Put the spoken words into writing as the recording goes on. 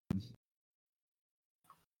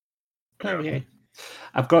Yeah. Okay.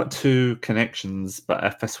 I've got 2 connections, but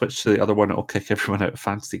if I switch to the other one, it'll kick everyone out of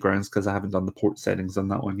Fantasy Grounds because I haven't done the port settings on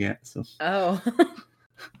that one yet. So. Oh.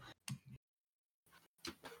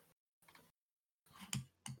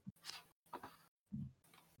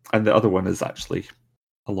 And the other one is actually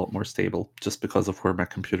a lot more stable just because of where my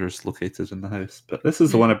computer is located in the house. But this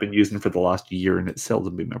is the one I've been using for the last year, and it's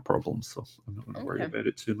seldom been a problem, so I'm not going to worry about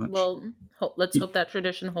it too much. Well, let's hope that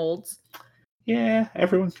tradition holds. Yeah,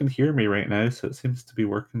 everyone can hear me right now, so it seems to be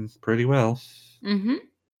working pretty well. Mm-hmm.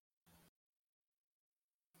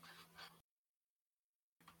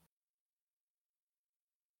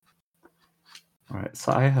 Alright,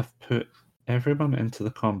 so I have put everyone into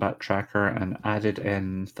the combat tracker and added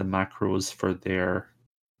in the macros for their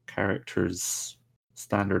characters'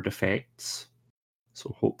 standard effects.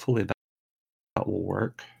 So hopefully that will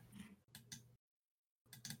work.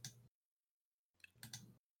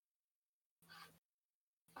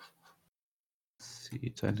 See,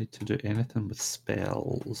 do I need to do anything with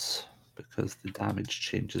spells? Because the damage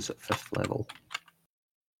changes at 5th level.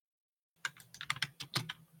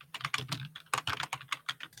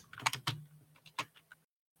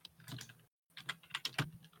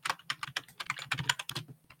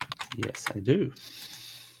 Yes, I do.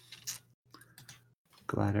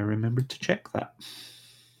 Glad I remembered to check that.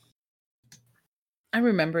 I'm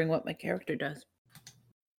remembering what my character does.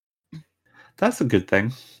 That's a good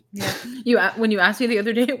thing. Yeah. When you asked me the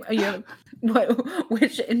other day,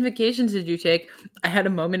 which invocations did you take? I had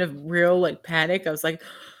a moment of real panic. I was like,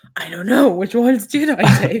 I don't know, which ones did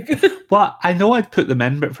I take? Well, I know I put them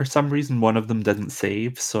in, but for some reason one of them didn't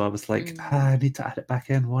save, so I was like, I need to add it back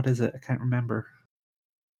in. What is it? I can't remember.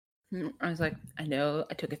 I was like, I know,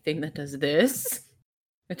 I took a thing that does this.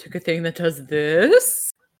 I took a thing that does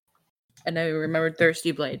this. And I remembered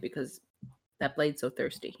Thirsty Blade because that blade's so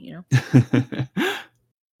thirsty, you know?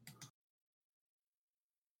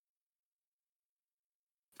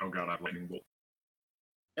 Oh god, I have lightning bolt.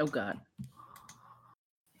 Oh god.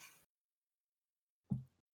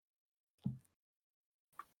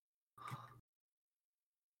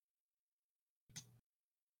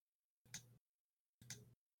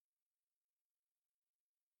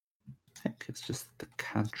 I think it's just the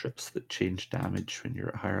cantrips that change damage when you're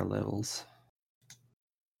at higher levels.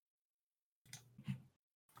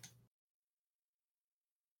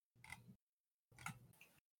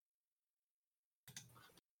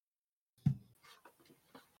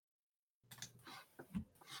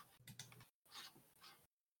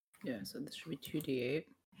 Yeah, so this should be 2d8.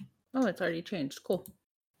 Oh, it's already changed. Cool.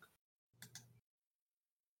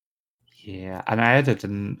 Yeah, and I added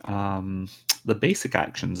in the basic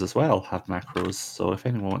actions as well have macros, so if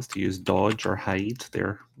anyone wants to use dodge or hide,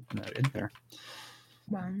 they're now in there.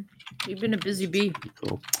 Wow, you've been a busy bee.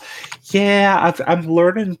 Cool. Yeah, I'm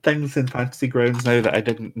learning things in Fantasy Grounds now that I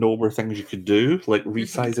didn't know were things you could do, like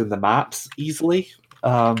resizing the maps easily,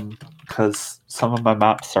 because some of my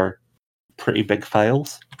maps are pretty big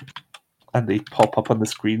files, and they pop up on the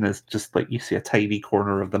screen as just like you see a tiny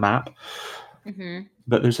corner of the map. Mm-hmm.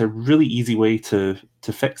 But there's a really easy way to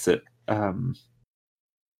fix it,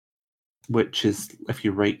 which is if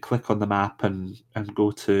you right click on the map and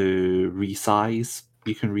go to resize,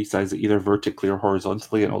 you can resize it either vertically or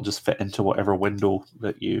horizontally, and it'll just fit into whatever window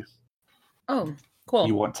that you cool.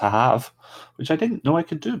 want to have, which I didn't know I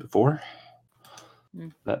could do before.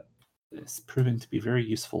 But it's proving to be very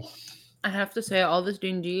useful. I have to say, all this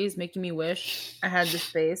D&D is making me wish I had the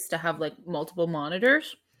space to have multiple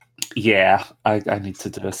monitors. Yeah, I need to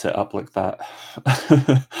do a setup like that.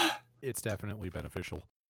 It's definitely beneficial.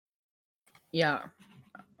 Yeah,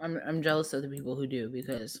 I'm jealous of the people who do,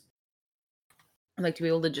 because I like to be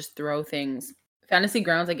able to just throw things. Fantasy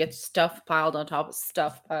Grounds, I get stuff piled on top of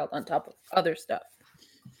stuff piled on top of other stuff.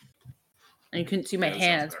 And you couldn't see my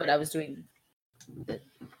hands, but I was doing it.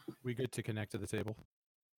 We good to connect to the table?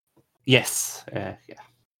 Yes, yeah.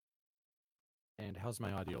 And how's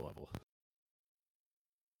my audio level?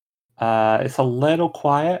 It's a little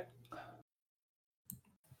quiet.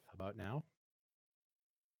 How about now?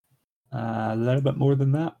 A little bit more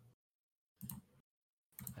than that.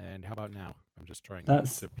 And how about now? I'm just trying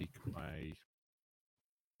to peak my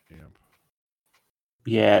amp.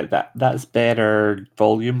 Yeah, that's better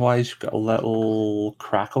volume-wise. You've got a little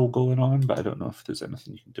crackle going on, but I don't know if there's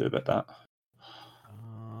anything you can do about that.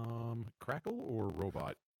 Crackle or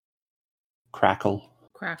robot? Crackle.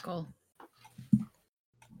 Crackle.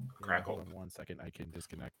 Hold on 1 second. I can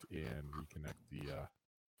disconnect and reconnect the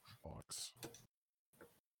box.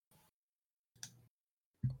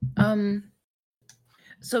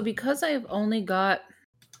 So because I've only got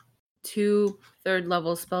 2 third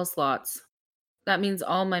level spell slots, That means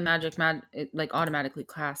all my magic like automatically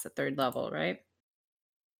class at 3rd level, right?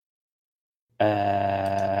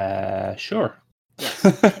 Sure.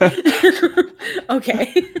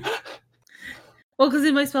 Okay. Well, because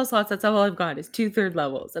in my spell slots, that's all I've got is 2 3rd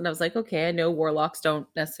levels, and I was like, okay, I know warlocks don't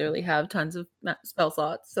necessarily have tons of spell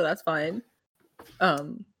slots, so that's fine.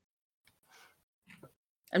 I'm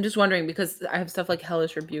just wondering because I have stuff like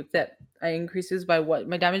Hellish Rebuke that increases by what?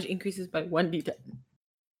 My damage increases by 1d10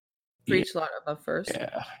 for each slot above first,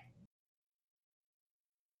 Yeah.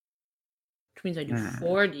 which means I do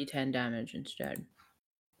 4d10 damage instead.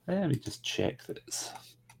 Let me just check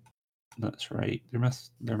that's right.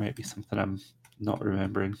 There might be something I'm not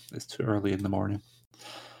remembering. It's too early in the morning.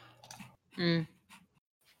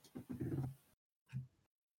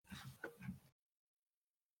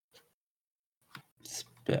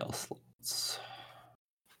 Spell slots.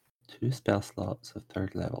 2 spell slots of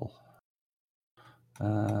 3rd level.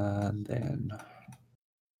 And then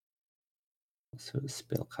so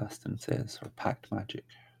spell casting says, or pact magic.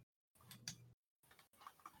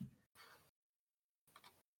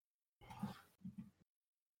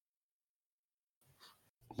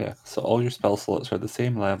 Yeah, so all your spell slots are the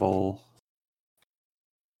same level.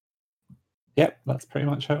 Yep, that's pretty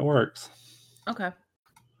much how it works. Okay.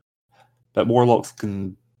 But warlocks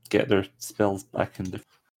can get their spells back in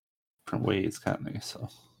different ways, can't they? So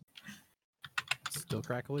Still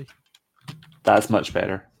crackly? that's much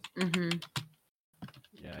better. Mm-hmm.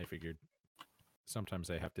 Yeah, I figured. Sometimes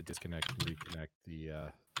I have to disconnect and reconnect the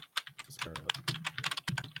Scarlet.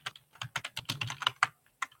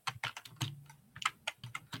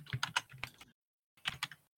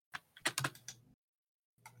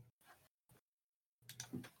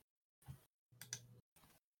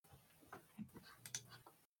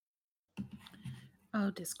 Oh,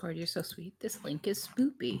 Discord, you're so sweet. This link is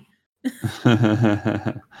spoopy.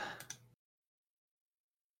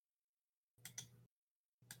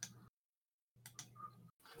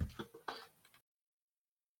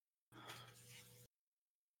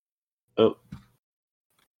 Oh.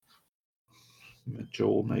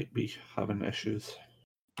 Joel might be having issues.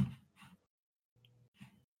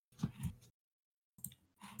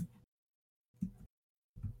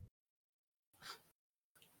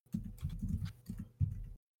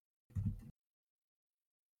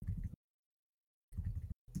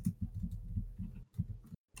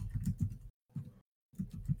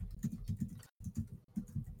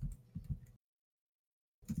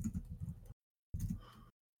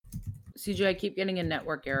 CJ, I keep getting a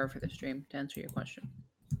network error for the stream, to answer your question.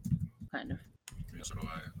 Kind of. Yeah, so do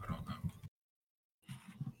I. I don't know.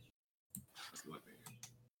 Just let me.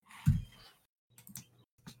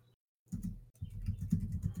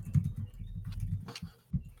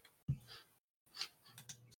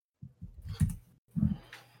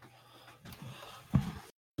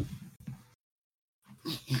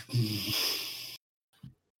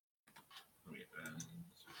 Let me end.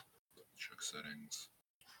 Check settings.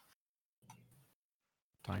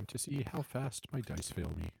 Time to see how fast my dice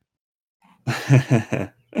fail me.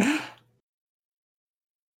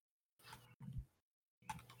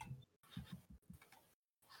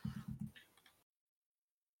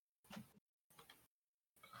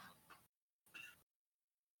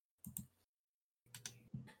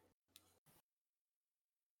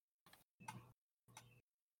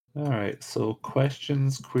 All right, so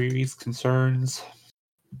questions, queries, concerns?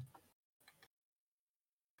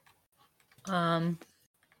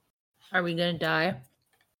 Are we gonna die?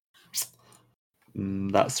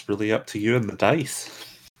 That's really up to you and the dice.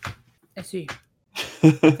 I see. I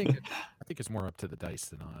think it's more up to the dice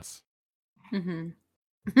than us. Mm-hmm.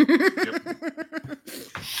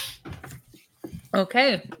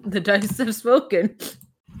 Okay, the dice have spoken.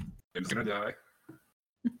 Tim's gonna die.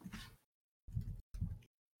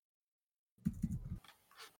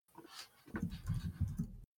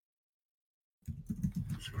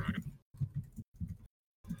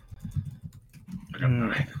 I got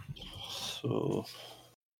 9. So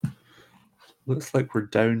looks like we're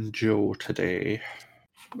down Joe today.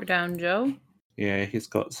 We're down Joe. Yeah, he's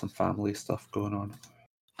got some family stuff going on.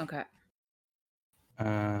 Okay.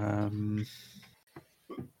 Um,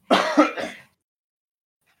 We're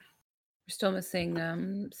still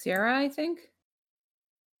missing Sierra, I think,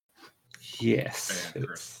 yes, And it's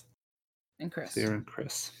Chris. and Chris. Sarah and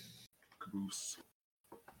Chris. Caboose.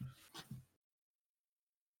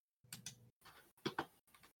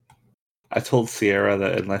 I told Sierra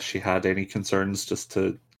that unless she had any concerns, just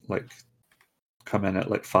to like come in at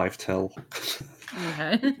like 5 till,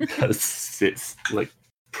 Okay. because it's like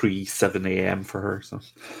pre 7 a.m. for her. So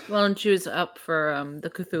Well, and she was up for the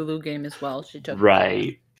Cthulhu game as well. She took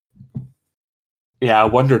right. Yeah, I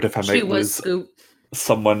wondered if I She might was lose Scoop.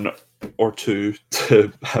 someone or two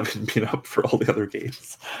to having been up for all the other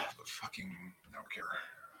games. But fucking don't care.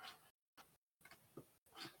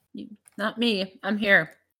 Not me. I'm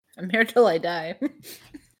here. I'm here till I die.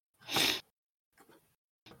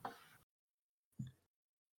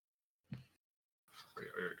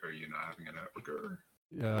 Are you not having a network or?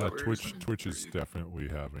 Yeah, Is that what you're Twitch saying? Twitch Or is you- definitely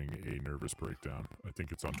having a nervous breakdown. I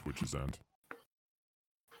think it's on Twitch's end.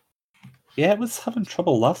 Yeah, it was having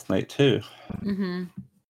trouble last night too. Mm-hmm.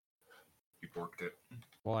 You borked it.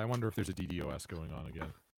 Well, I wonder if there's a DDoS going on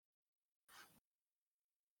again.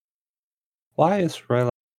 Why is Rylan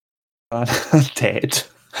dead?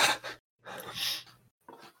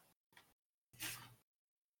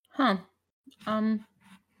 Huh.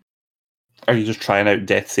 Are you just trying out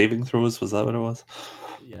death saving throws? Was that what it was?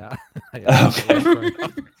 Yeah. Okay.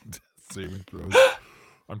 Saving throws.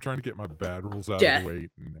 I'm trying to get my bad rolls out Death. of the way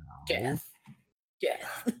now. Death.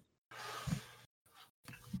 Death.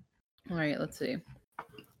 All right, let's see.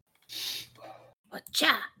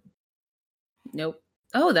 Whatcha? Nope.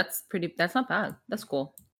 Oh, that's pretty. That's not bad. That's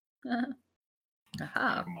cool. Aha.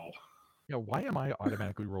 Have 'em all. Yeah, why am I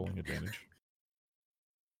automatically rolling advantage?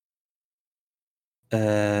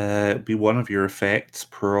 Be one of your effects,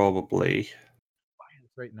 probably.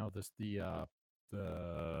 Right now, the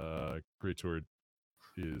greatsword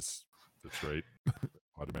is that's right.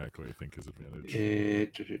 Automatically, I think is advantage.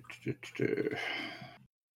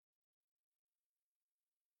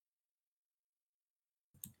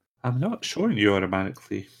 I'm not showing you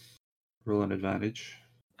automatically roll an advantage.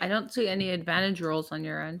 I don't see any advantage rolls on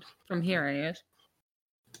your end from here, anyways.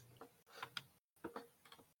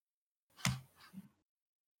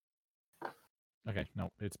 Okay,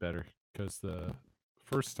 no, it's better because the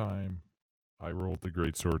first time I rolled the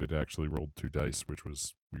greatsword, it actually rolled 2 dice, which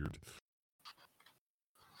was weird.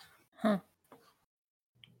 Huh.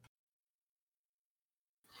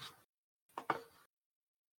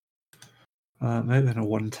 It might have been a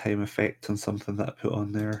one-time effect on something that I put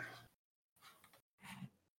on there.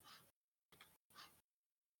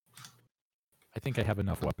 I think I have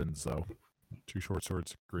enough weapons though. 2 short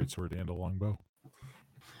swords, greatsword, and a longbow.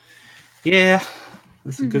 Yeah,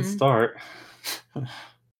 that's a good Mhm. start. I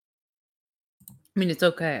mean, it's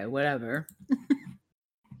okay. Whatever.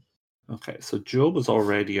 Okay, so Joe was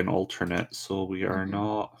already an alternate, so we are Mhm.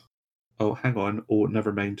 not. Oh, hang on. Oh,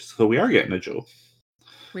 never mind. So we are getting a Joe.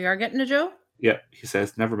 We are getting a Joe? Yeah, he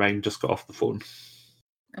says, never mind, just got off the phone.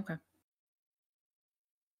 Okay.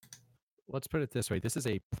 Let's put it this way: this is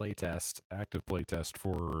a playtest, active playtest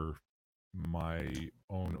for my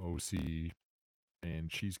own OC,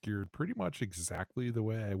 and she's geared pretty much exactly the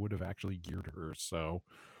way I would have actually geared her. So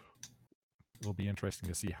it'll be interesting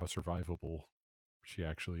to see how survivable she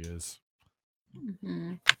actually is.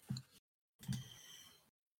 Hmm.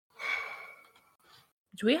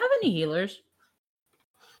 Do we have any healers?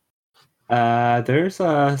 There's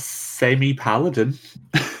a semi-paladin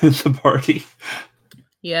in the party.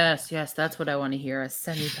 Yes, that's what I want to hear. A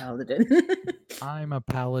semi-paladin. I'm a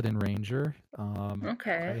paladin ranger. I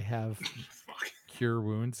Okay. have Fuck. cure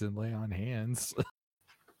wounds and lay on hands.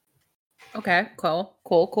 Okay. Cool.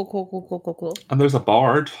 And there's a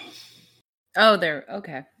bard. Oh, there.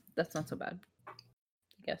 Okay. That's not so bad. I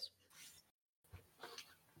guess.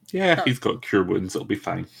 Yeah, Oh. he's got cure wounds, it'll be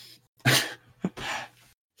fine.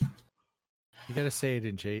 You gotta say it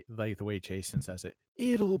in like the way Jason says it.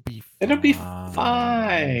 It'll be fine. It'll be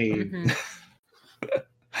fine. Mhm.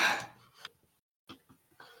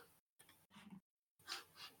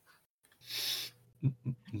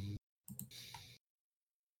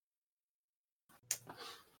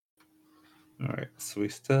 Alright, so we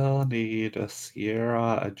still need a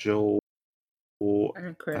Sierra, a Joe,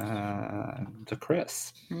 And Chris. and a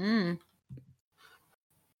Chris. Hmm.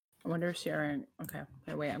 I wonder if Sierra. Okay.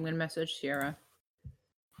 Wait. I'm gonna message Sierra.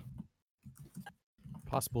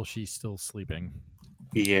 Possible she's still sleeping.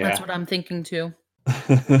 Yeah. That's what I'm thinking too.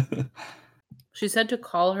 She said to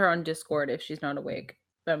call her on Discord if she's not awake.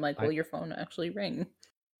 But I'm like, will your phone actually ring?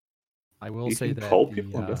 I will You say can that call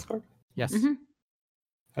people on Discord? yes, Mhm.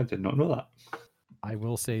 I did not know that. I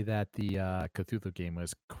will say that the Cthulhu game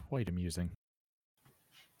was quite amusing.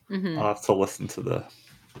 Mhm. I'll have to listen to the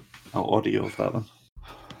audio of that one.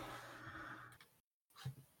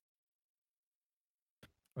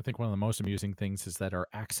 I think one of the most amusing things is that our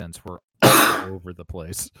accents were all over the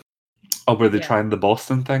place. Oh, were they Yeah. trying the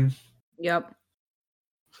Boston thing? Yep.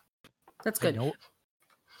 That's I good. know-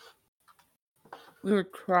 We were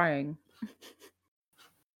crying.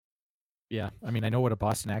 Yeah, I mean, I know what a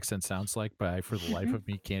Boston accent sounds like, but I, for the life of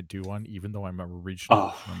me, can't do one, even though I'm a regional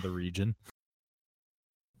Oh. from the region.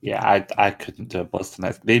 Yeah, I couldn't do a Boston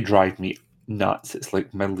accent. They drive me nuts. It's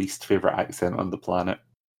like my least favorite accent on the planet.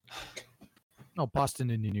 No, Boston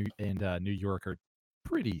and New York are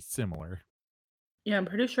pretty similar. Yeah, I'm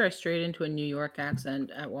pretty sure I strayed into a New York accent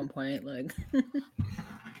at one point. Like,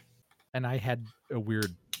 And I had a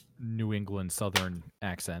weird New England Southern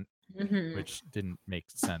accent, Mhm. which didn't make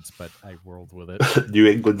sense, but I rolled with it. New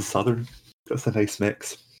England Southern. That's a nice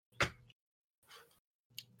mix.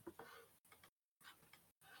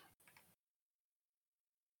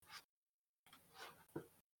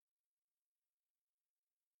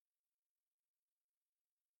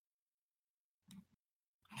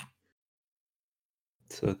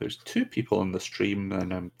 So there's 2 people on the stream,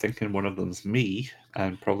 and I'm thinking one of them's me,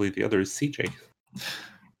 and probably the other is CJ.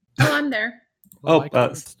 Oh, I'm there. Well, Oh, my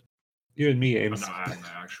that's cards- you and me, I'm Ames. not adding the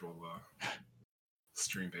actual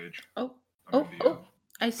stream page. Oh, I oh, mean, the, oh!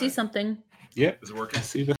 I see thing. something. Yeah, Is it I working?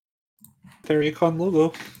 see the Theracon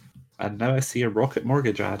logo, and now I see a Rocket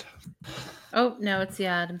Mortgage ad. Oh, now it's the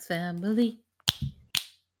Adams Family.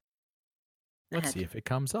 Let's see if it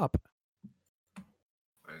comes up.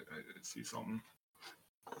 I see something.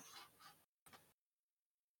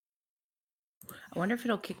 I wonder if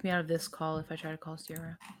it'll kick me out of this call if I try to call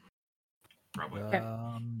Sierra. Probably. Okay.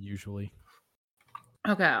 Usually.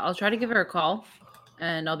 Okay, I'll try to give her a call,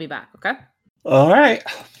 and I'll be back. Okay. All right.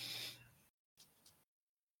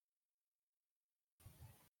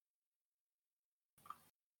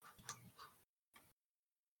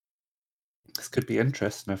 This could be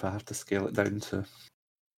interesting if I have to scale it down to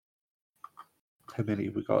how many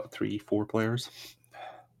we got? 3, 4 players.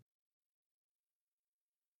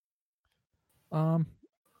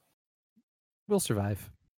 We'll survive.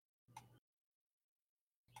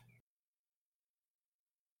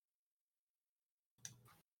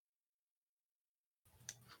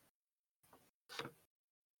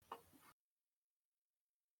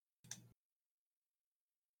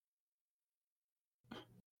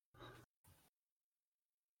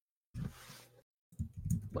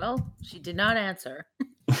 Well, she did not answer.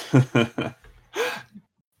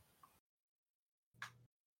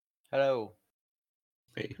 Hello.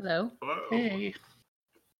 Hey. Hello. Hello. Hey.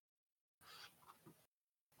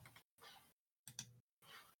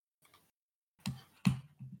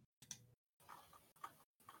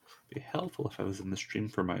 Be helpful if I was in the stream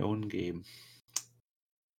for my own game.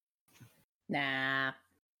 Nah.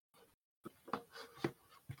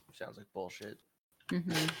 Sounds like bullshit.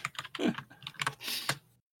 Mm-hmm.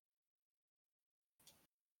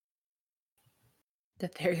 The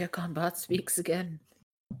Theriacon bot speaks again.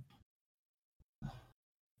 I'm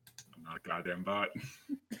not a goddamn bot.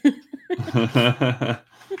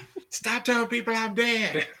 Stop telling people I'm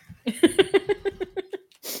dead.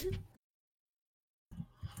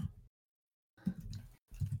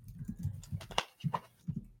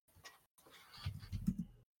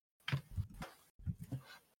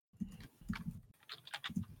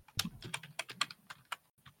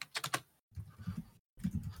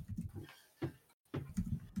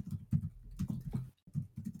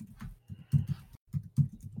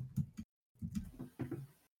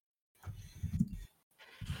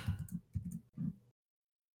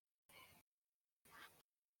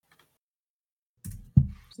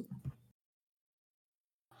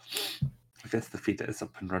 I guess the feed is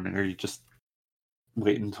up and running. Are you just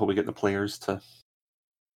waiting until we get the players to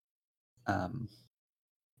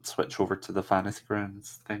switch over to the Fantasy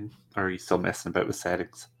Grounds thing? Or are you still messing about with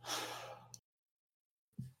settings?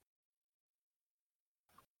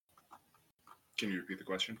 Can you repeat the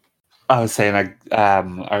question? I was saying,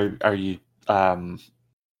 are you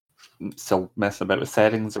still messing about with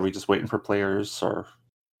settings? Are we just waiting for players, or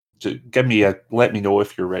let me know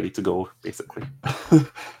if you're ready to go? Basically,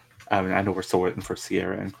 I mean, I know we're still waiting for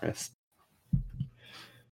Sierra and Chris.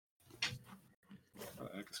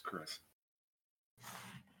 What the heck is Chris?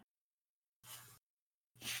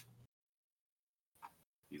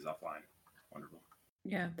 He's offline. Wonderful.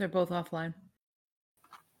 Yeah, they're both offline.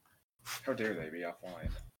 How dare they be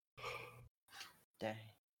offline? Dang.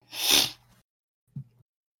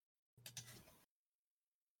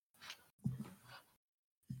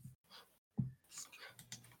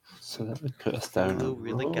 So that would put us down. Hulu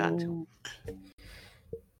really got to.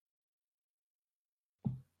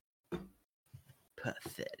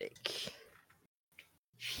 Pathetic.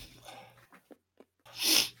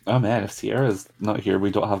 Oh man, if Sierra's not here,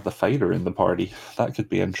 we don't have the fighter in the party. That could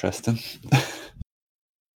be interesting.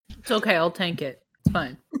 It's okay. I'll tank it. It's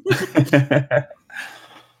fine.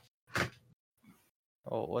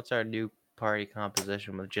 Oh, what's our new party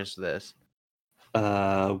composition with just this?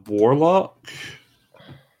 Warlock,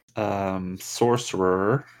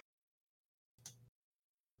 Sorcerer,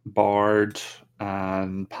 Bard,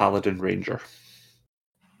 and Paladin Ranger.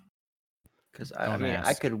 Because I Don't mean, I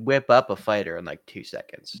ask. could whip up a fighter in like 2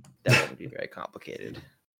 seconds. That wouldn't be very complicated.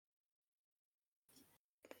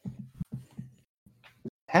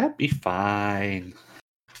 That'd be fine.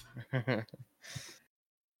 I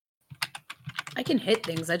can hit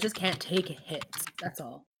things. I just can't take hits. That's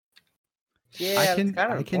all. Yeah, I that's can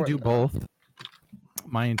kinda I can do important, though. both.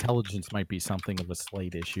 My intelligence might be something of a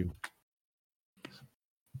slight issue.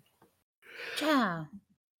 Yeah.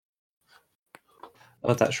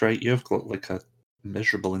 Oh, that's right. You've got like a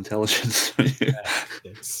miserable intelligence.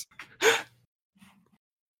 It's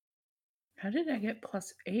How did I get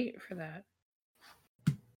 +8 for that?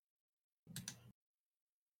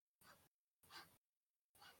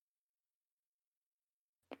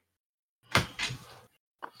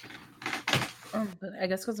 But I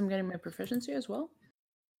guess because I'm getting my proficiency as well.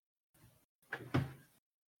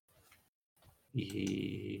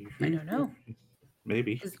 I don't know.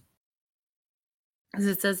 Maybe. Because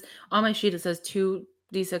it says on my sheet, it says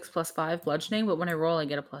 2d6 + 5 bludgeoning, but when I roll, I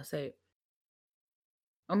get a +8.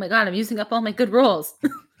 Oh my god, I'm using up all my good rolls.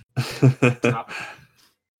 Bust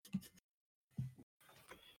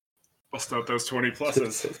out those 20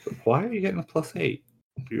 pluses. Why are you getting a +8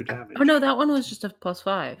 for your damage? Oh no, that one was just a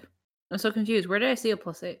 +5. I'm so confused. Where did I see a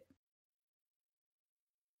 +8?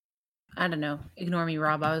 I don't know. Ignore me,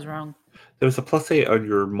 Rob. I was wrong. There was a +8 on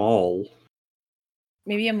your maul,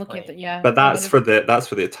 Maybe I'm looking at Wait. the yeah. but I that's would've-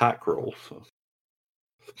 for the attack roll. So.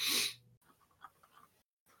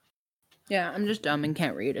 Yeah, I'm just dumb and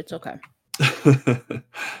can't read. It's okay.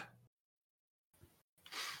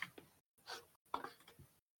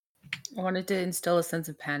 I wanted to instill a sense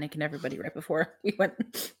of panic in everybody right before we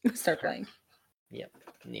went start playing. Yep,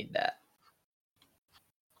 need that.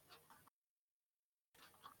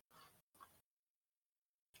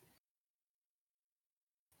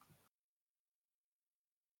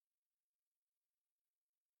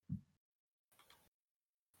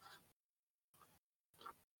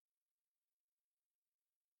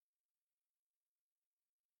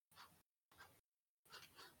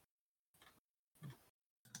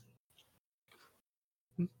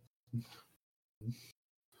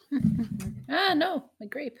 Ah, no, my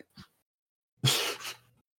grape.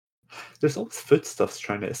 There's always foodstuffs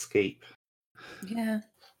trying to escape. Yeah.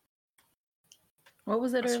 What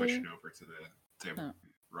was it I earlier? switched it over to the table. Oh.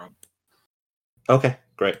 Rob. Okay,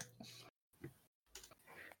 great.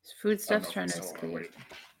 Food I don't stuff's know if trying we to still wanna escape. wait.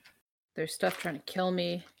 There's stuff trying to kill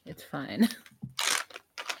me. It's fine.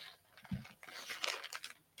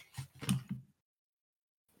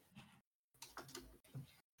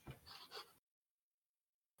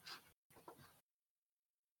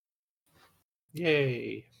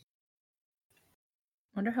 Yay.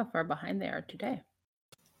 Wonder how far behind they are today.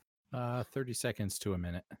 30 seconds to a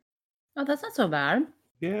minute. Oh, that's not so bad.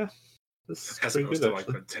 Yeah. This is As pretty opposed good, to like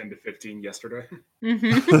actually. the 10 to 15 yesterday.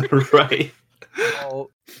 Mm-hmm. Right.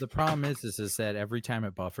 Well, the problem is that every time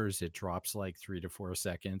it buffers, it drops like 3 to 4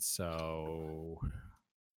 seconds. So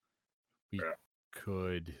we Yeah.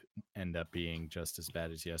 could end up being just as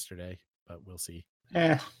bad as yesterday, but we'll see.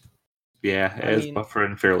 Yeah, it I is mean-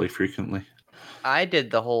 buffering fairly frequently. I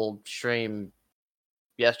did the whole stream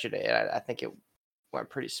yesterday, and I think it went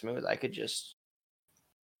pretty smooth. I could just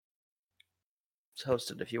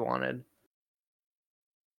host it if you wanted.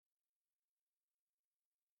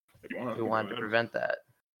 If you want, We wanted to prevent that.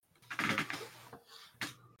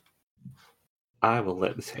 I will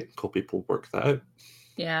let the technical people work that out.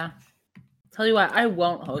 Yeah. Tell you what, I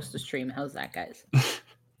won't host a stream. How's that, guys?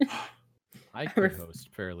 I could host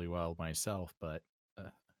fairly well myself, but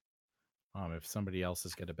if somebody else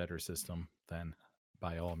has got a better system, then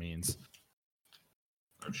by all means.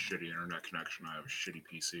 I have shitty internet connection. I have a shitty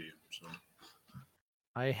PC. So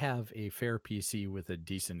I have a fair PC with a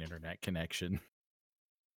decent internet connection.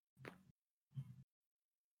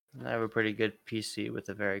 I have a pretty good PC with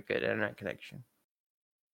a very good internet connection.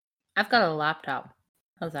 I've got a laptop.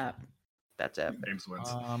 How's that? That's it. James wins.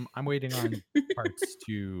 I'm waiting on parts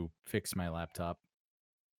to fix my laptop.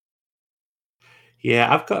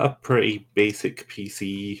 Yeah, I've got a pretty basic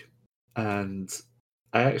PC, and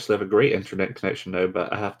I actually have a great internet connection now,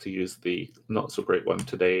 but I have to use the not so great one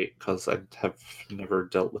today because I have never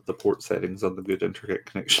dealt with the port settings on the good internet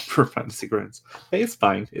connection for Fantasy Grounds. But it's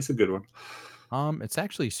fine. It's a good one. It's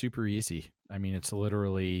actually super easy. I mean, it's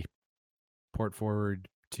literally port forward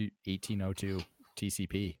to 1802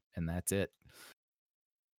 TCP, and that's it.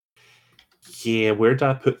 Yeah, where do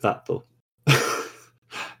I put that though?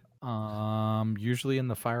 Usually in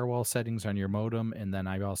the firewall settings on your modem, and then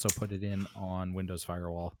I also put it in on Windows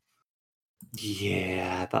Firewall.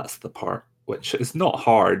 Yeah, that's the part. which is not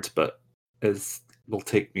hard, but will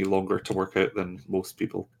take me longer to work out than most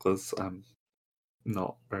people because I'm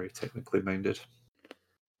not very technically minded.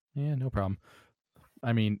 Yeah, no problem.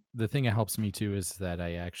 I mean, the thing that helps me too is that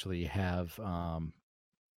I actually have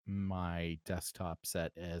my desktop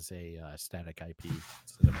set as a static IP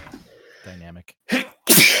instead of a dynamic.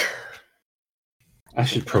 I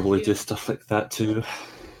should probably do stuff like that too.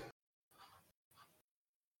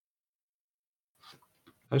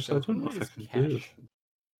 Actually, I don't know if I can do it.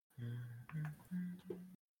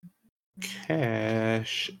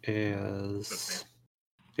 Cache is...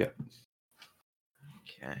 Yeah.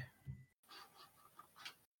 Okay.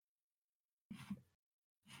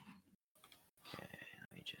 Okay,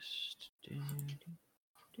 let me just do.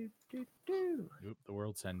 Oop, the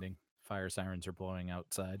world's ending. Fire sirens are blowing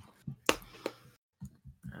outside.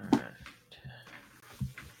 Alright.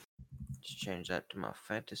 Let's change that to my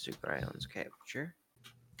Fantasy Grounds capture.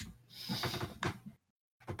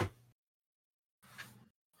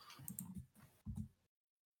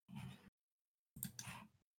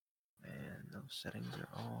 And those settings are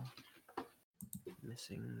all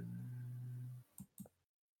missing.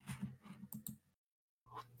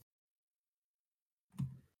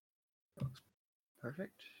 Looks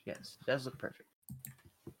perfect. Yes, it does look perfect.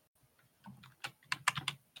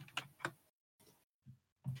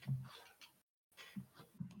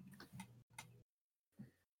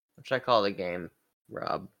 What should I call the game,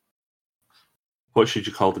 Rob? What should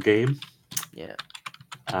you call the game? Yeah.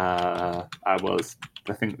 I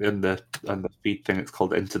think in the feed thing it's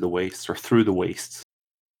called Into the Waste or Through the Wastes,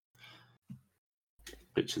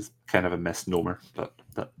 which is kind of a misnomer, but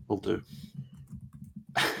that will do.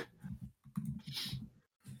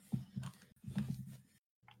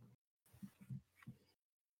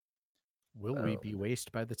 Will we be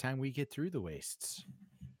waste by the time we get through the wastes?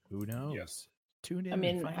 Who knows? Yes. Tune in. I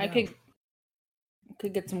mean, and find I out.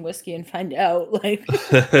 could get some whiskey and find out. Like,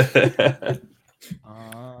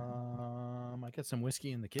 I got some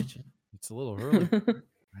whiskey in the kitchen. It's a little early.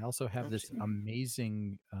 I also have this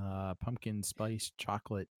amazing pumpkin spice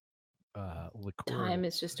chocolate liqueur. time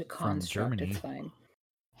is just a from construct. Germany. It's fine.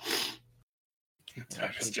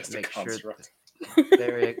 Time is just a Make sure construct.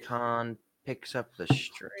 Variacon picks up the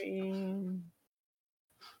stream.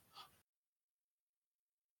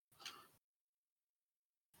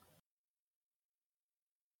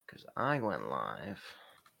 Because I went live.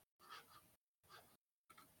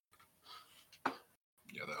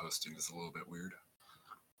 Yeah, the hosting is a little bit weird.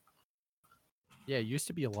 Yeah, it used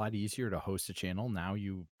to be a lot easier to host a channel. Now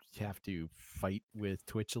you have to fight with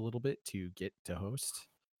Twitch a little bit to get to host.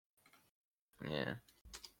 Yeah.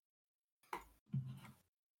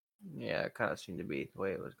 Yeah, it kind of seemed to be the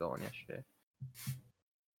way it was going yesterday.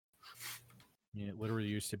 Yeah, it literally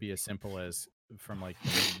used to be as simple as from like the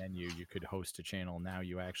main menu, you could host a channel. Now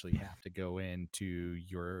you actually have to go into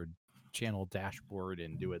your channel dashboard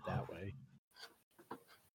and do it that way.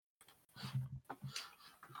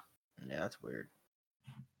 Yeah, that's weird.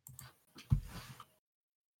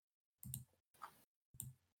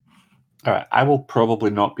 All right, I will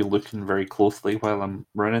probably not be looking very closely while I'm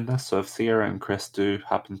running this. So if Sierra and Chris do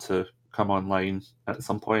happen to come online at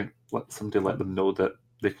some point, let them know that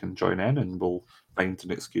they can join in, and we'll find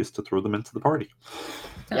an excuse to throw them into the party.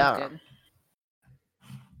 Sounds Yeah. good.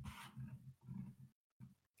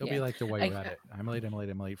 It'll Yeah. be like the white I- rabbit. I'm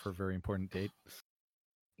late for a very important date.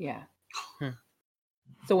 Yeah. Hmm.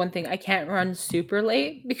 So one thing, I can't run super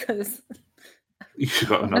late because You've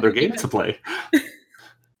got another game to play.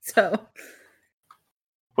 so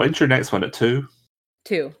When's your next one? At 2?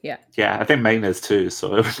 2, yeah. Yeah, I think mine is 2,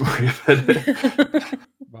 so I wouldn't worry about it.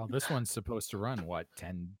 Well, this one's supposed to run what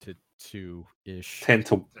 10 to 2 ish. 10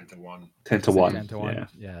 to 10 to 1. 10 to Is it 1. 10 to 1. Yeah.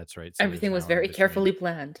 Yeah, that's right. So Everything there's was an hour in very between. carefully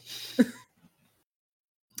planned.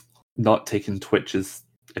 Not taking Twitch's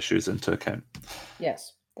issues into account.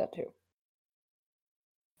 Yes, that too.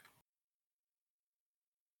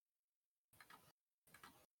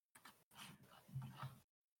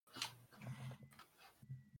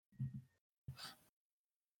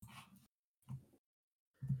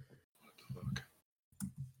 Look.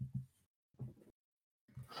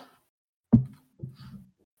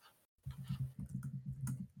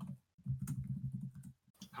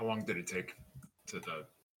 How long did it take for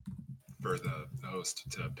the host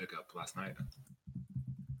to pick up last night?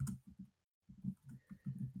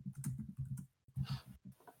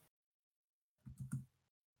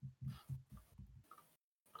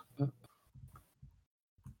 You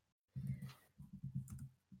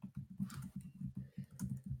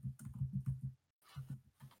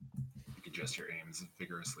could just hear Ames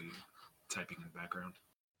vigorously typing in the background.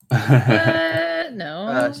 What?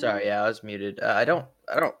 No. Sorry, yeah, I was muted. I don't.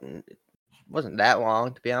 It wasn't that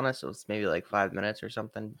long, to be honest. It was maybe like 5 minutes or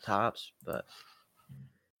something tops, but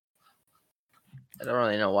I don't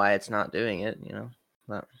really know why it's not doing it.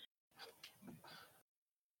 But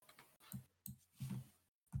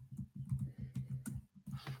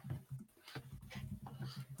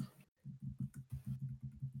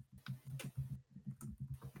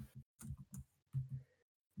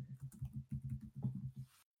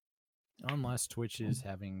Unless Twitch is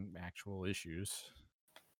having actual issues.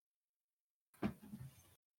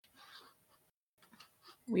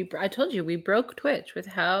 I told you we broke Twitch with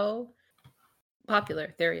how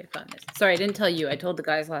popular Theriacon is. Sorry, I didn't tell you. I told the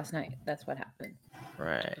guys last night. That's what happened.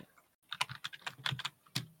 right.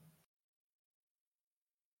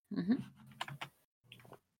 Hmm.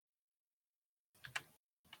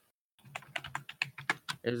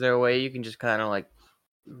 Is there a way you can just kind of like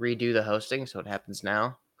redo the hosting so it happens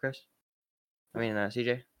now, Chris? I mean,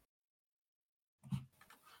 CJ?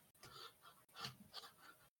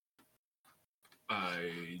 I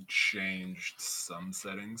changed some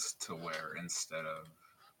settings to where instead of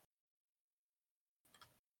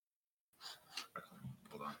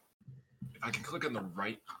hold on, if I can click on the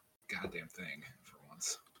right goddamn thing for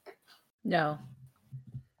once. No.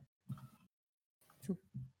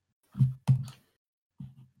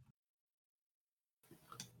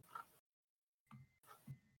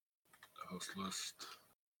 Host list.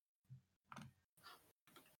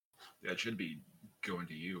 Yeah, it should be going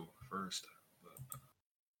to you first. But...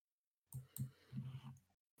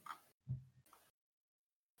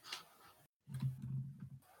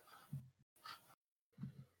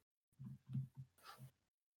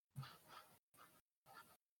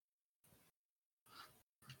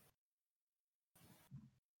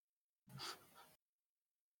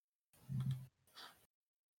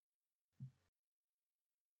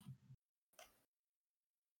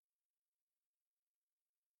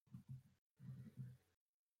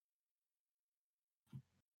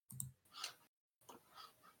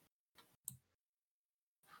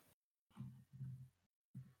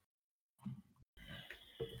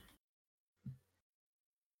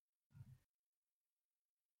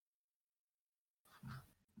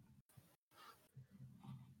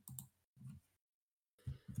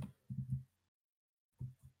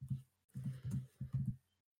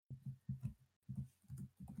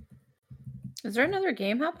 Is there another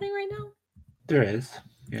game happening right now? There is,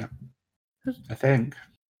 yeah. I think.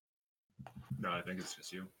 No, I think it's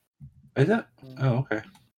just you. Is it? Oh, okay.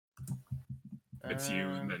 It's you,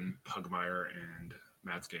 and then Pugmire and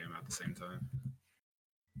Matt's game at the same time.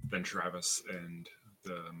 Then Travis and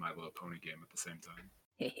the My Little Pony game at the same time.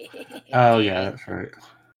 Oh, yeah, that's right.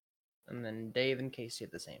 And then Dave and Casey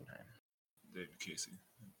at the same time. Dave and Casey.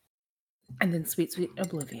 And then Sweet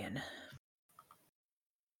Oblivion.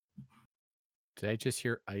 Did I just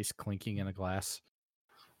hear ice clinking in a glass?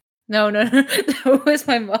 No. That was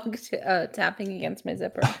my mug tapping against my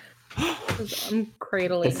zipper. I'm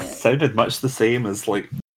cradling It it. sounded much the same as, like,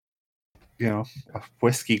 a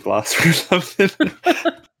whiskey glass or something.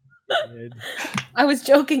 I was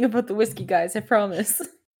joking about the whiskey, guys. I promise.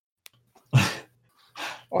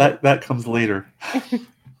 That comes later.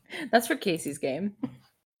 That's for Casey's game.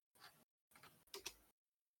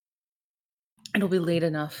 It'll be late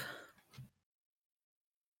enough.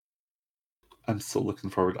 I'm so looking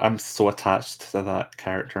forward. I'm so attached to that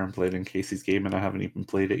character I'm playing in Casey's game, and I haven't even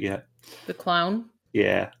played it yet. The clown?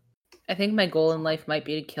 Yeah. I think my goal in life might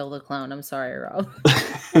be to kill the clown. I'm sorry, Rob.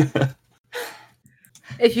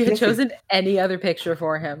 If you had chosen any other picture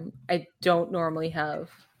for him, I don't normally have.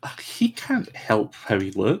 He can't help how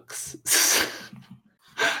he looks.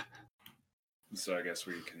 So I guess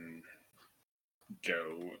we can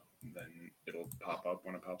go, then it'll pop up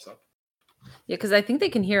when it pops up. Yeah, because I think they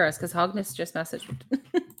can hear us, because Hogness just messaged.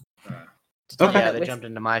 Okay. Yeah, they jumped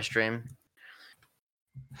into my stream.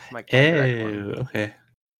 My direct one. Okay.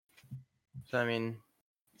 So, I mean,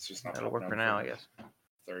 It's just not that'll popping work for up now, I guess.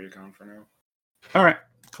 Theriacon for now. All right.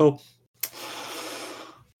 Cool.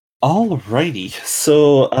 Alrighty.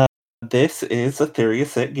 So this is a Theria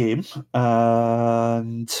set game,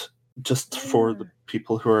 and just for the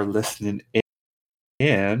people who are listening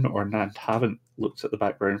in or not haven't looked at the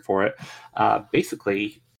background for it,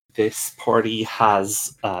 basically this party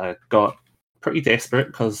has got pretty desperate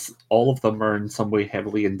because all of them are in some way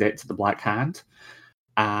heavily in debt to the Black Hand,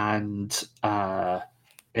 and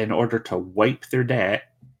in order to wipe their debt,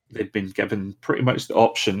 they've been given pretty much the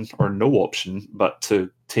option, or no option, but to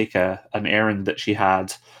take an errand that she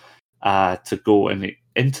had to go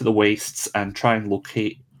into the wastes and try and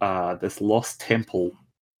locate this lost temple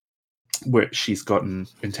which she's gotten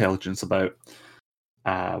intelligence about.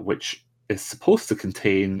 which is supposed to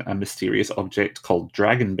contain a mysterious object called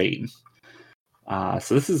Dragonbane.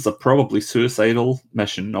 So this is a probably suicidal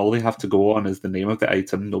mission. All they have to go on is the name of the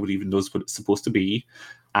item. Nobody even knows what it's supposed to be,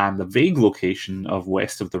 and the vague location of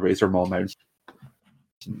west of the Razormaw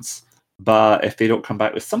Mountains. But if they don't come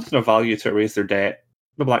back with something of value to erase their debt,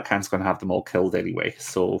 the Black Hand's going to have them all killed anyway.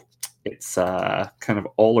 So it's kind of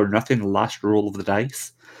all or nothing, last roll of the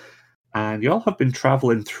dice. And you all have been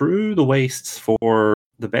traveling through the wastes for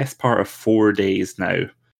the best part of 4 days now.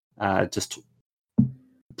 Just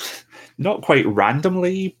not quite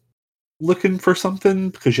randomly looking for something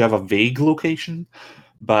because you have a vague location,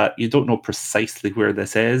 but you don't know precisely where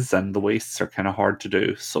this is, and the wastes are kind of hard to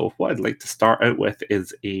do. So what I'd like to start out with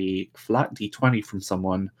is a flat d20 from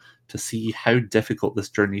someone to see how difficult this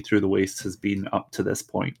journey through the wastes has been up to this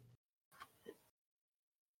point.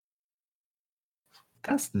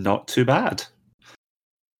 That's not too bad.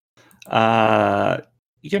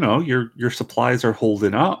 Your supplies are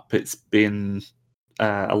holding up. It's been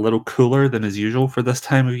a little cooler than is usual for this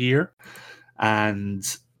time of year,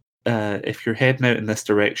 and if you're heading out in this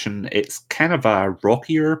direction, it's kind of a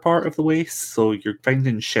rockier part of the waste, so you're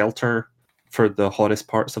finding shelter for the hottest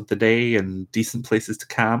parts of the day and decent places to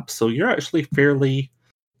camp. So you're actually fairly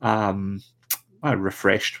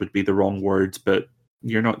refreshed would be the wrong words, but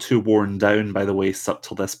you're not too worn down by the wastes up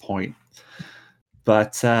till this point.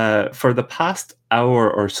 But for the past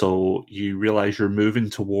hour or so, you realize you're moving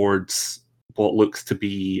towards what looks to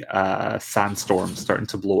be a sandstorm starting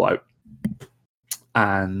to blow out.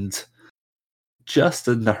 And just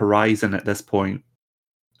in the horizon at this point,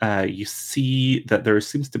 you see that there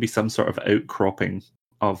seems to be some sort of outcropping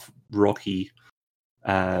of rocky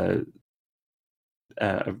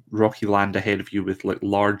land ahead of you with like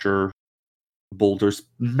larger boulders.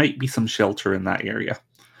 Might be some shelter in that area.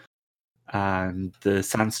 And the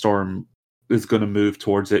sandstorm is going to move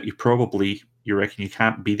towards it. You reckon you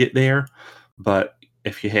can't beat it there, but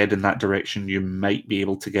if you head in that direction, you might be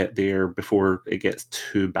able to get there before it gets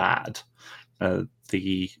too bad.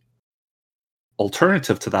 The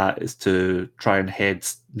alternative to that is to try and head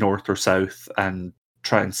north or south and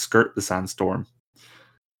try and skirt the sandstorm,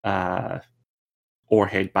 or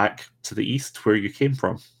head back to the east where you came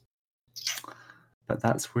from. But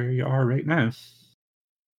that's where you are right now.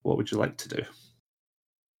 What would you like to do?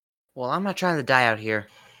 Well, I'm not trying to die out here.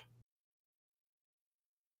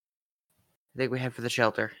 I think we head for the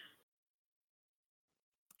shelter.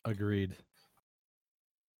 Agreed.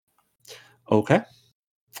 Okay.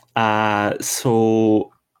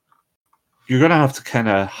 So you're going to have to kind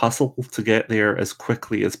of hustle to get there as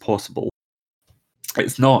quickly as possible.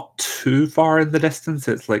 It's not too far in the distance.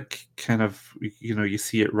 It's like kind of, you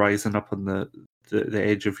see it rising up on the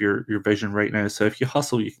edge of your vision right now. So if you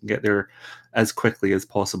hustle, you can get there as quickly as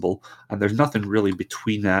possible. And there's nothing really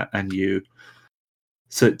between that and you.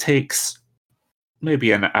 So it takes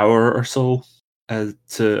maybe an hour or so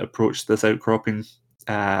to approach this outcropping.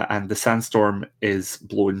 And the sandstorm is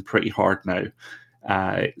blowing pretty hard now.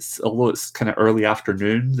 Although it's kind of early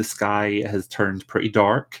afternoon, the sky has turned pretty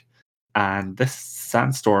dark. And this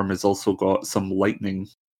sandstorm has also got some lightning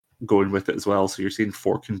going with it as well. So you're seeing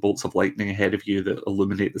forking bolts of lightning ahead of you that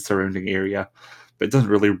illuminate the surrounding area. But it doesn't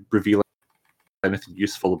really reveal anything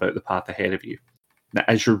useful about the path ahead of you. Now,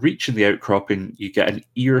 as you're reaching the outcropping, you get an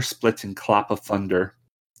ear-splitting clap of thunder,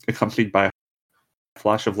 accompanied by a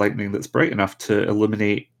flash of lightning that's bright enough to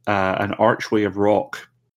illuminate an archway of rock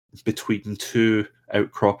between two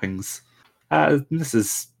outcroppings. This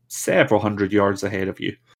is several hundred yards ahead of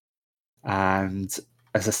you. And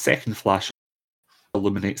as a second flash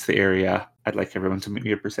illuminates the area, I'd like everyone to make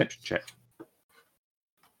me a perception check.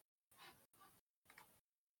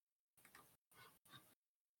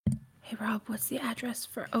 Hey Rob, what's the address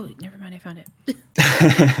for... Oh, never mind, I found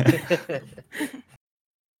it.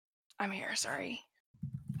 I'm here, sorry.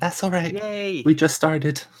 That's all right. Yay! We just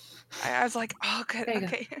started. I was like, oh, good, There you go.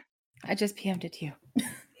 okay. I just PM'd it to you.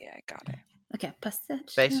 Yeah, I got it. Okay, perception.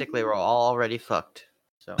 Basically, we're already fucked.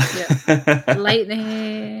 So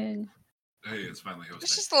Lightning. Hey, it's finally hosting.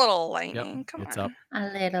 It's just a little lightning. Come it's on. up. A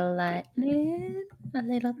little lightning. A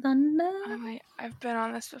little thunder. Oh, wait, I've been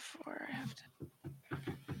on this before. I have to...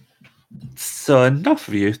 So enough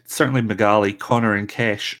of you, certainly Magali, Connor, and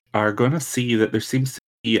Kesh, are going to see that there seems to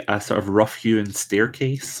be a sort of rough-hewn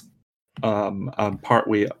staircase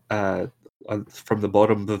partway from the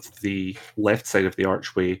bottom of the left side of the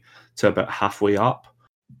archway to about halfway up.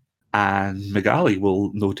 And Magali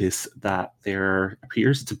will notice that there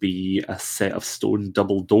appears to be a set of stone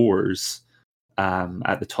double doors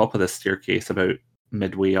at the top of the staircase about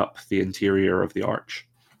midway up the interior of the arch.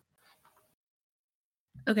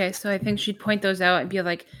 Okay, so I think she'd point those out and be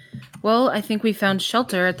like, well, I think we found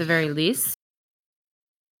shelter at the very least.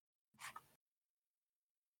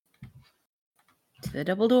 To the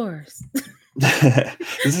double doors.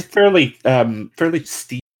 This is fairly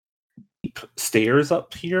steep stairs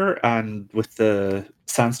up here, and with the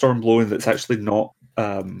sandstorm blowing, that's actually not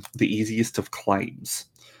the easiest of climbs.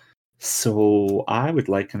 So I would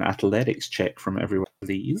like an athletics check from every one of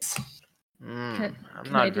these. I'm can I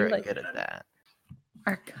not do, very like- good at that.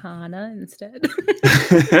 Arcana instead.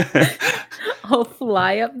 I'll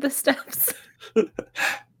fly up the steps.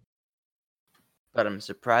 But I'm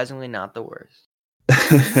surprisingly not the worst.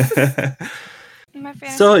 My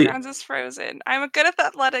fantasy So- grounds is frozen. I'm good at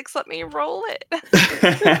athletics. Let me roll it.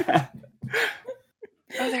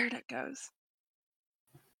 Oh, there it goes.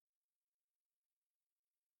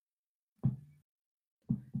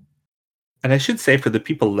 And I should say, for the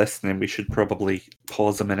people listening, we should probably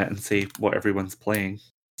pause a minute and say what everyone's playing.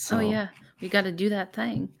 So, Oh yeah, we got to do that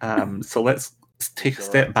thing. So let's take a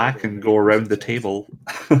step back and go around the table,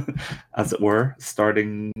 as it were,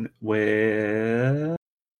 starting with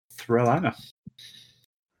Thrillana.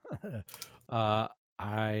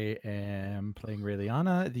 I am playing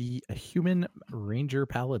Raeliana, the human ranger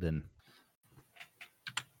paladin.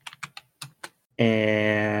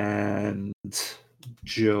 And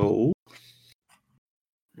Joe.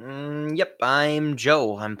 Yep, I'm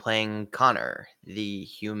Joe. I'm playing Connor, the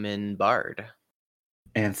human bard.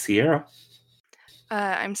 And Sierra.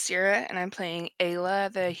 I'm Sierra, and I'm playing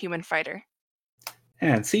Ayla, the human fighter.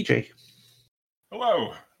 And CJ.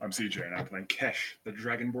 Hello, I'm CJ, and I'm playing Kesh, the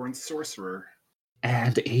Dragonborn sorcerer.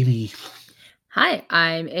 And Amy. Hi,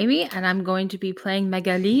 I'm Amy, and I'm going to be playing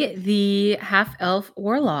Magali, the half-elf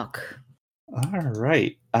warlock. All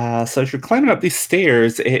right. So as you're climbing up these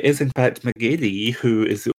stairs, it is in fact Magedi who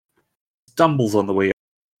stumbles on the way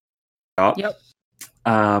up. Yep.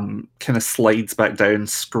 Kind of slides back down,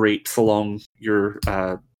 scrapes along your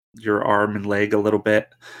arm and leg a little bit,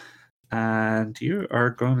 and you are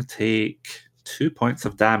going to take 2 points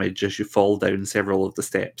of damage as you fall down several of the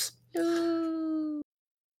steps. Ooh.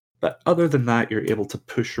 But other than that, you're able to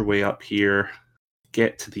push your way up here,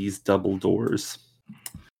 get to these double doors.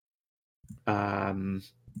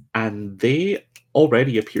 And they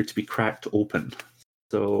already appear to be cracked open.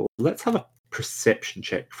 So let's have a perception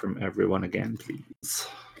check from everyone again, please.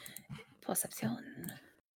 Perception.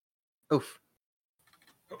 Oof.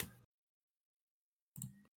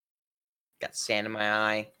 Got sand in my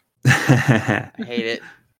eye. I hate it.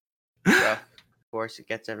 So, of course, it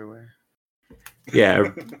gets everywhere.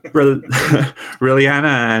 Yeah,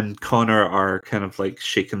 Raeliana and Connor are kind of like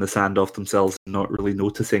shaking the sand off themselves and not really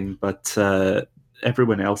noticing, but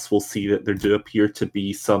everyone else will see that there do appear to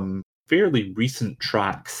be some fairly recent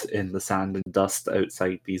tracks in the sand and dust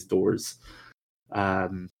outside these doors.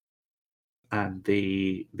 And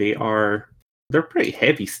they're pretty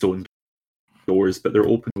heavy stone doors, but they're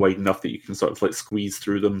open wide enough that you can sort of like squeeze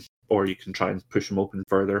through them, or you can try and push them open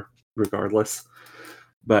further regardless.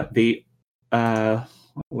 But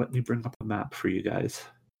let me bring up a map for you guys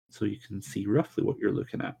so you can see roughly what you're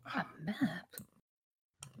looking at. A map.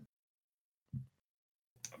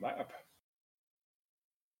 A map.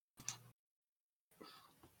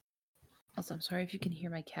 Also, I'm sorry if you can hear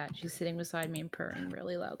my cat. She's sitting beside me and purring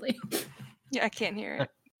really loudly. Yeah, I can't hear it.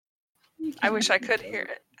 I wish I could hear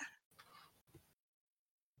it.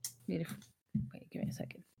 Wait, give me a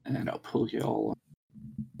second. And I'll pull you all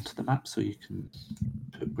onto the map so you can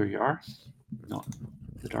put where you are. Not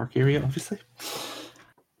the dark area, obviously.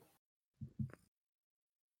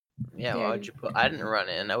 Yeah, There why it would is. you put? I didn't run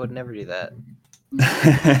in. I would never do that.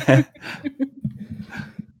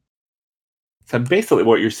 So basically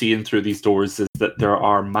what you're seeing through these doors is that there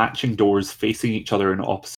are matching doors facing each other in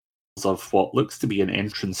opposites of what looks to be an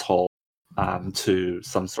entrance hall to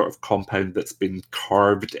some sort of compound that's been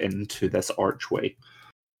carved into this archway.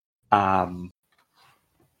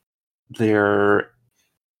 There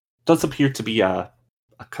does appear to be a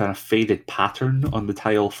kind of faded pattern on the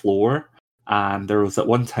tile floor, and there was at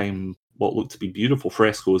one time what looked to be beautiful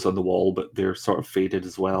frescoes on the wall, but they're sort of faded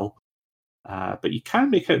as well. But you can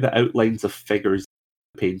make out the outlines of figures in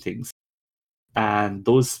the paintings, and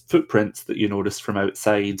those footprints that you noticed from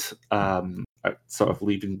outside are sort of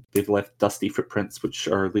they've left dusty footprints which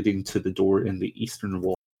are leading to the door in the eastern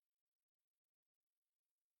wall.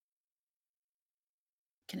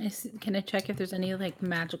 Can I check if there's any like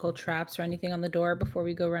magical traps or anything on the door before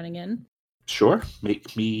we go running in? Sure,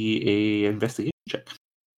 make me a investigation check.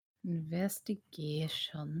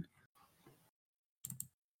 Investigation.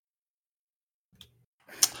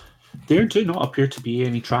 There do not appear to be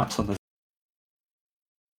any traps on this.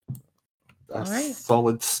 a Alright.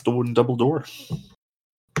 solid stone double door.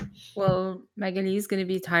 Well, Magali's going to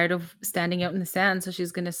be tired of standing out in the sand, so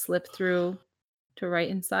she's going to slip through to right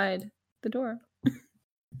inside the door.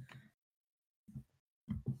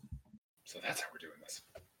 So that's how we're doing this.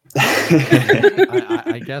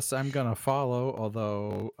 I guess I'm gonna follow.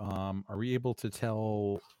 Although, are we able to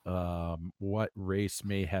tell what race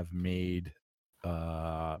may have made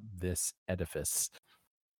this edifice?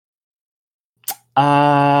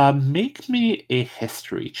 Make me a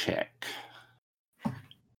history check.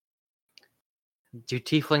 Do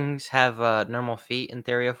tieflings have normal feet in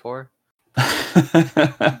Theria 4?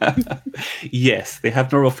 Yes, they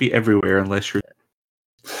have normal feet everywhere unless you're.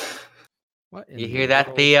 What in You the hear that,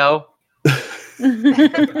 world? Theo?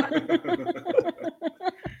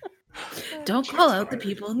 Don't call out the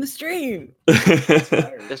people in the stream.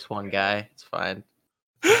 This one guy. It's fine.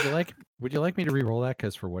 Would you like me to re-roll that?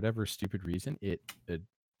 Because for whatever stupid reason, it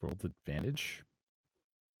rolled advantage.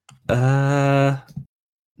 No,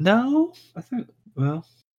 I think. Well,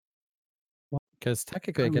 Because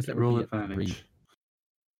technically, I guess that roll would be a 3. advantage.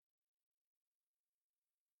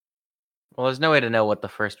 Well, there's no way to know what the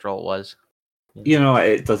first roll was. You know,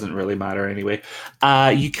 it doesn't really matter anyway.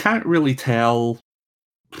 You can't really tell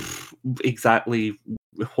exactly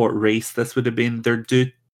what race this would have been.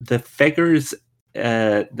 The figures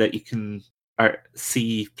that you can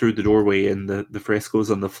see through the doorway and the frescoes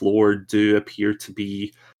on the floor do appear to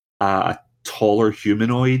be a taller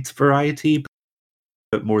humanoid variety,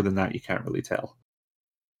 but more than that, you can't really tell.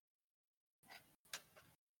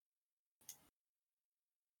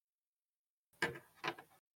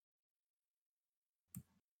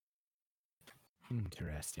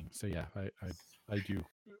 Interesting. So yeah, I do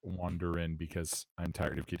wander in because I'm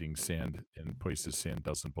tired of getting sand in places sand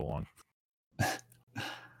doesn't belong.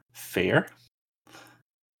 Fair.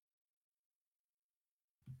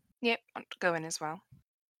 Yep, want to go in as well.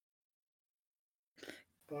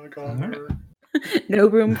 No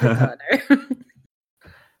room for Connor.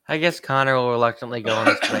 I guess Connor will reluctantly go in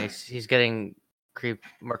this place. He's getting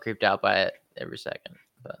more creeped out by it every second.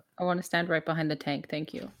 But I want to stand right behind the tank.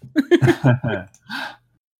 Thank you.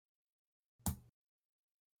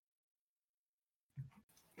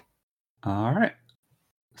 All right.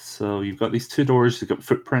 So you've got these two doors. You've got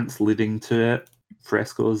footprints leading to it,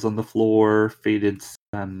 frescoes on the floor, faded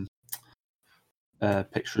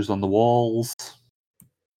pictures on the walls,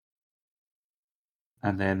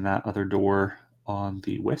 and then that other door on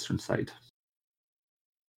the western side.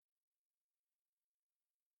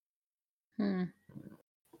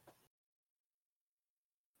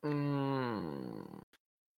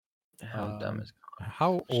 how dumb is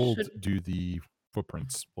How old do the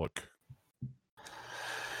footprints look?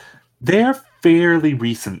 They're fairly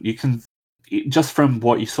recent. You can just from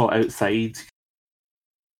what you saw outside,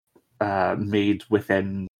 made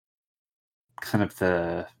within kind of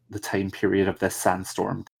the time period of this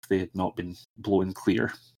sandstorm. They had not been blowing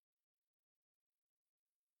clear.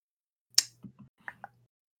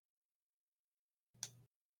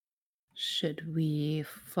 Should we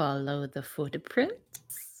follow the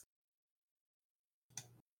footprints?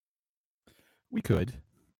 We could.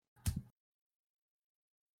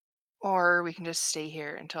 Or we can just stay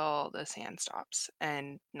here until the sand stops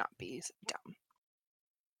and not be dumb.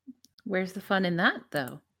 Where's the fun in that,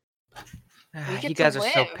 though? We get You to guys are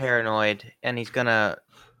so live. paranoid, and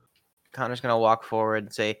Connor's gonna walk forward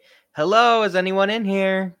and say, "Hello, is anyone in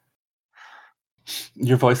here?"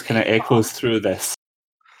 Your voice kind of echoes through this.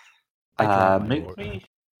 I draw my Make sword.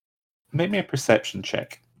 me a perception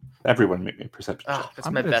check. Everyone, make me a perception check. Oh, that's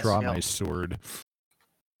I'm my gonna best draw skill. my sword.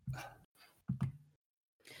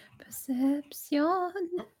 Perception.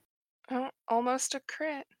 Oh, almost a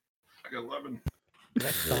crit. I got 11. Can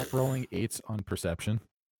I stop rolling 8s on perception?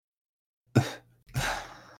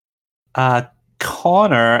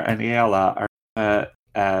 Connor and Ella are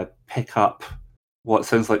gonna pick up what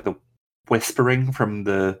sounds like the whispering from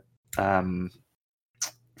the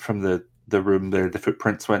room there the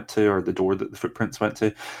footprints went to, or the door that the footprints went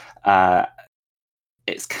to.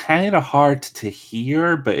 It's kind of hard to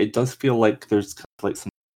hear, but it does feel like there's kind of like some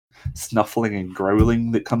snuffling and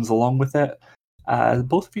growling that comes along with it.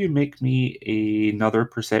 Both of you make me another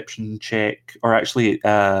perception check, or actually,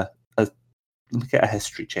 look at a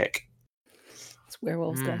history check. It's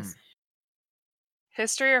werewolves, Hmm. guys.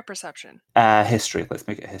 History or perception? History. Let's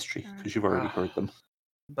make it history because you've already heard them.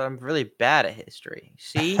 But I'm really bad at history.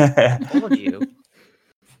 See, I told you.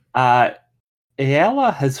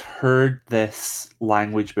 Ella has heard this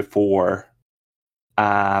language before.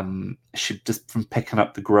 She just from picking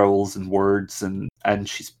up the growls and words, and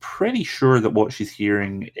she's pretty sure that what she's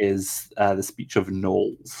hearing is the speech of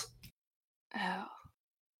gnolls. Oh.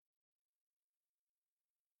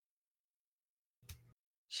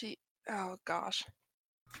 Oh gosh.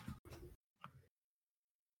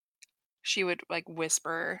 She would like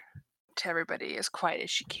whisper to everybody as quiet as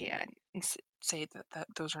she can and say that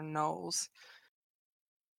those are gnolls.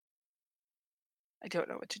 I don't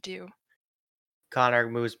know what to do. Connor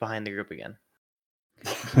moves behind the group again.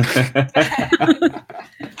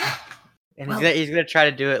 And he's gonna try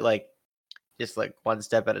to do it like just like one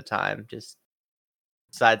step at a time, just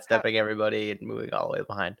sidestepping everybody and moving all the way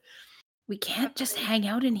behind. We can't just hang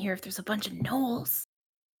out in here if there's a bunch of gnolls.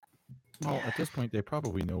 Well, at this point, they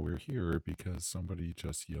probably know we're here because somebody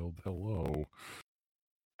just yelled hello.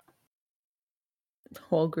 The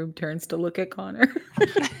whole group turns to look at Connor.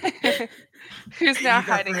 Who's Hey, now you got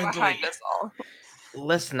hiding behind friendly. us all?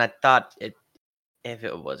 Listen, I thought if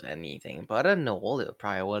it was anything but a gnoll, it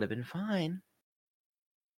probably would have been fine.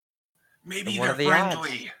 Maybe What they're are the odds?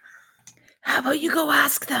 friendly. How about you go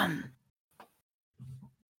ask them?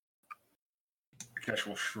 Kesh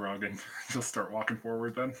will shrug and he'll start walking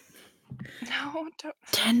forward then. No, don't.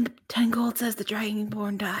 10 gold says the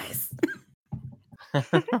Dragonborn dies.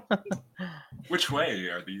 Which way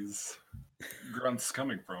are these grunts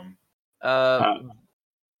coming from?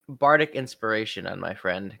 Bardic inspiration on my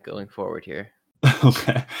friend going forward here.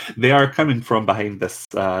 Okay. They are coming from behind this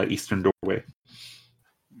eastern doorway.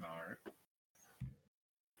 Alright.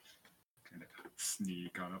 Kind of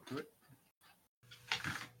sneak on up to it.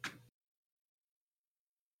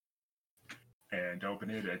 And open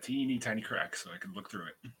it a teeny tiny crack so I can look through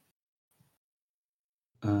it.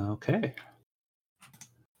 Okay.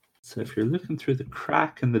 So if you're looking through the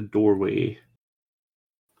crack in the doorway,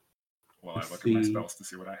 While I Let's look at my see. spells to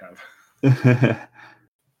see what I have.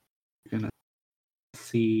 you're gonna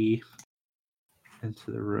see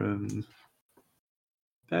into the room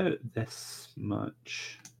about this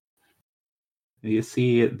much. You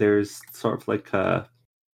see there's sort of like a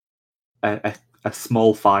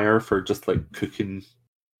small fire for just like cooking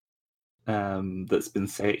that's been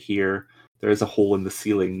set here. There is a hole in the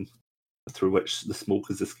ceiling through which the smoke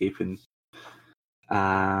is escaping.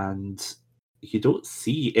 And you don't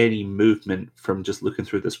see any movement from just looking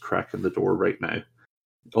through this crack in the door right now.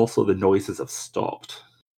 Also, the noises have stopped.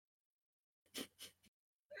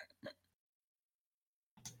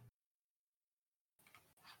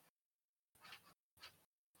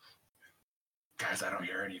 Guys, I don't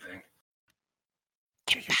hear anything.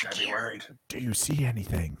 Get You should back be here. worried. Do you see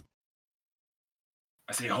anything?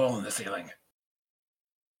 I see a hole in the ceiling.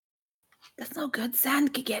 That's no good.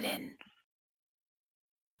 Sand could get in.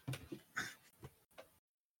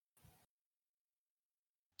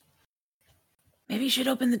 Maybe you should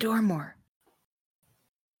open the door more.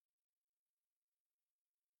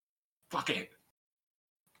 Fuck it.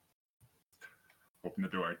 Open the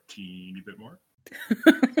door a teeny bit more.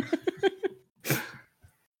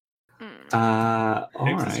 Mm.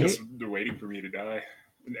 Higgs is Alright. just waiting for me to die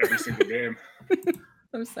in every single game.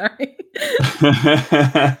 I'm sorry.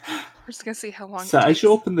 We're just gonna see how long. So it as takes. you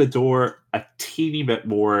open the door a teeny bit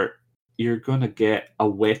more, you're going to get a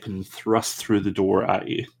weapon thrust through the door at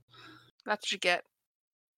you. That's what you get.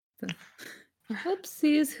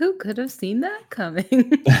 Whoopsies, who could have seen that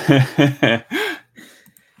coming?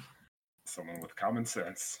 Someone with common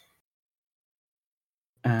sense.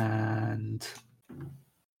 And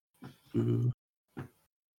ooh,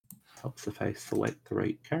 helps if I select the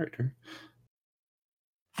right character.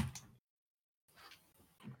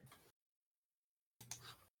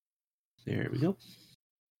 There we go.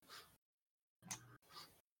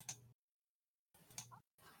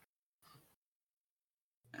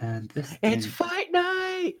 And this It's thing fight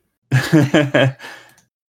night.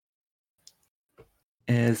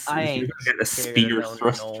 is I you're ain't going to get a scared spear of no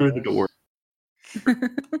thrust through the door.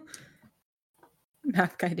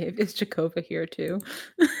 Math guy Dave, is Jacoba here too?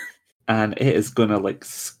 And it is going to like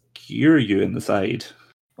skewer you in the side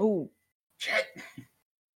Oh, Shit.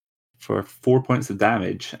 for 4 points of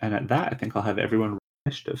damage. And at that, I think I'll have everyone roll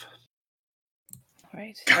initiative.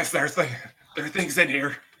 right. Guys, there are things in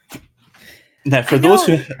here. Now, for those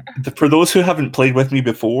who haven't played with me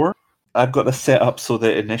before, I've got this set up so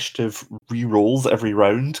that initiative re-rolls every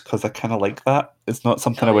round because I kind of like that. It's not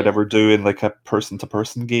something I would ever do in like a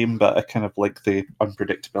person-to-person game, but I kind of like the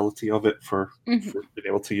unpredictability of it for being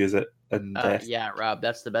able to use it. And Yeah, Rob,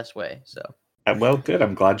 that's the best way. So well, good.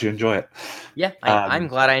 I'm glad you enjoy it. yeah, I'm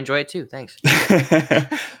glad I enjoy it too. Thanks.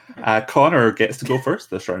 Connor gets to go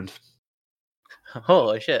first this round.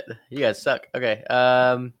 Holy shit, you guys suck. Okay,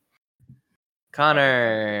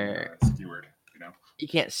 Connor, Steward, you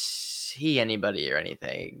can't see anybody or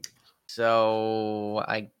anything, so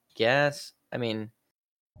I guess. I mean,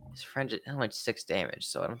 His friend did only 6 damage,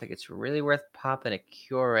 so I don't think it's really worth popping a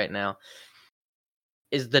cure right now.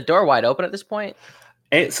 Is the door wide open at this point?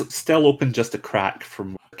 It's still open, just a crack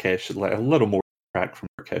from where Kesh, like a little more crack from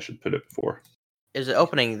where Kesh had put it before. Is it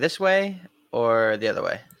opening this way or the other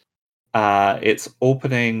way? It's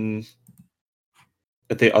opening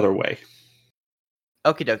the other way.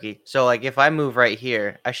 Okie dokie. So like if I move right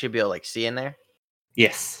here, I should be able to like see in there.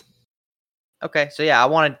 Yes. Okay, so yeah, I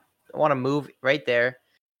want to move right there,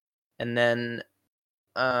 and then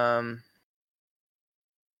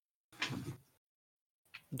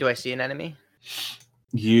do I see an enemy?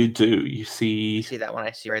 You do. You see. See that one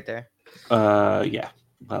I see right there? Yeah.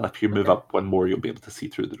 Well, if you move Okay. up one more, you'll be able to see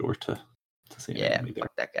through the door to see an Yeah, enemy there.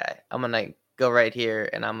 fuck that guy. I'm gonna go right here,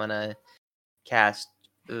 and I'm gonna cast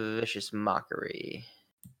Vicious Mockery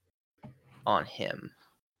on him.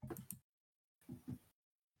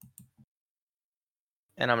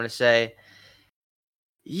 And I'm gonna say,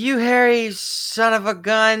 "You Harry son of a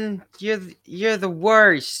gun, you're the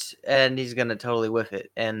worst." And he's gonna totally whiff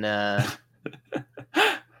it. And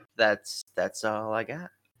that's all I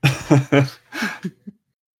got.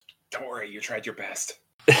 Don't worry, you tried your best.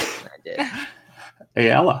 I did.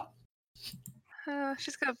 Hey, Ella.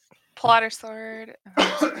 She's gonna pull out her sword.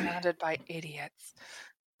 I'm surrounded by idiots,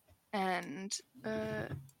 and I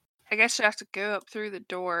guess she'll have to go up through the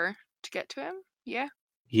door to get to him. Yeah.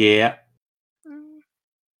 Yeah. Mm,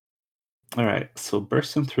 All right. So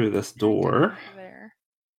bursting through this kinda door, over there.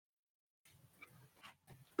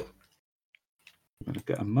 I'm going to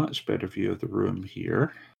get a much better view of the room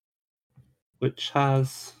here, which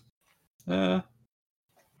has quite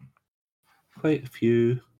a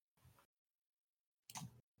few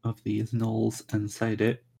of these gnolls inside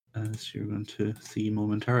it, as you're going to see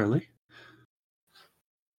momentarily.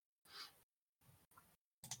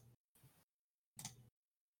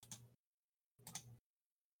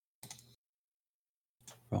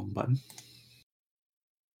 Wrong button.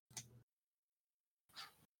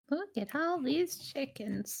 Look at all these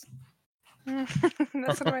chickens.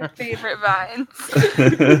 That's one of my favorite vines.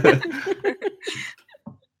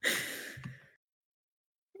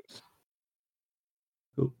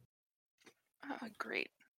 Oh, Oh, great.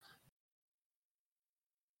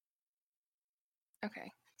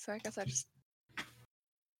 Okay, so I guess I just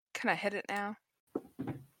can I hit it now?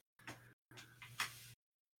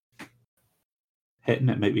 hitting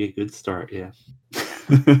it might be a good start, yeah.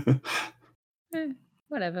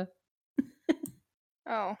 Whatever.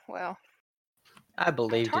 Oh well, I I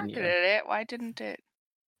believed in targeted you. it. Why didn't it?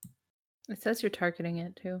 It says you're targeting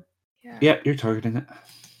it too. Yeah. Yeah, you're targeting it.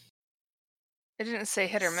 It didn't say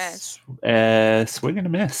hit or miss. Swing and a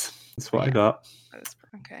miss. That's what I Yeah. got. That's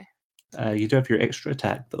okay. You do have your extra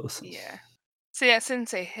attack, though. So. Yeah. So yeah, it didn't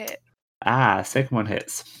say hit. Second one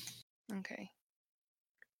hits. Okay.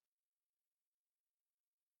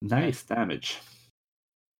 Nice damage.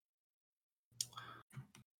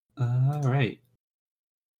 All right.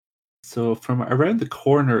 So from around the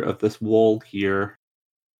corner of this wall here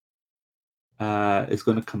is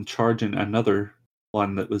going to come charging another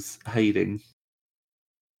one that was hiding.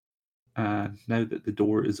 And now that the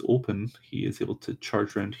door is open, he is able to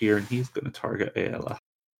charge around here, and he's going to target Aela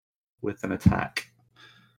with an attack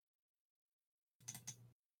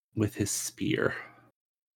with his spear.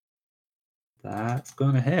 That's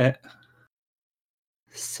going to hit.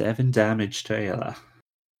 7 damage to Aela.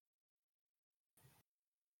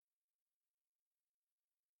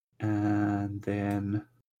 And then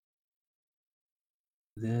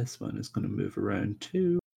this one is going to move around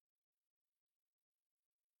too.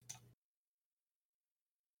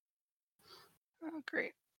 Oh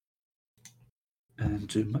great. And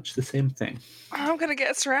do much the same thing. I'm gonna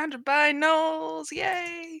get surrounded by gnolls.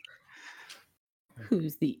 Yay!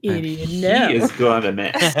 Who's the And idiot he now? is going to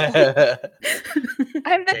miss.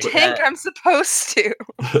 I'm the Take tank that. I'm supposed to.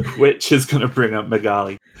 Which is going to bring up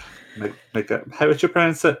Magali. How would you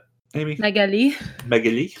pronounce it, Amy? Magali.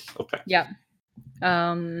 Magali? Okay. Yeah.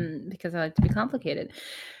 Because I like to be complicated.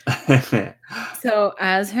 So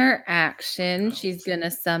as her action, she's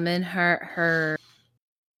gonna summon her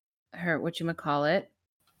whatchamacallit,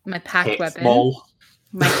 my packed weapon. Small.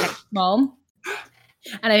 My hex maul.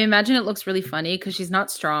 And I imagine it looks really funny because she's not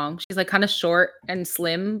strong. She's like kind of short and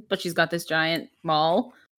slim, but she's got this giant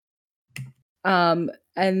maul. And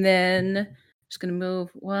then just gonna move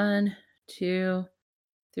 1, 2,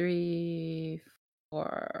 3,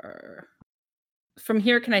 4. From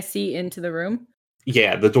here, can I see into the room?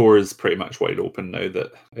 Yeah, the door is pretty much wide open now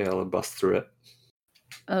that Ella busts through it.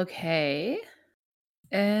 Okay.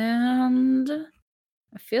 And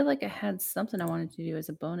I feel like I had something I wanted to do as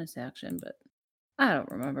a bonus action, but I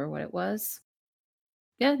don't remember what it was.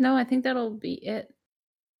 Yeah, no, I think that'll be it.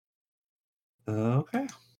 Okay.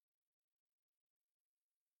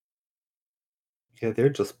 Yeah, they're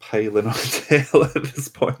just piling on tail at this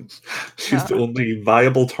point. She's the only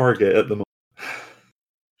viable target at the moment.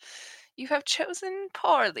 You have chosen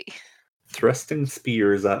poorly. Thrusting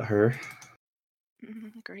spears at her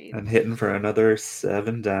Great. and hitting for another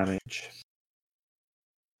 7 damage.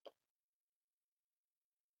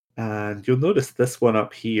 And you'll notice this one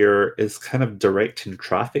up here is kind of directing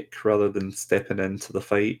traffic rather than stepping into the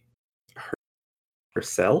fight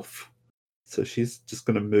herself. So she's just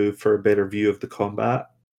going to move for a better view of the combat.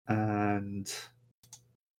 And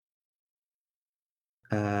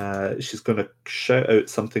she's going to shout out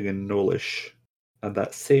something in Nolish. And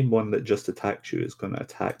that same one that just attacked you is going to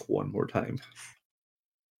attack one more time.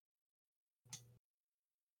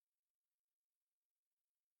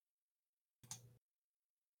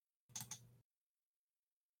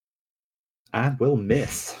 And will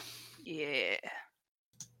miss. Yeah.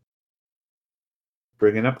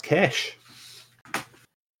 Bringing up Kesh.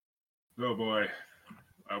 Oh boy.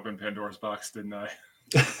 I opened Pandora's box, didn't I?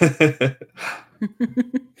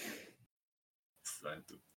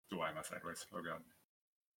 Why am I sideways? Oh god.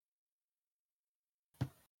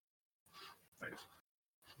 Nice.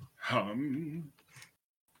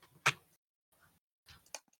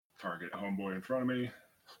 Target homeboy in front of me.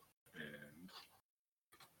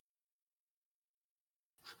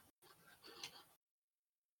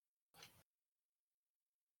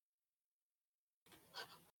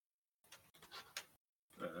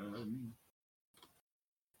 And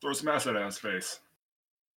throw some acid at his face.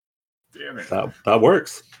 Damn it. That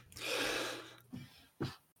works.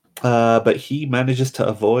 But he manages to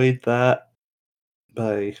avoid that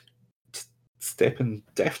by stepping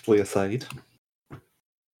deftly aside.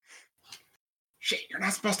 Shit, you're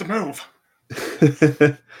not supposed to move.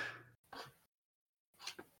 That's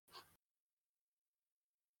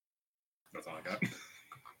all I got.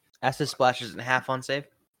 Acid Splash isn't half on save?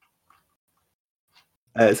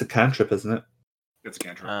 It's a cantrip, isn't it? It's a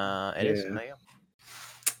cantrip. It is. Yeah. There you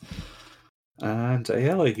go. And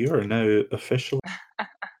Ayala, you are now officially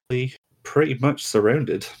pretty much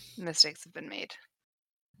surrounded. Mistakes have been made.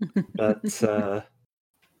 But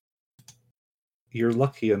you're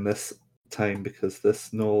lucky in this time because this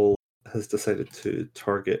gnoll has decided to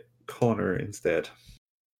target Connor instead.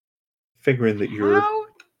 Figuring that you're How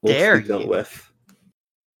dare mostly dealt you? with.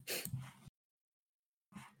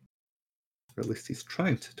 Or at least he's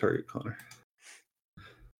trying to target Connor.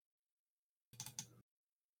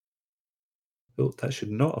 Oh, that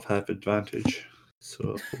should not have had advantage.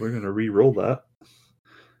 So we're going to re-roll that.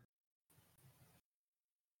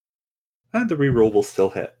 And the re-roll will still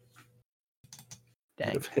hit. Would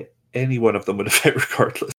Dang. have hit. Any one of them would have hit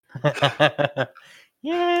regardless.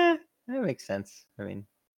 Yeah, that makes sense. I mean,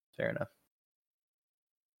 fair enough.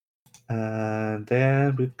 And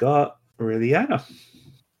then we've got Aureliana.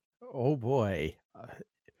 Oh boy.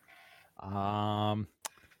 Are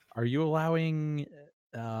you allowing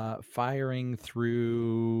firing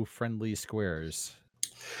through friendly squares?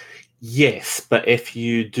 Yes, but if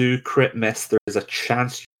you do crit miss, there is a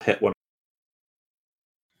chance you hit one.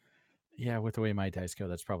 Yeah, with the way my dice go,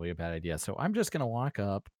 that's probably a bad idea. So I'm just gonna walk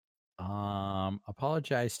up,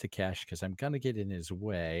 apologize to Kesh because I'm gonna get in his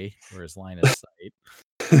way or his line of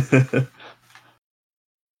sight.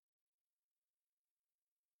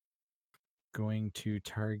 Going to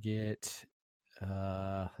target.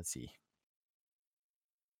 Let's see.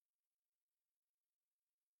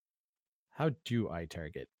 How do I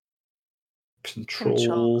target?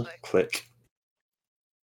 Control click.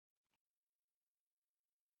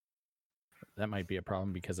 That might be a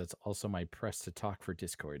problem because it's also my press to talk for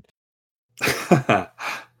Discord.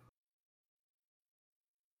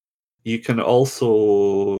 You can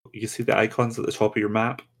also, you see the icons at the top of your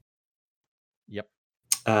map? Yep.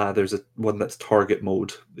 There's one that's target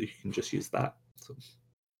mode. You can just use that. So,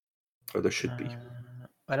 or there should be.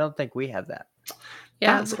 I don't think we have that.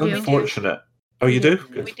 Yeah, That's we do. unfortunate. Oh, you do?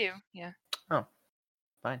 Good. We do, yeah. Oh,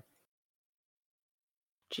 fine.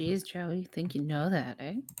 Jeez, Joe, you think you know that,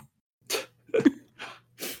 eh?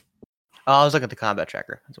 Oh, I was looking at the combat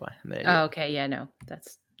tracker. That's why. I'm an idiot. Oh, okay, yeah, no,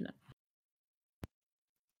 that's no.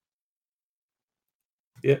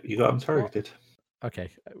 Yeah, you got him targeted.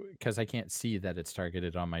 Okay, because I can't see that it's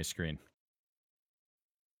targeted on my screen.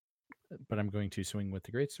 But I'm going to swing with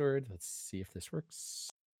the greatsword. Let's see if this works.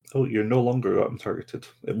 Oh, you're no longer got him targeted.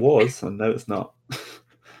 It was, and now it's not.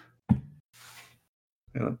 Hang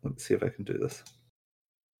on, let's see if I can do this.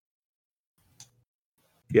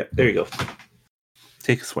 Yeah, there you go.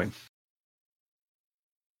 Take a swing.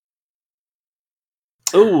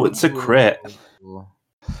 Oh, it's a crit. Ooh.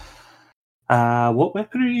 What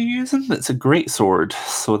weapon are you using? It's a great sword,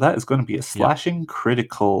 so that is going to be a slashing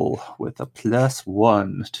critical with a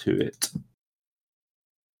 +1 to it.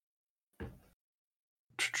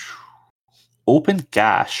 Open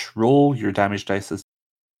gash. Roll your damage dice.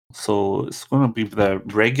 So it's going to be the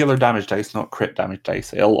regular damage dice, not crit damage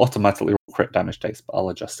dice. It'll automatically roll crit damage dice, but I'll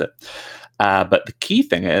adjust it. But the key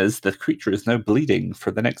thing is the creature is now bleeding.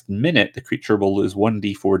 For the next minute, the creature will lose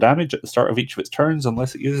 1d4 damage at the start of each of its turns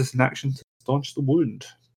unless it uses an action to staunch the wound.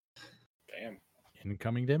 Damn.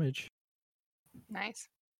 Incoming damage. Nice.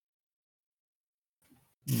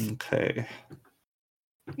 Okay.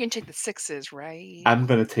 You can take the 6s, right? I'm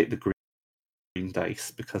going to take the green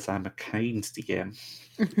dice because I'm a kind DM.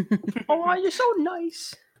 Oh, you're so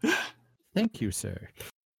nice. Thank you, sir.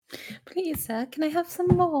 Please, sir, can I have some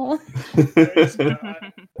more?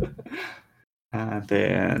 And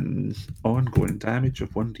then ongoing damage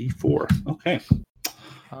of 1d4. Okay.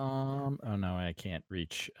 Oh no, I can't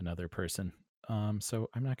reach another person. So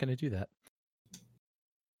I'm not going to do that.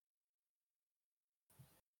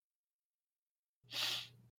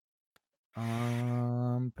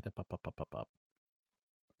 I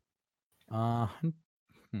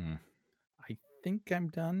think I'm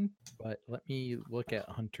done, but let me look at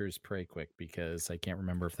Hunter's Prey quick because I can't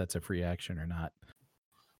remember if that's a free action or not.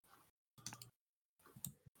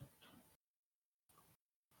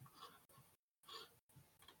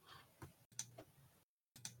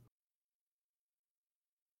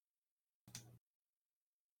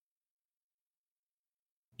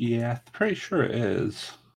 Yeah, pretty sure it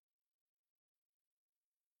is.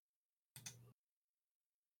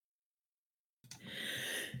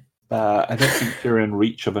 I don't think you're in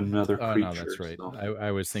reach of another Oh creature. no, that's right. So.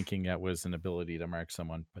 I was thinking that was an ability to mark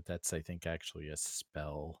someone, but that's I think actually a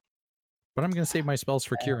spell. But I'm going to save my spells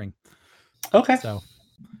for curing. Okay. So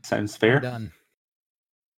sounds fair. I'm done.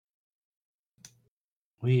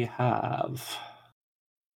 We have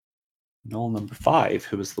Null number 5,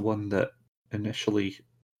 who was the one that initially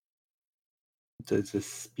did a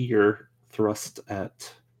spear thrust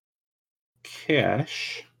at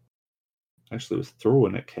Kesh. Actually, was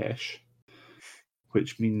throwing at Kesh,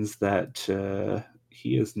 which means that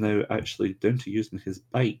he is now actually down to using his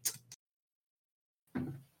bite.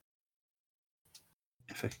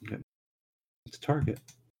 If I can get to target.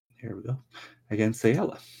 Here we go. Against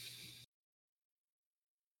Ayala.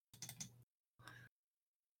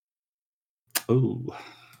 Oh.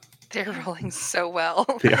 They're rolling so well.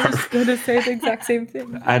 They I are. was going to say the exact same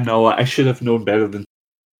thing. I know. I should have known better than.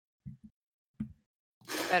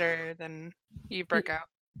 Better than you broke out.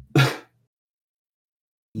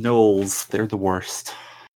 Gnolls, they're the worst.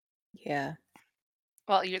 Yeah.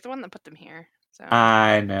 Well, you're the one that put them here. So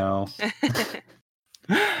I know.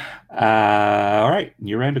 All right,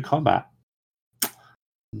 new round of combat.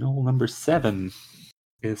 Null number 7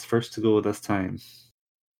 is first to go this time.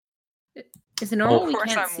 Is it normal Of we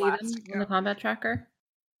course can't I'm see last them to on the go. combat tracker?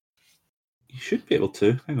 You should be able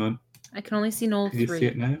to. Hang on. I can only see Knoll Can you 3. see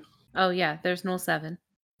it now? Oh, yeah, there's Knoll 7.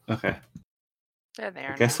 Okay. They're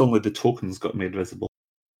there I guess now. only the tokens got made visible.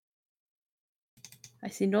 I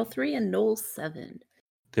see Knoll 3 and Knoll 7.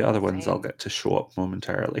 The other ones I'll Same. get to show up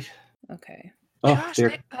momentarily. Okay. Oh, Gosh,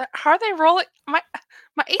 they're- how are they rolling? My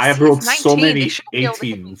AC I have rolled is 19. so many They shouldn't be able to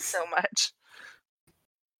hit me 18s. so much.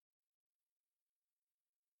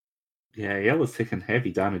 Yeah, Yella's taking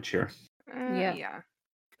heavy damage here. Yeah.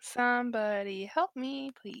 Somebody help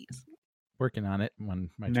me, please. Working on it when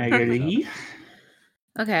my turn comes Negative.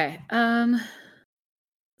 up. Okay.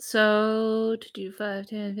 So to do 5,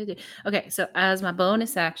 10, 50. Okay, so as my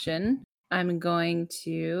bonus action, I'm going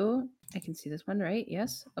to. I can see this one, right?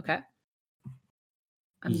 Yes. Okay.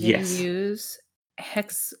 I'm going Yes. to use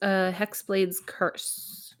Hexblade's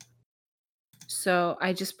Curse. So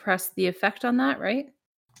I just press the effect on that, right?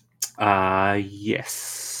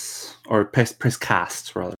 Yes. Or press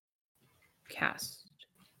cast, rather. Cast.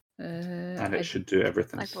 And it I should do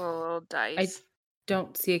everything. Like the little dice.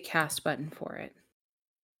 don't see a cast button for it.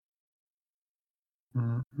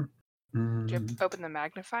 Do you open the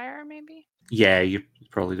magnifier, maybe? Yeah, you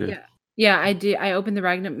probably do. Yeah, I do. I open the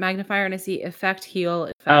magnifier and I see effect, heal,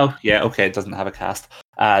 effect. Oh, yeah, okay, it doesn't have a cast.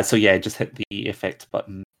 So yeah, just hit the effect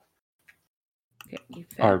button. Okay,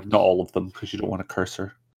 effect. Or not all of them, because you don't want a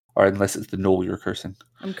cursor. Or unless it's the Knoll you're cursing.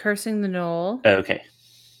 I'm cursing the Knoll. Okay.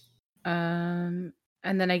 And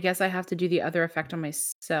then I guess I have to do the other effect on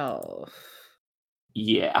myself.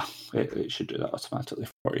 Yeah, it should do that automatically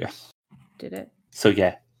for you. Did it? So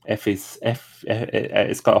yeah, it's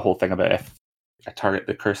got a whole thing about if I target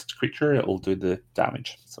the cursed creature, it will do the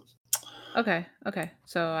damage. So Okay.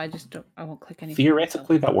 So I won't click anything.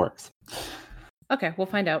 theoretically, that works. Okay, we'll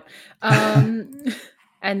find out. And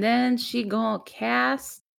then she gonna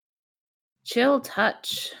cast Chill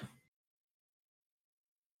Touch.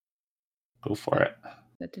 Go for it.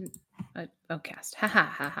 That didn't. Cast. Ha ha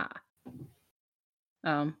ha ha.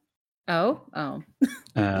 Oh. Oh.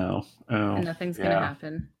 Nothing's gonna yeah.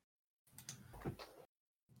 happen.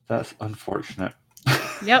 That's unfortunate.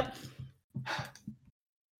 Yep.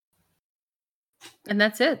 And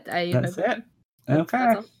that's it. That's it. That's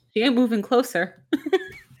Okay. all. She ain't moving closer.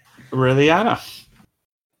 Rilliana.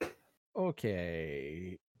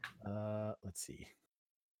 Okay. Let's see.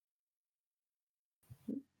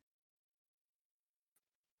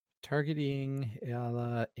 Targeting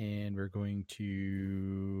Ayala, and we're going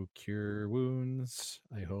to cure wounds,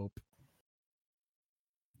 I hope.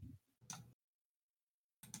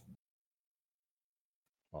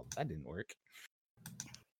 Well, that didn't work.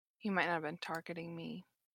 You might not have been targeting me.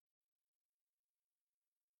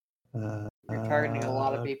 You're targeting a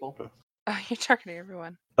lot of people. Oh, you're targeting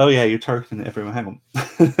everyone. Oh yeah, you're targeting everyone. Hang on.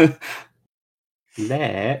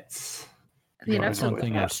 Let's. The Right, enough so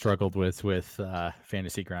Something yeah. I've struggled with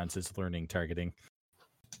Fantasy Grounds is learning targeting.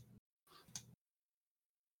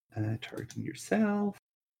 Targeting yourself.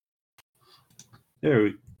 There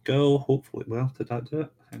we go. Hopefully, well, did that do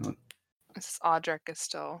it? Hang on. This Audric is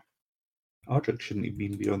still. Audric shouldn't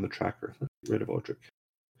even be on the tracker. Let's get rid of Audric.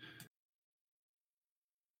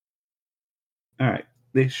 All right,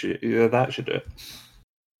 they should. Yeah, that should do it.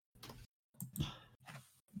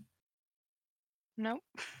 Nope.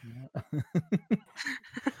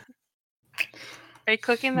 Are you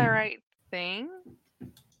clicking the right thing?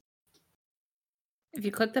 If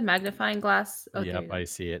you click the magnifying glass. Oh, there Yep, you go. I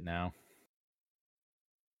see it now.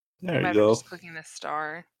 There You you might be go. just clicking the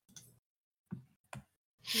star.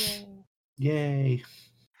 Yay. Yay!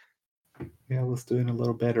 Yeah, let's doing a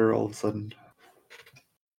little better all of a sudden.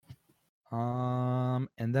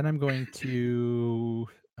 And then I'm going to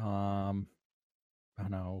oh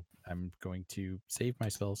no, I'm going to save my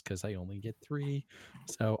spells because I only get 3.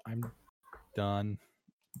 So I'm done.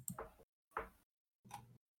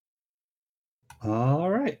 All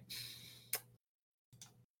right.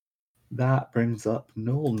 That brings up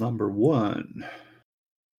Knoll number 1,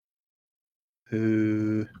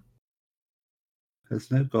 who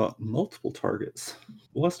has now got multiple targets.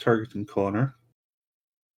 Was targeting Connor.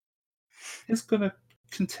 Is going to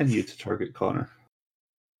continue to target Connor.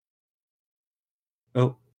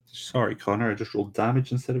 Oh, sorry, Connor. I just rolled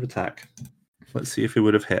damage instead of attack. Let's see if it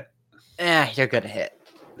would have hit. You're gonna hit.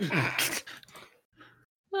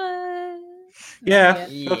 What? Yeah.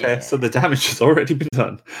 Yeah. Okay, so the damage has already been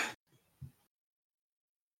done.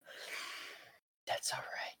 That's all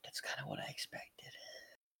right. That's kind of what I expected.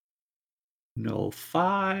 Knoll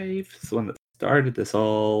 5 is the one that started this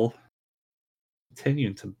all.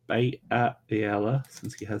 Continuing to bite at Ayala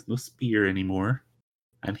since he has no spear anymore.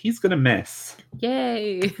 And he's going to miss.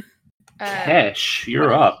 Yay. Kesh, you're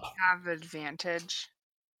would up. Have advantage.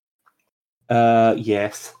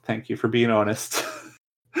 Yes. Thank you for being honest.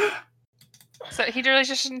 So he really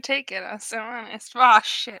just shouldn't take it. I'm so honest. Oh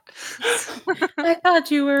shit. I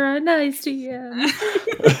thought you were a nice DM.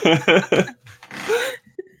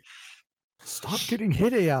 Stop getting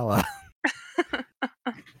hit, Ayala.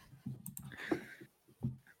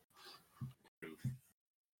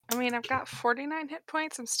 I mean, I've got 49 hit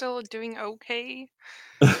points. I'm still doing okay.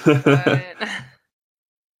 But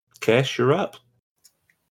Kesh, you're up.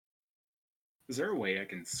 Is there a way I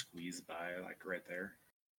can squeeze by, like, right there?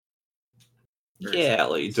 Or is Yeah, that-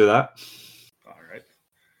 I'll let you do that. All right.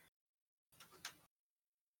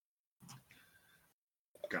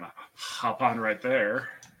 Gonna hop on right there.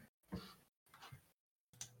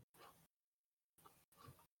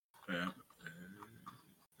 Yeah.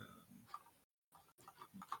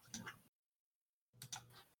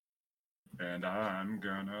 And I'm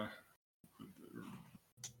gonna.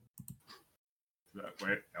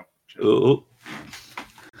 Wait, no. shit. Oh,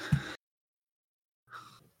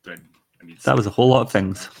 I need that was a whole lot of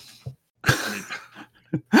things. I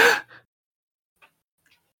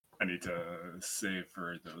need to save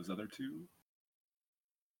for those other two,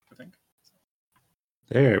 I think.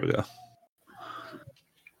 There we go.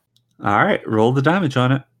 All right, roll the damage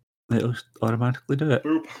on it. It'll automatically do it.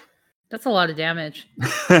 Boop. That's a lot of damage.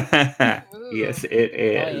 Yes, it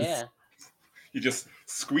is. Oh yeah. He just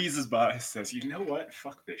squeezes by, says, "You know what?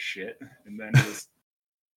 Fuck this shit," and then just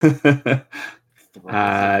throws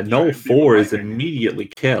Knoll giant beam of 4 is lightning. immediately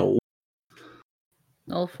killed.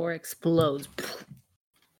 Knoll 4 explodes.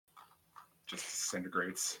 Just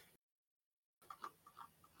disintegrates.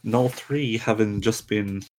 Knoll 3 having just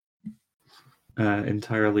been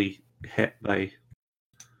entirely hit by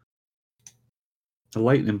The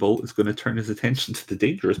lightning bolt is going to turn his attention to the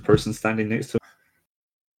dangerous person standing next to him.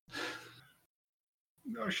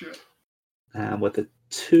 No shit. And with a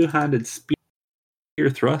two-handed spear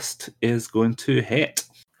thrust is going to hit.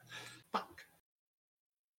 Fuck.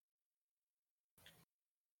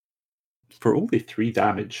 For only 3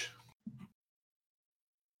 damage.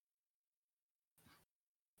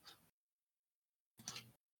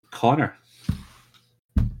 Connor.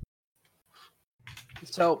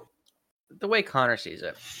 So, the way Connor sees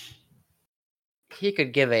it, he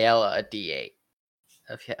could give Ayala a D8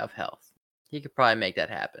 of health. He could probably make that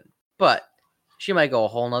happen. But she might go a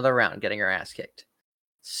whole nother round getting her ass kicked.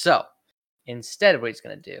 So, instead, what he's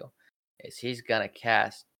going to do is he's going to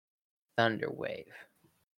cast Thunder Wave.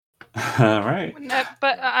 All right.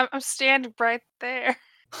 But I'm standing right there.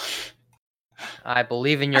 I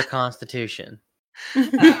believe in your constitution.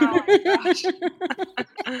 Oh my gosh.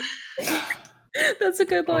 That's a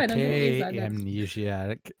good line. I'm gonna use Okay, that next.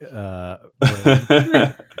 amnesiac.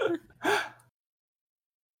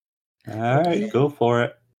 All right, go for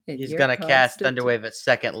it. In He's your going to cast Thunder constitu- Wave at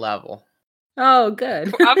 2nd level. Oh, good.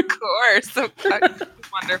 Of course.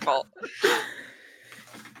 Wonderful.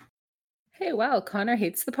 Hey, wow, Connor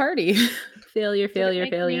hates the party. Failure, failure,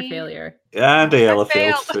 make failure, me- failure. And Ayala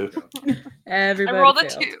fails failed. too. Everybody I rolled a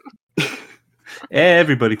failed. 2.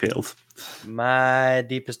 Everybody fails. My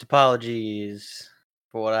deepest apologies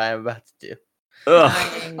for what I'm about to do.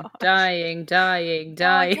 Ugh. Dying. Oh,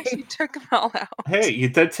 I guess you took them all out. Hey, you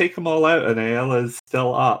did take them all out, and Ayala's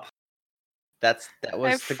still up. That I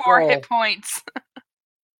was have the 4 goal. hit points.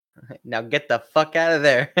 Now get the fuck out of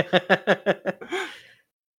there.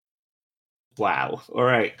 Wow. All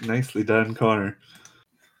right. Nicely done, Connor.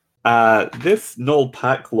 This Null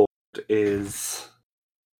Pack Lord is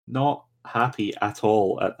not happy at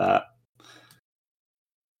all at that.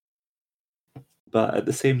 But at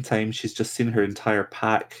the same time, she's just seen her entire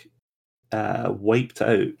pack wiped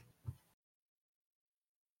out.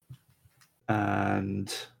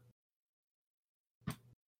 And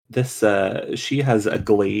this, she has a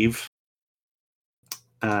glaive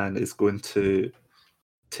and is going to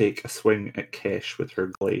take a swing at Kesh with her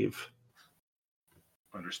glaive.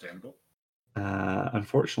 Understandable.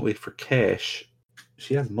 Unfortunately for Kesh,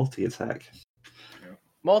 she has multi-attack.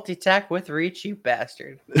 Multi-attack with reach, you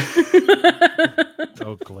bastard.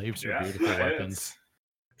 Oh, glaives are Yeah, beautiful that weapons. is.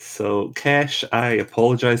 So, Kesh, I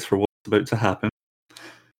apologize for what's about to happen.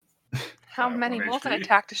 How 1 many HP.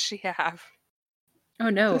 multi-attack does she have? Oh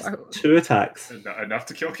no. Just 2 attacks. Enough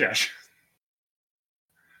to kill Cash.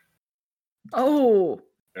 Oh.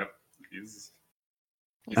 He's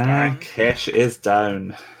He's And down. Kesh is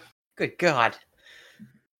down. Good God.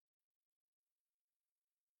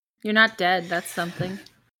 You're not dead. That's something. I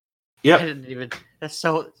Yep. didn't even. That's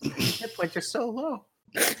so. Hit points are so low.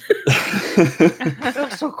 That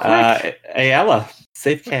was so quick. Ayala,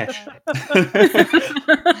 save Kesh.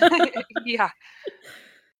 Yeah.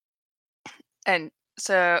 And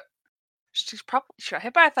so she got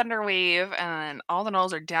hit by a thunder wave, and all the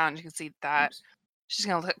nulls are down. You can see that. She's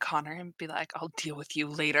gonna look at Connor and be like, "I'll deal with you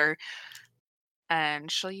later." And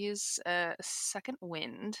she'll use a second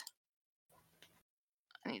wind.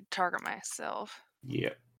 I need to target myself.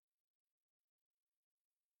 Yeah.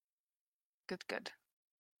 Good.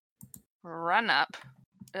 Run up.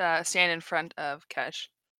 Stand in front of Kesh.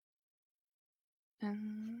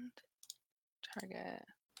 And target.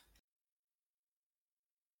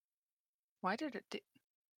 Why did it do?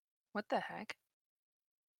 What the heck?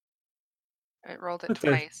 It rolled it Okay.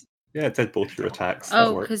 twice. Yeah, it did both your attacks. That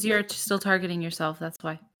Oh, worked. because you're still targeting yourself. That's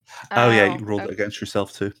why. Oh, yeah, you rolled it against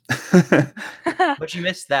yourself too. But you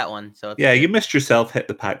missed that one, so it's Yeah, good. you missed yourself, hit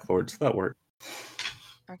the Pack Lords. That worked.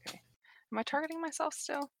 Okay. Am I targeting myself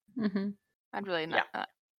still? Mm-hmm. I'd really not.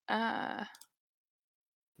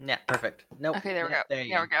 Yeah, perfect. Nope. Okay, there we yeah, go. There you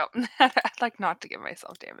There we go. I'd like not to give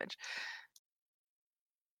myself damage.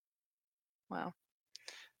 Wow.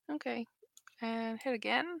 Okay. And hit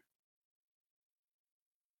again.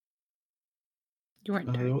 You weren't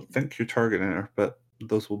I targeting. don't think you're targeting her, but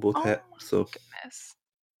those will both Oh hit. my So goodness.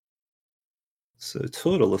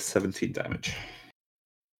 total is 17 damage.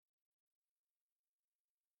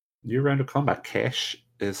 Your round of combat, Kesh,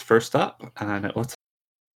 is first up, and it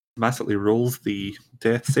automatically rolls the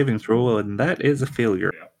death saving throw, and that is a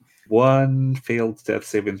failure. Yeah. 1 failed death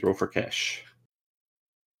saving throw for Kesh.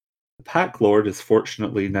 The Pack Lord is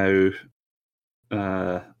fortunately now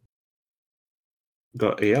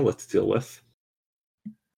got Ayala to deal with.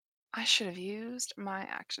 I should have used my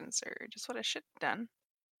action surge. Is what I should have done.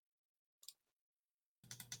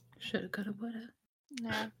 Shoulda, coulda, woulda.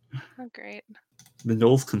 Yeah. Oh, great. The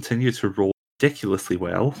Knolls continue to roll ridiculously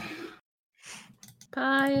well.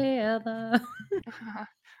 Paella.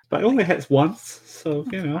 But it only hits once, so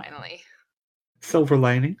Finally. silver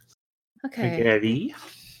lining. Okay. Spaghetti.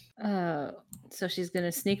 So she's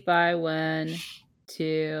gonna sneak by 1,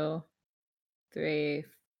 2, 3.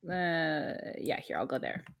 Yeah, here, I'll go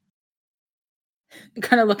there.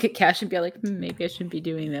 Kind of look at Cash and be like, maybe I shouldn't be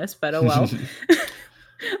doing this, but oh well.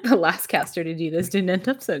 The last caster to do this didn't end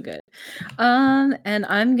up so good. And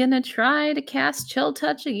I'm gonna try to cast Chill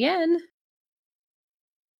Touch again.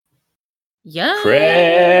 Yay!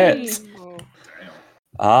 Crit! Ooh. Damn.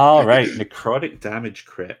 All right, necrotic damage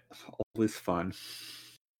crit. Always fun.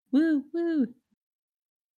 Woo woo.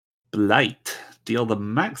 Blight. Deal the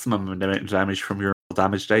maximum amount of damage from your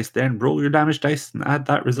damage dice, then roll your damage dice and add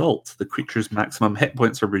that result. The creature's maximum hit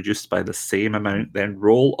points are reduced by the same amount, then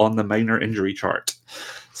roll on the minor injury chart.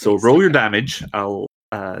 So Nice. roll your damage. I'll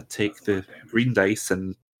take the green dice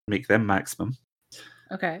and make them maximum.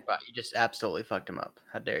 Okay. Wow, you just absolutely fucked him up.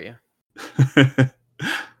 How dare you?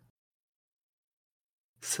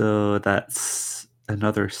 So that's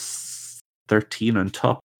another 13 on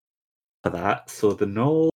top of that. So the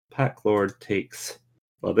Null Pack Lord takes,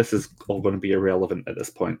 well, this is all going to be irrelevant at this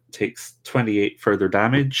point, takes 28 further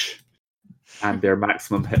damage, and their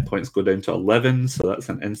maximum hit points go down to 11, so that's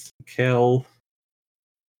an instant kill.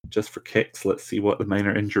 Just for kicks, let's see what the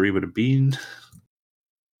minor injury would have been.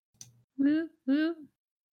 Woo woo.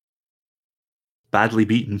 Badly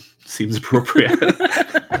beaten seems appropriate.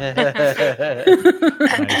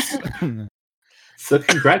 Nice. So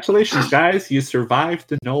congratulations, guys. You survived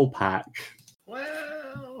the Null Pack.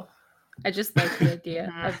 Well, I just like the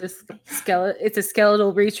idea of this skeleton. It's a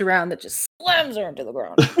skeletal reach around that just slams her into the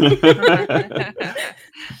ground.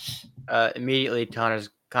 Immediately, Connor's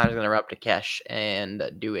gonna run up to Kesh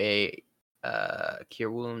and do a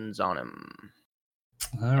cure wounds on him.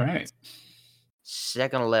 All right.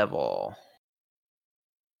 Second level.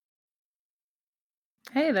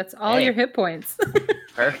 Hey, that's all Hey. your hit points.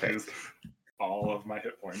 Perfect. used all of my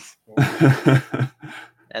hit points.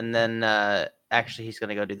 And then actually he's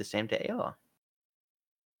gonna go do the same to Ayla.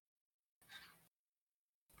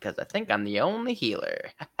 Because I think I'm the only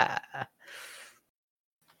healer.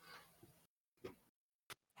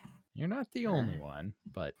 You're not the only one,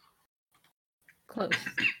 but Close.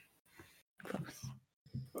 Close.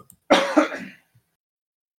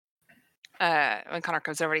 When Connor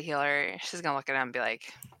comes over to heal her, she's gonna look at him and be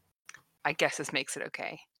like, I guess this makes it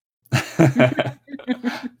okay.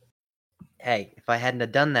 Hey, if I hadn't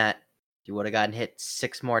have done that, you would have gotten hit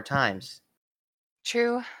 6 more times.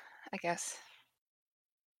 True, I guess.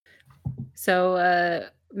 So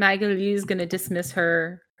Magali is gonna dismiss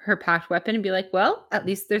her packed weapon and be like, well, at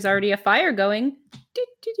least there's already a fire going. Do,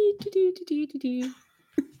 do, do, do, do, do, do, do.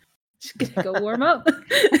 She's gonna go warm up.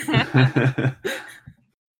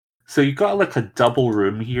 So you've got like a double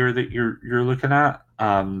room here that you're looking at.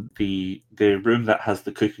 The room that has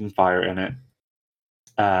the cooking fire in it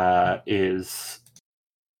is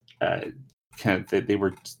kind of they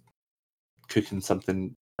were cooking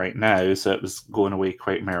something right now, so it was going away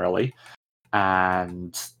quite merrily.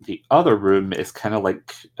 And the other room is kind of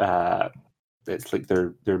like it's like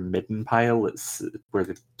their midden pile. It's where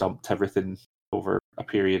they've dumped everything over a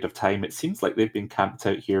period of time. It seems like they've been camped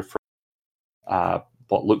out here for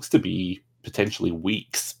what looks to be potentially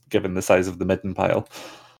weeks, given the size of the midden pile,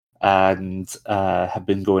 and have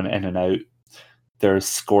been going in and out. There's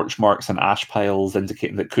scorch marks and ash piles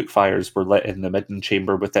indicating that cook fires were lit in the midden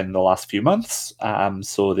chamber within the last few months.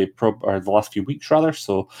 So they or the last few weeks rather.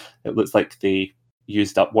 So it looks like they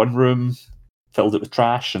used up one room, filled it with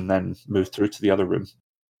trash, and then moved through to the other room.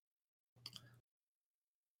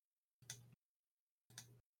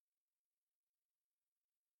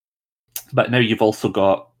 But now you've also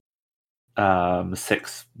got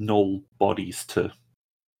 6 null bodies to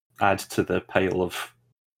add to the pile of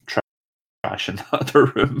trash in the other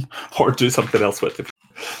room, or do something else with it.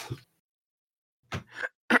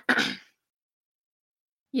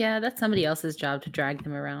 Yeah, that's somebody else's job to drag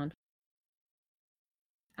them around.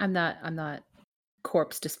 I'm not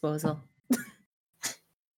corpse disposal.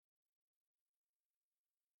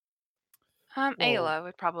 Ayla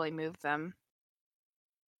would probably move them.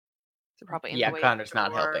 They're probably in Yeah, the way Connor's of the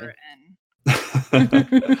not helping. door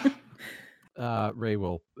and Ray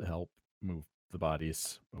will help move the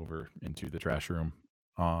bodies over into the trash room,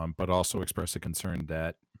 but also express a concern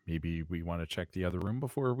that maybe we want to check the other room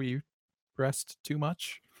before we rest too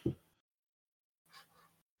much.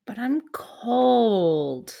 But I'm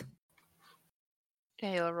cold.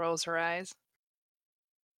 Ayla rolls her eyes.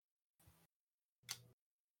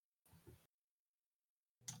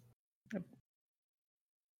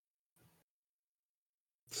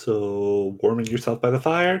 So, warming yourself by the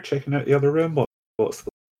fire, checking out the other room. What's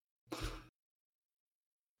the...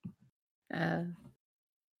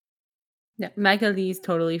 Yeah, Magalee's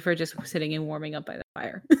totally for just sitting and warming up by the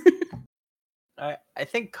fire. I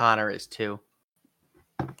think Connor is too.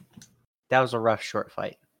 That was a rough short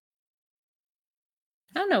fight.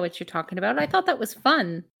 I don't know what you're talking about. I thought that was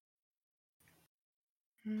fun.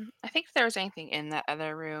 I think if there was anything in that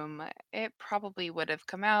other room, it probably would have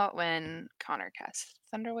come out when Connor cast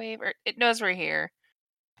Thunderwave, or it knows we're here.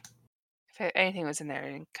 If anything was in there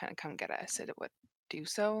and kind of come get us, it would do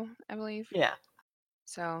so, I believe. Yeah.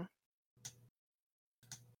 So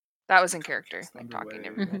that was in character, like talking to Thunderwave.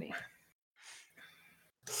 everybody.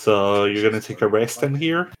 So, you're going to take a rest in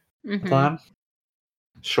here? Mhm. Plan?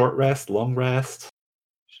 Short rest, long rest?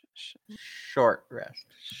 Short rest.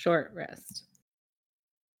 Short rest.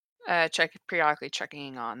 Periodically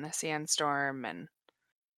checking on the sandstorm and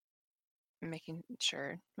making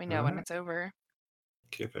sure we know when Alright. it's over.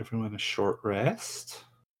 Give everyone a short rest.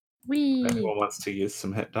 Wee. If anyone wants to use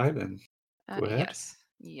some hit die, then Go ahead.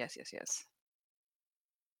 Yes.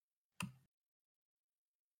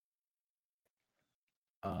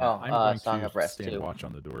 Oh, I'm going Song to of Rest, stand too. watch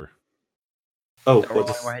on the door. oh, Don't what roll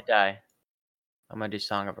does... any more hit die. I'm gonna do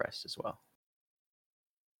Song of Rest as well.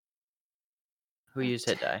 Who used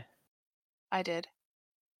hit die? I did.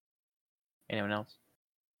 Anyone else?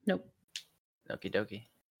 Nope. Okie dokie.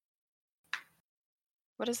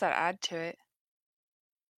 What does that add to it?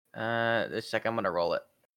 This sec, I'm gonna roll it.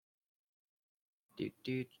 A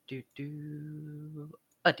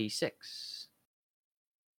d6.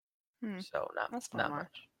 So That's not more.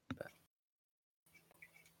 much. But...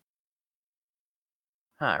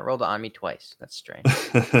 Huh, I rolled it on me twice. That's strange.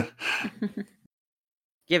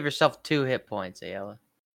 Give yourself 2 hit points, Ayala.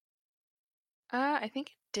 I think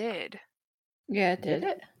it did. Yeah, it did.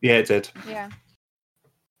 it? Yeah, it did. Yeah.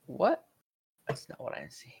 What? That's not what I'm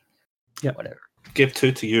seeing. Yep. Whatever. Give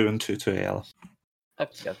 2 to you and 2 to Ayala.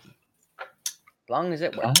 Okie dokie. As long as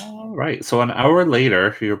it works. All right. So an hour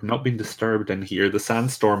later, you've not been disturbed in here. The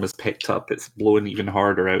sandstorm has picked up. It's blowing even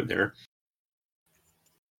harder out there.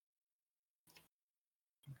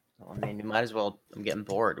 Well, I mean, you might as well. I'm getting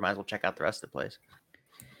bored. You might as well check out the rest of the place.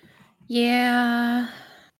 Yeah.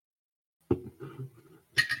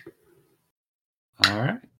 All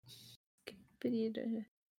right.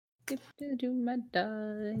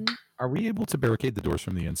 Are we able to barricade the doors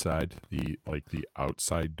from the inside, the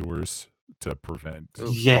outside doors, to prevent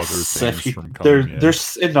Yes, other if things you, from coming in?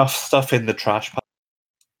 there's enough stuff in the trash pile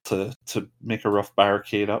to make a rough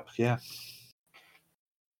barricade up. Yeah.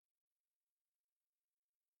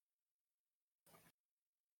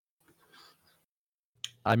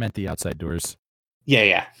 I meant the outside doors.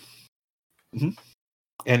 Yeah. Mm-hmm.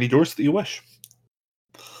 Any doors that you wish.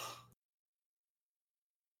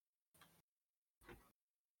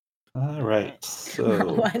 All right. So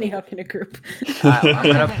Lining up in a group.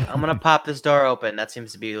 I'm gonna pop this door open. That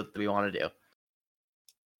seems to be what we want to do.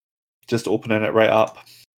 just opening it right up.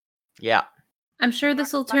 Yeah. I'm sure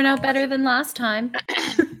this will turn out better than last time.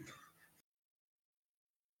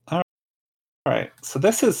 All right. So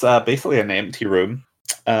this is basically an empty room.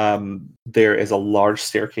 There is a large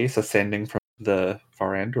staircase ascending from the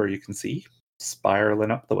far end where you can see,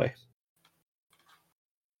 spiraling up the way.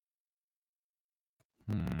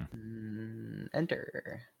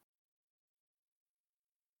 Enter.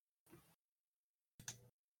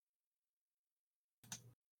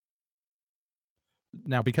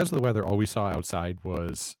 Now, because of the weather, all we saw outside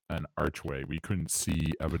was an archway. We couldn't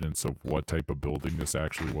see evidence of what type of building this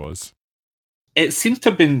actually was. It seems to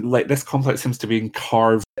have been like this complex seems to be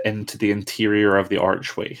carved into the interior of the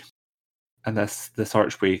archway, and this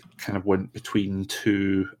archway kind of went between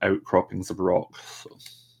 2 outcroppings of rock. So.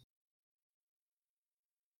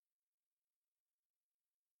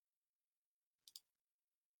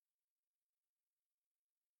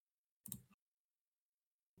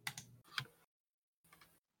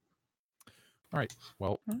 All right.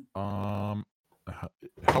 Well,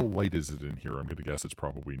 how light is it in here? I'm going to guess it's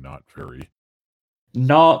probably not very.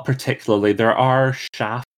 Not particularly. There are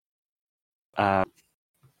shafts that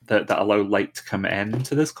allow light to come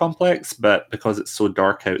into this complex, but because it's so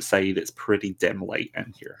dark outside, it's pretty dim light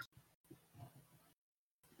in here.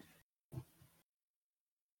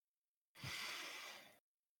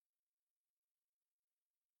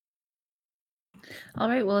 All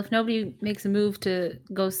right. Well, if nobody makes a move to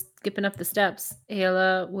go skipping up the steps,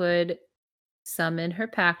 Ayla would summon her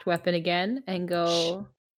pact weapon again and go.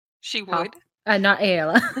 She pop- would. Not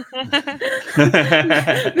Ayla.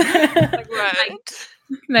 Like what?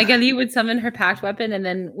 Magali would summon her pact weapon and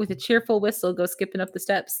then, with a cheerful whistle, go skipping up the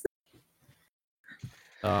steps.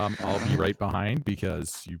 I'll be right behind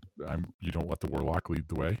because you don't let the warlock lead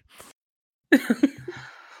the way.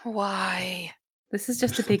 Why? This is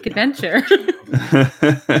just a big adventure.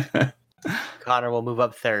 Connor will move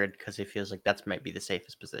up third because he feels like that might be the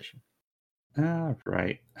safest position. All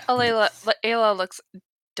right. Ayla looks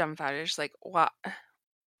dumbfounded. She's like, "What?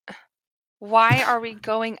 Why are we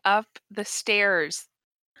going up the stairs?"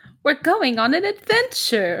 We're going on an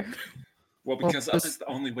adventure. Well, Well, because up this- is the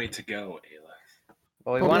only way to go, Ayla.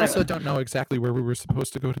 Well, we But we want also to. don't know exactly where we were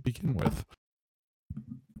supposed to go to begin with.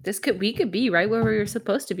 We could be right where we were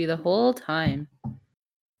supposed to be the whole time.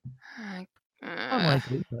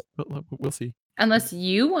 Unlikely, but we'll see. Unless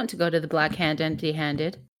you want to go to the Black Hand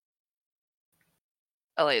empty-handed.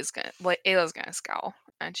 Ayla's gonna scowl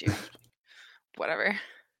at you. Whatever.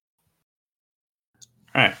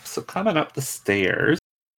 All right. So coming up the stairs,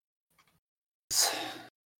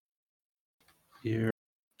 you're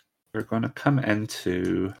going to come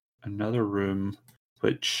into another room,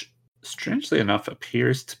 which, strangely enough,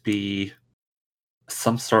 appears to be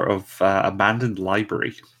some sort of abandoned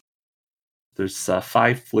library. There's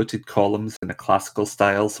 5 fluted columns in a classical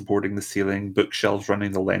style supporting the ceiling, bookshelves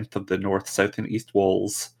running the length of the north, south, and east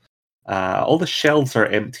walls. All the shelves are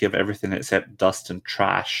empty of everything except dust and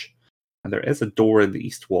trash. And there is a door in the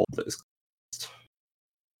east wall that is closed.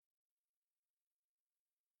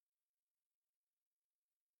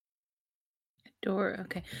 Door,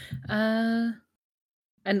 okay. And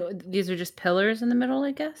these are just pillars in the middle,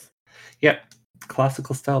 I guess? Yep,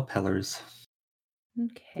 classical style pillars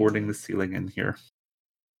Okay. supporting the ceiling in here.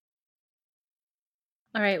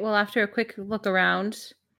 All right, well, after a quick look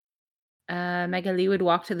around, Magali would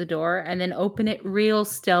walk to the door and then open it real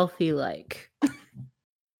stealthy-like.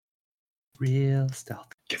 Real stealth.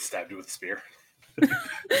 Get stabbed with a spear.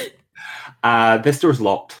 This door's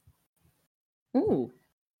locked. Ooh.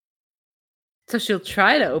 So she'll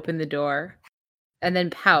try to open the door and then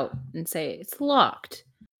pout and say, it's locked.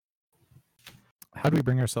 How do we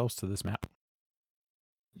bring ourselves to this map?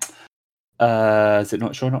 Is it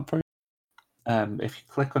not showing up for you? If you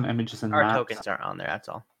click on images and Our maps. tokens aren't on there. That's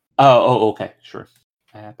all. Oh, okay, sure.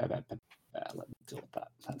 Let me deal with that.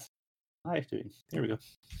 That's what I'm doing. Here we go.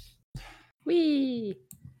 Whee!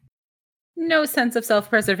 No sense of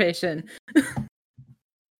self-preservation.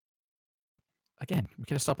 Again, we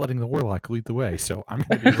gotta stop letting the warlock lead the way. So I'm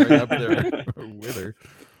gonna be right up there with her.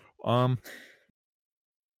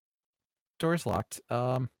 Door's locked.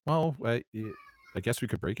 Well, I guess we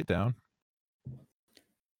could break it down.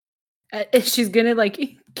 She's gonna like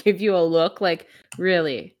give you a look like,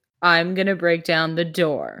 really, I'm gonna break down the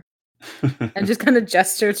door. And just kind of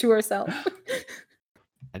gesture to herself.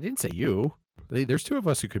 I didn't say you. There's 2 of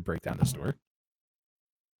us who could break down this door.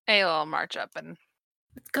 Ayla will march up and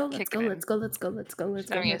Let's go, Kick let's it go, in. let's go, let's go, let's go, let's she's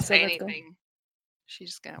go. not gonna Let's go, say let's go. anything. She's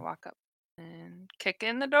just gonna walk up and kick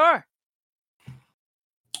in the door.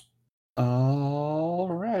 All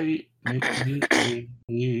right. Make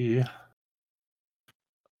me a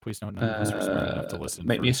Please note, none of us are smart enough to listen.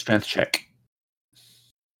 make me a first. strength check.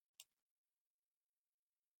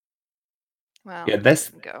 Well, Yeah,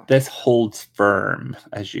 this you can go. this holds firm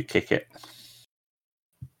as you kick it.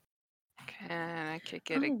 Can I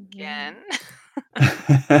kick it Oh, again?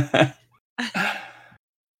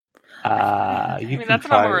 You I mean, can that's a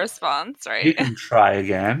try. normal response, right? You can try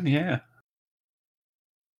again. Yeah.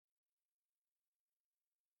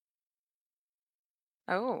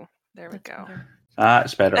 Oh, there we That's go. better.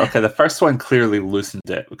 That's better. Okay, the first one clearly loosened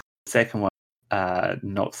it. The second one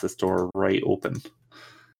knocks this door right open.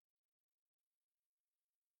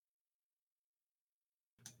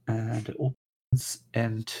 And it opens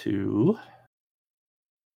into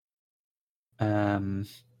a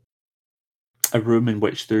room in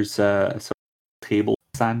which there's a sort of table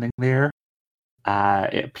standing there.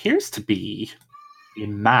 It appears to be a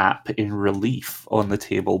map in relief on the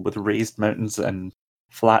table with raised mountains and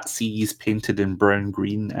flat seas painted in brown,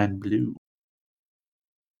 green, and blue.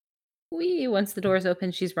 Whee! Once the door's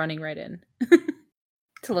open, she's running right in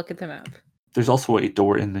to look at the map. There's also a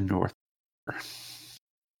door in the north.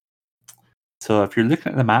 So if you're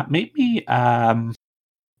looking at the map, make me an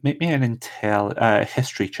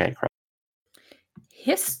history check. Right?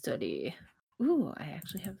 History. Ooh, I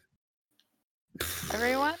actually have.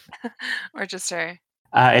 Everyone? Or just her?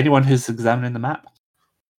 Anyone who's examining the map.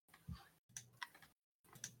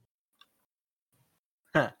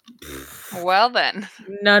 Well, then.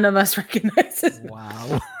 None of us recognize this.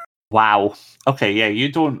 Wow. Wow. Okay, yeah,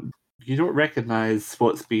 you don't recognize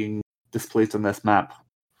what's being displayed on this map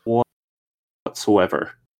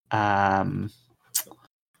whatsoever. Damn.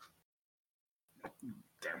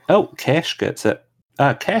 Oh, Kesh gets it.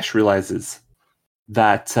 Kesh realizes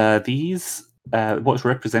that these, what's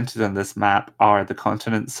represented on this map are the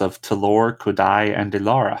continents of Talor, Kodai, and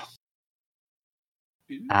Ilara.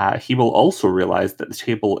 He will also realize that the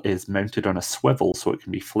table is mounted on a swivel so it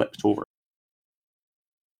can be flipped over.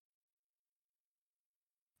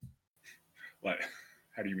 Like,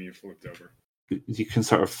 how do you mean flipped over? You can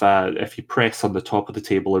sort of, if you press on the top of the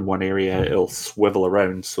table in one area, it'll swivel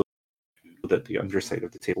around so that the underside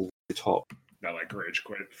of the table is the top. Not like Rage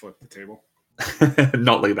Quit, flip the table.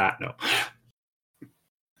 Not like that, no.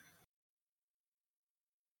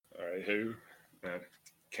 Alright, who?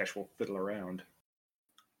 Kesh will fiddle around.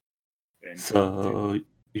 And So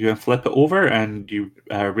you can flip it over, and you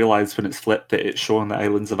realize when it's flipped that it's showing the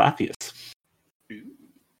islands of Appius.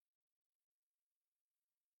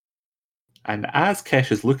 And as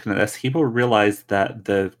Kesh is looking at this, he will realize that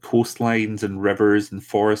the coastlines and rivers and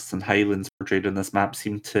forests and highlands portrayed on this map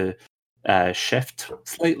seem to shift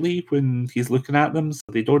slightly when he's looking at them. So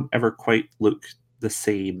they don't ever quite look the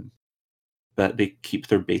same, but they keep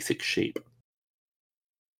their basic shape.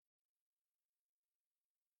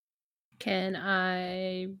 Can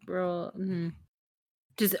I roll?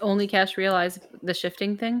 Does only Cash realize the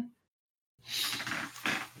shifting thing?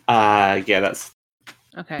 Yeah, that's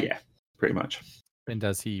Okay. yeah, pretty much. And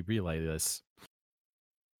does he relay this?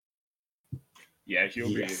 yeah, he'll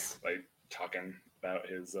Yes. be like talking about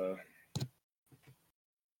his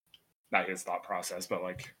not his thought process, but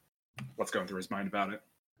like what's going through his mind about it.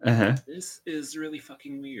 Uh-huh. This is really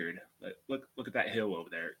fucking weird. Like, look at that hill over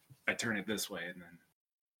there. I turn it this way and then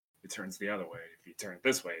it turns the other way. If you turn it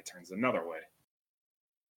this way, it turns another way.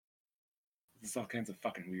 This is all kinds of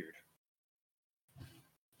fucking weird.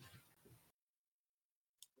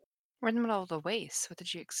 We're in the middle of the waste. What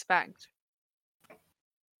did you expect?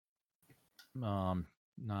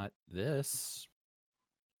 Not this.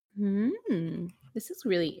 This is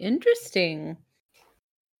really interesting.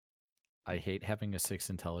 I hate having a 6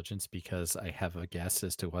 intelligence because I have a guess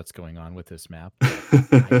as to what's going on with this map.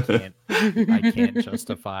 I can't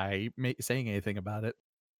justify saying anything about it.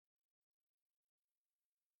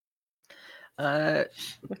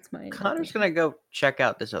 What's my Connor's gonna go check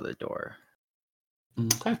out this other door.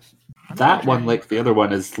 Okay. I'm That gonna one, try- like the other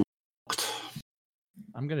one, is locked.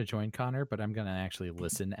 I'm gonna join Connor, but I'm gonna actually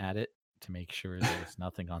listen at it to make sure there's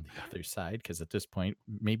nothing on the other side, because at this point,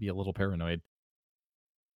 maybe a little paranoid.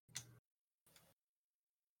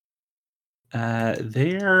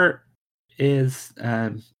 There is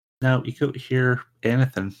no, you can't hear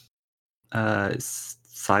anything. It's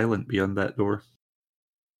silent beyond that door.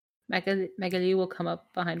 Megali will come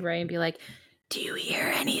up behind Ray and be like, "Do you hear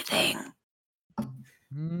anything?"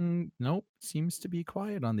 Nope, seems to be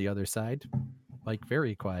quiet on the other side, like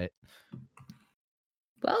very quiet.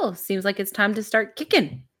 Well, seems like it's time to start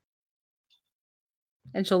kicking.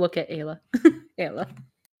 And she'll look at Ayla. Ayla.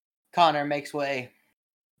 Connor makes way.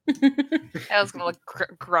 I was gonna look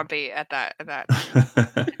grumpy at that.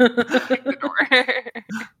 Kick the door.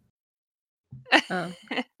 Oh.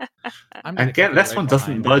 I'm gonna Again, kick it this right one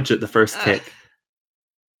doesn't behind her. budge at the first kick.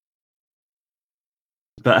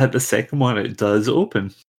 But at the second one, it does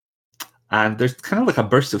open. And there's kind of like a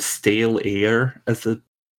burst of stale air as the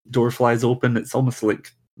door flies open. It's almost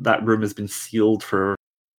like that room has been sealed for,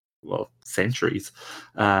 well, centuries.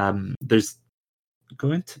 There's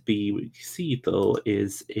going to be, what you see though,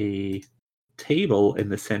 is a table in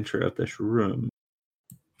the center of this room.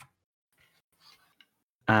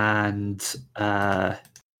 And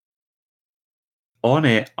on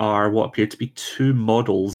it are what appear to be two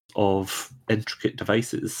models of intricate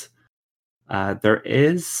devices. There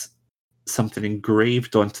is something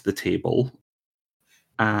engraved onto the table.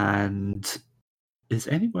 And is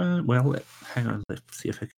anyone... Well, hang on, let's see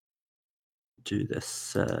if I can do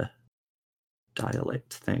this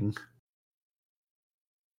dialect thing.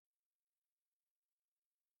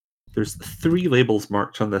 There's 3 labels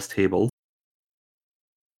marked on this table.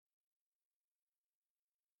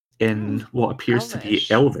 In what appears to be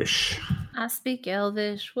Elvish. I speak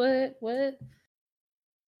Elvish. What?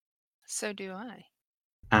 So do I.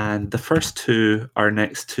 And the first 2 are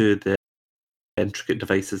next to the intricate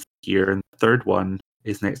devices here, and the third one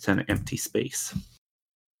is next to an empty space.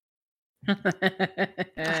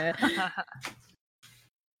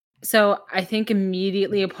 So I think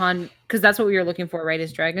immediately upon, because that's what we were looking for, right?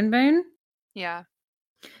 Is Dragonbone? Yeah.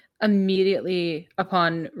 Immediately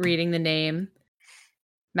upon reading the name,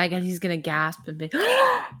 Magali's gonna gasp and be,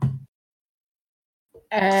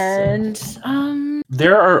 and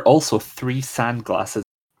There are also 3 sand glasses,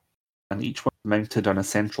 and each one mounted on a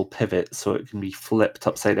central pivot, so it can be flipped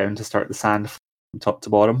upside down to start the sand. from top to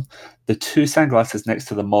bottom. The 2 sandglasses next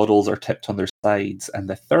to the models are tipped on their sides, and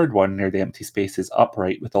the third one near the empty space is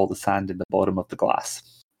upright with all the sand in the bottom of the glass.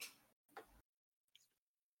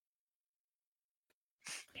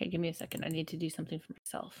 Okay, give me a second. I need to do something for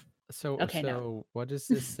myself. So, Okay, no. so what does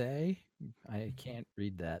this say? I can't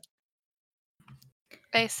read that.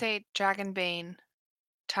 I say Dragonbane,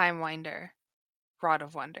 Time Winder, Rod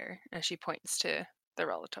of Wonder, as she points to the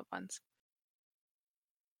relative ones.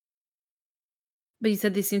 But you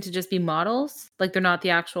said these seem to just be models? Like they're not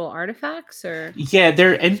the actual artifacts, or? Yeah,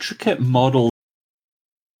 they're intricate models.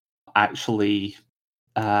 Actually,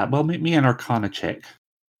 well, make me an Arcana check.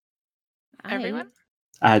 Everyone?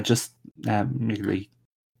 Just merely.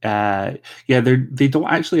 Yeah, they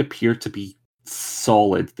don't actually appear to be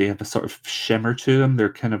solid. They have a sort of shimmer to them.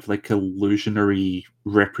 They're kind of like illusionary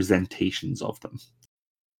representations of them.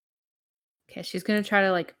 Okay, she's gonna try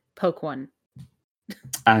to like poke one.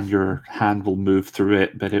 And your hand will move through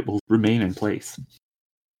it, but it will remain in place.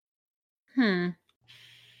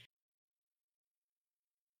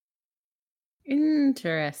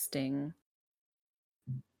 Interesting.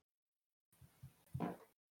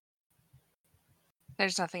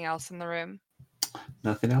 There's nothing else in the room.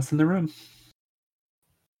 Nothing else in the room.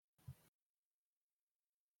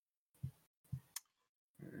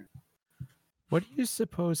 What do you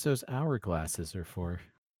suppose those hourglasses are for?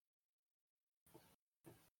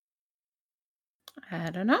 I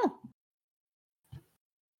don't know.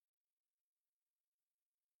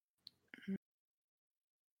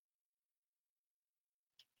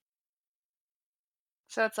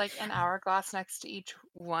 So it's like an hourglass next to each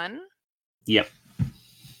one? Yep.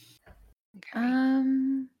 Okay.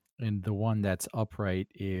 And the one that's upright,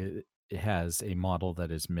 it has a model that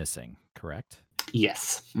is missing, correct?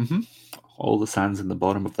 Yes. All the sand's in the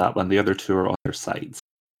bottom of that one. The other 2 are on their sides.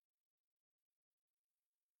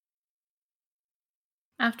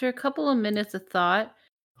 After a couple of minutes of thought,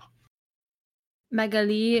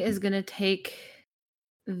 Magali is going to take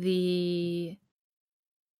the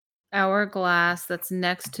hourglass that's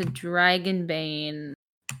next to Dragonbane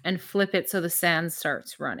and flip it so the sand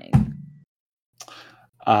starts running.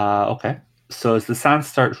 Okay. So as the sand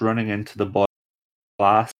starts running into the bottom of the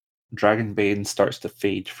glass, Dragonbane starts to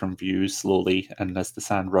fade from view slowly, and as the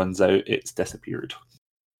sand runs out, it's disappeared.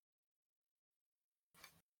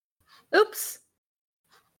 Oops.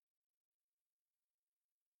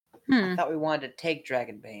 I thought we wanted to take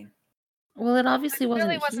Dragonbane. Well, it obviously It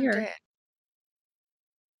really wasn't here. it.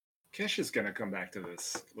 Kish is gonna come back to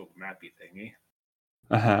this little mappy thingy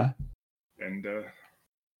Uh-huh. and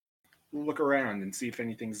look around and see if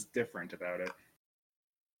anything's different about it.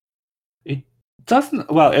 It doesn't...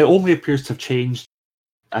 Well, it only appears to have changed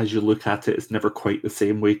as you look at it. It's never quite the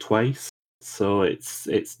same way twice. So it's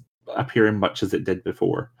appearing much as it did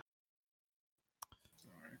before.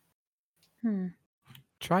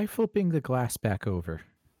 Try flipping the glass back over.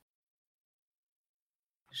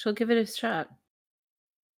 She'll give it a shot.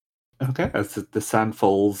 Okay, as the sand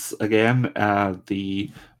falls again,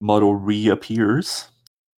 the model reappears.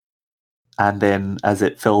 And then as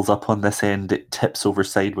it fills up on this end, it tips over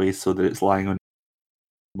sideways so that it's lying on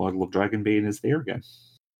the model of Dragonbane is there again.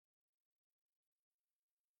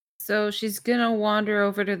 So she's going to wander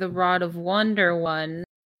over to the Rod of Wonder one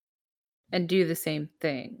and do the same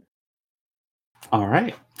thing. All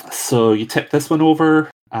right. So you tip this one over,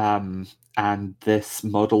 and this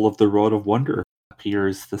model of the Rod of Wonder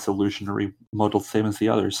appears, this illusionary model, same as the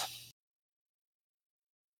others.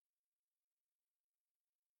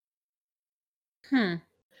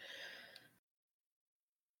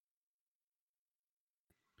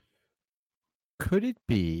 Could it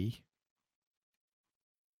be...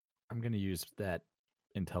 I'm going to use that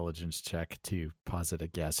intelligence check to posit a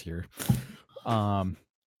guess here.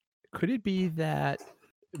 Could it be that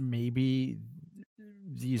maybe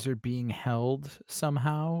these are being held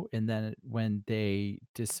somehow, and then when they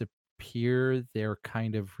disappear, they're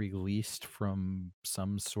kind of released from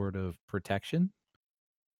some sort of protection?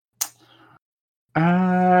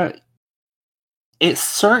 It's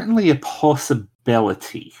certainly a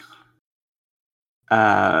possibility.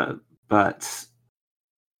 But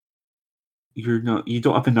you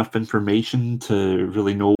don't have enough information to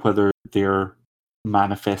really know whether they're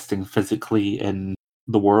manifesting physically in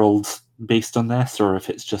the world based on this, or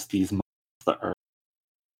if it's just these models that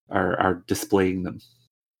are displaying them.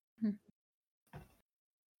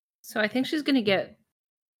 So I think she's going to get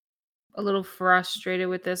a little frustrated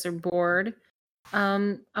with this or bored.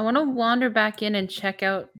 I want to wander back in and check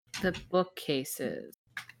out the bookcases.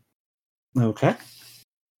 Okay.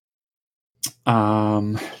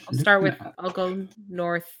 I'll go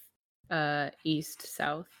north, east,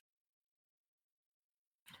 south.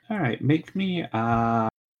 All right, make me A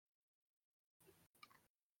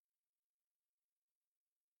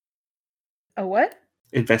what?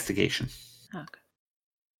 investigation. Okay.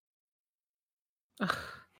 Ugh.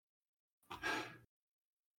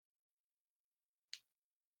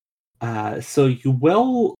 So you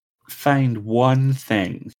will find one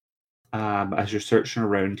thing as you're searching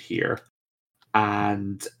around here,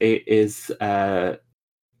 and it is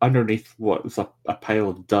underneath what was a pile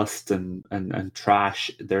of dust and trash.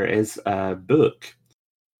 There is a book,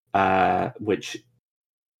 which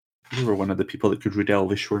you were one of the people that could read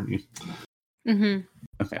Elvish, weren't you? Mm-hmm.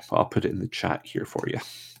 Okay, well, I'll put it in the chat here for you.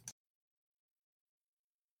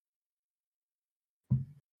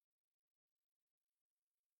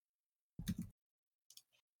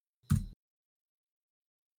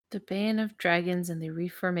 The Bane of Dragons and the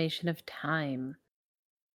Reformation of Time.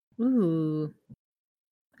 Ooh.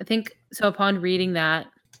 I think so. Upon reading that,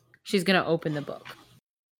 she's gonna open the book.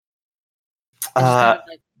 And just kind of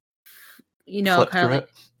like, Flip kind of through like,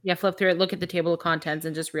 yeah, flip through it, look at the table of contents,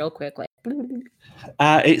 and just real quick, like.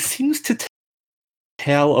 It seems to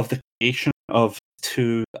tell of the creation of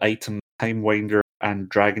two items, Timewinder and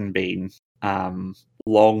Dragonbane,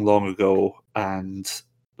 long ago, and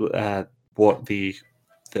what the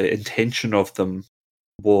intention of them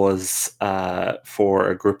was for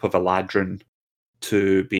a group of Eladrin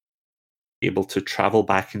to be able to travel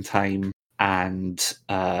back in time and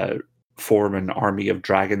form an army of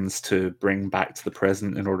dragons to bring back to the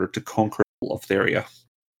present in order to conquer all of Theria.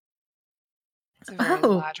 It's a very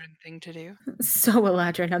Oh. Eladrin thing to do. So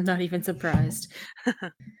Eladrin, I'm not even surprised.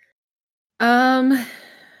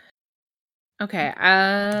 Okay.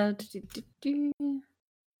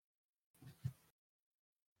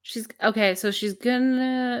 She's okay. So she's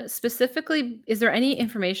gonna specifically. Is there any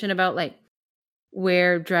information about like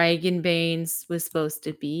where Dragonbane was supposed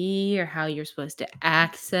to be, or how you're supposed to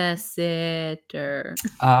access it, or?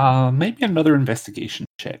 Maybe another investigation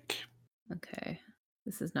check. Okay,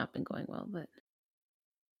 this has not been going well, but.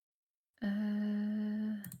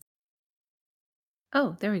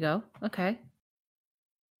 Oh, there we go. Okay.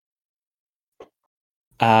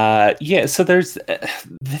 Yeah, so there's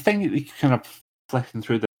the thing that you kind of flicking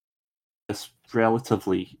through this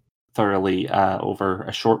relatively thoroughly over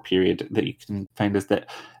a short period that you can find is that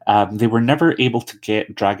they were never able to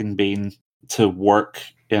get Dragonbane to work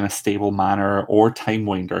in a stable manner, or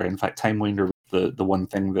Timewinder. In fact, Timewinder was the one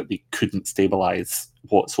thing that they couldn't stabilize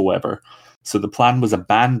whatsoever. So the plan was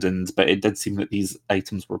abandoned, but it did seem that these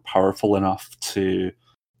items were powerful enough to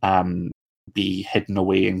be hidden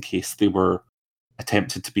away in case they were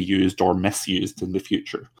attempted to be used or misused in the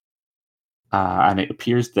future. And it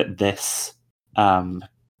appears that this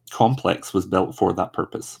complex was built for that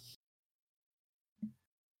purpose.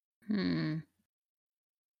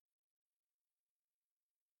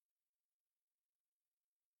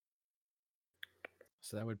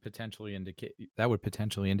 So that would potentially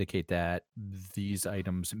indicate that these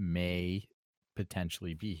items may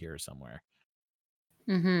potentially be here somewhere.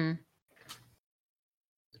 Mm-hmm.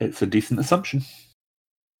 It's a decent assumption.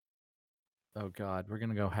 Oh God, we're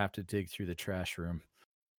gonna have to dig through the trash room.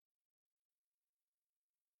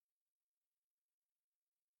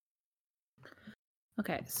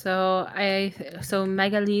 Okay, so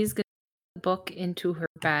Magali's gonna put the book into her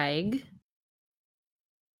bag,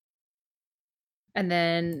 and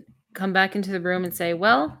then come back into the room and say,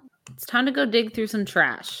 "Well, it's time to go dig through some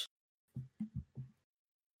trash."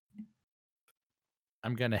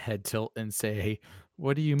 I'm gonna head tilt and say,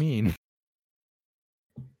 "What do you mean?"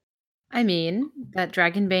 I mean that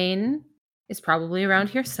Dragonbane is probably around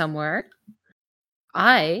here somewhere.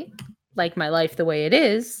 I like my life the way it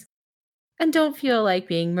is, and don't feel like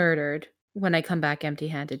being murdered when I come back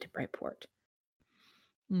empty-handed to Brightport.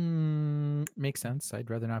 Makes sense. I'd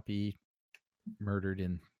rather not be murdered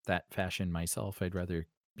in that fashion myself. I'd rather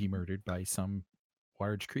be murdered by some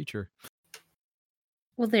large creature.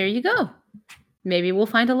 Well, there you go. Maybe we'll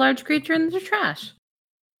find a large creature in the trash.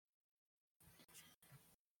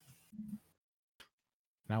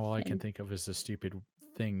 Now all I can think of is a stupid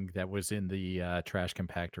thing that was in the trash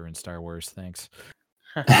compactor in Star Wars. Thanks.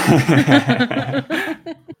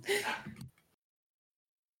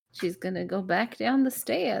 She's gonna go back down the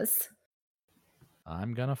stairs.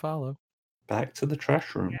 I'm gonna follow. Back to the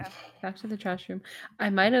trash room. Yeah, back to the trash room. I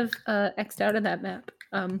might have X'd out of that map.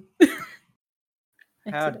 How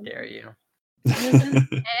dare you? It was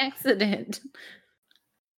an accident.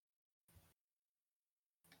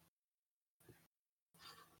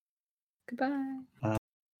 Goodbye.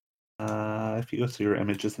 If you go to your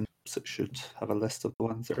images, it should have a list of the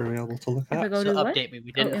ones that are available to look If I at. go So to what? update me.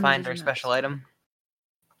 We didn't images find our and special maps. item.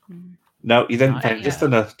 No, you didn't Not find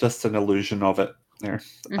just an illusion of it there.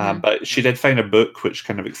 Mhm. But she did find a book which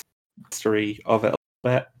kind of explains the history of it a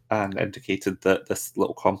little bit and indicated that this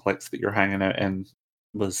little complex that you're hanging out in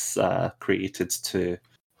was created to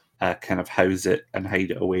kind of house it and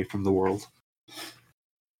hide it away from the world.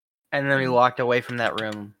 And then we walked away from that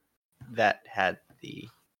room that had the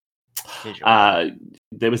visual.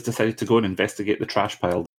 They was decided to go and investigate the trash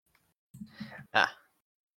pile.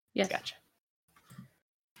 Yes. Gotcha.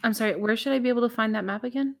 I'm sorry. Where should I be able to find that map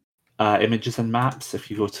again? Images and maps.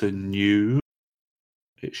 If you go to new,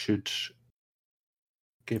 it should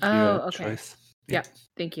give you a okay. choice. Yeah.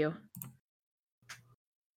 Thank you.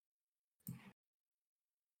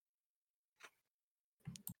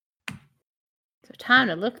 So time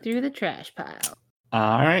to look through the trash pile.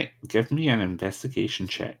 All right, give me an investigation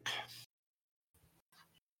check.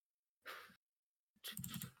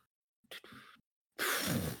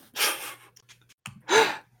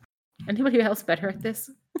 Anybody else better at this?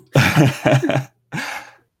 Yeah,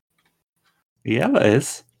 it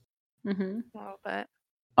is. Mm-hmm. A little bit.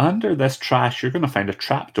 Under this trash, you're going to find a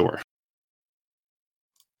trapdoor.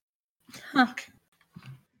 Huh.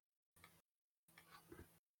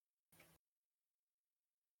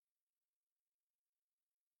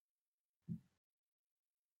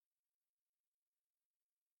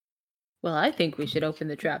 Well, I think we should open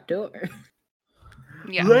the trap door.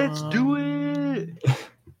 Yeah. Let's do it.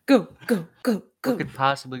 Go, go, go, What go. could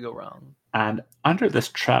possibly go wrong? And under this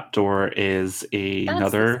trapdoor is That's the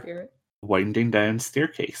another spirit. winding down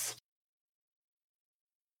staircase.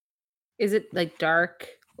 Is it like dark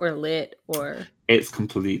or lit or It's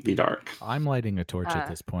completely dark. I'm lighting a torch at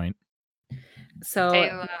this point.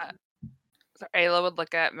 so? Ayla would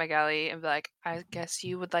look at Magali and be like, I guess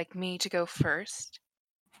you would like me to go first.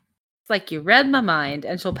 It's like you read my mind,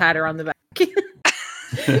 and she'll pat her on the back.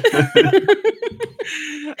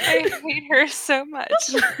 I hate her so much.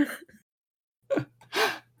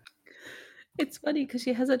 It's funny because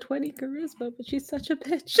she has a 20 charisma, but she's such a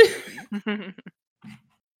bitch.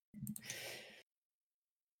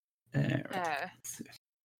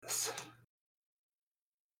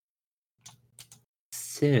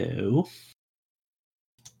 So,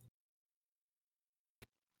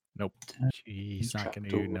 Nope. She's not going to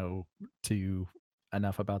Trapdoor. know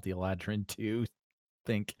enough about the Eladrin to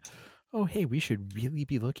think, oh, hey, we should really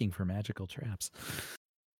be looking for magical traps.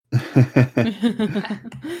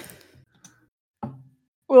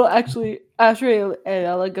 Well, actually, after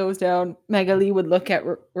Ella goes down, Magali would look at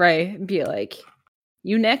Ray and be like,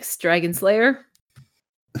 "You next, Dragon Slayer."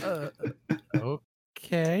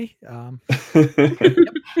 Okay. I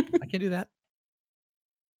can do that.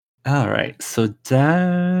 All right, so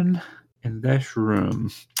down in this room,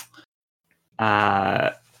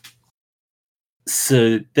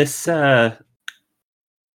 so this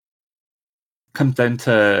comes down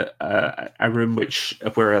to a room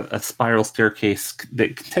where a spiral staircase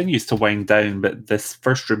that continues to wind down, but this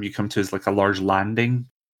first room you come to is like a large landing,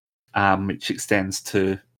 which extends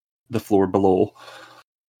to the floor below.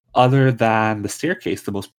 Other than the staircase,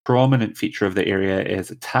 the most prominent feature of the area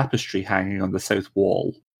is a tapestry hanging on the south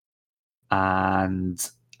wall. And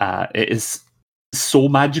it is so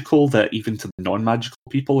magical that even to the non-magical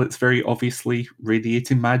people, it's very obviously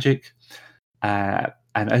radiating magic. And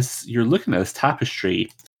as you're looking at this tapestry,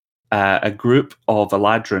 a group of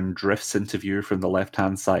Eladrin drifts into view from the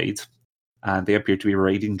left-hand side, and they appear to be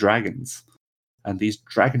riding dragons. And these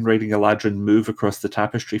dragon-riding Eladrin move across the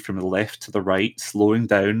tapestry from the left to the right, slowing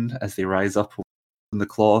down as they rise up on the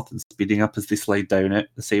cloth and speeding up as they slide down it,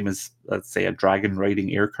 the same as, let's say, a dragon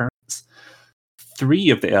riding air currents. 3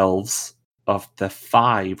 of the elves of the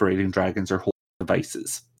 5 riding dragons are holding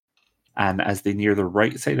devices. And as they near the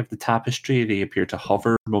right side of the tapestry, they appear to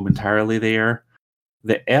hover momentarily there.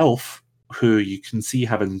 The elf, who you can see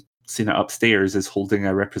having seen it upstairs, is holding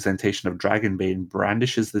a representation of Dragonbane,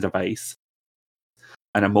 brandishes the device.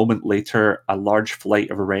 And a moment later, a large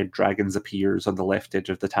flight of red dragons appears on the left edge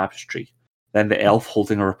of the tapestry. Then the elf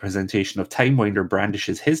holding a representation of Timewinder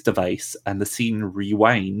brandishes his device, and the scene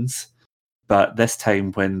rewinds. But this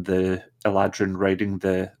time, when the Eladrin riding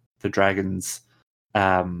the dragons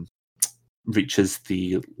reaches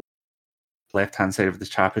the left-hand side of the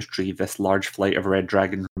tapestry, this large flight of red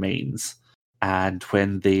dragon remains. And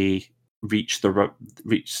when they gather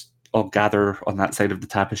on that side of the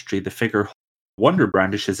tapestry, the figure Wonder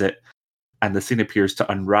brandishes it, and the scene appears to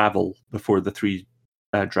unravel before the 3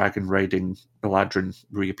 dragon riding Eladrin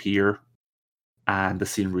reappear, and the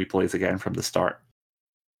scene replays again from the start.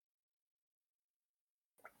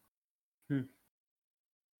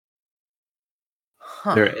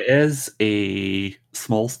 Huh. There is a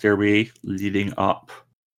small stairway leading up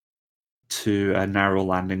to a narrow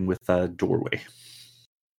landing with a doorway.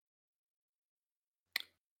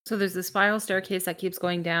 So there's the spiral staircase that keeps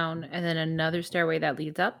going down, and then another stairway that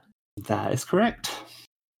leads up. That is correct.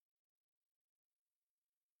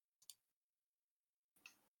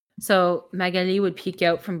 So Magali would peek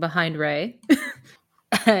out from behind Ray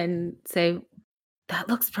and say, "That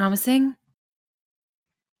looks promising."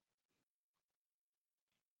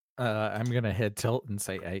 I'm gonna head tilt and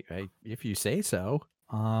say, I if you say so.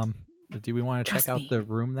 Do we want to check Trust out me. the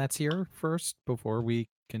room that's here first before we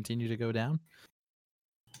continue to go down?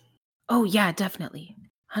 Oh yeah, definitely,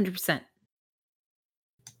 100%.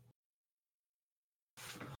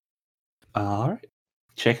 All right.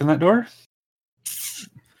 Checking that door.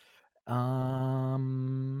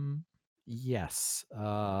 Yes.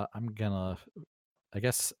 I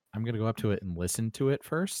guess I'm gonna go up to it and listen to it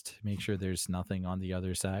first. Make sure there's nothing on the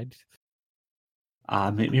other side.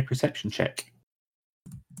 Make me a perception check.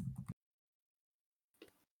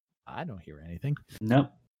 I don't hear anything.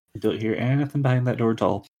 Nope. You don't hear anything behind that door at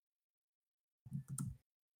all.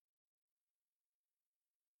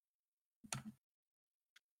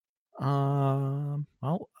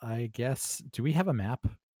 Well, I guess, do we have a map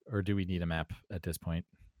or do we need a map at this point?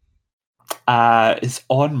 It's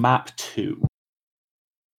on map 2.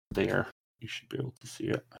 There. You should be able to see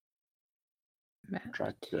it. Map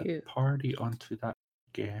Drag the 2. party onto that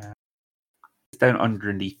again. It's down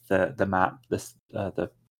underneath the map,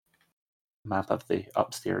 the map of the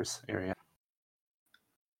upstairs area.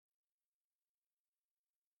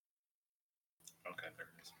 Okay, there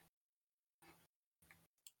it is.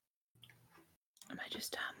 Am I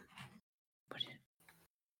just put it?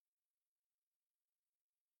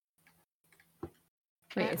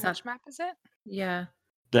 Wait, it's Which not. map is it? Yeah.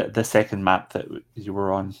 The second map that you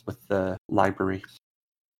were on with the library.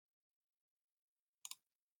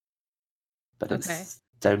 But it's Okay.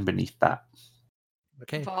 down beneath that.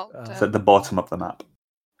 Okay. Vault, It's at the bottom of the map.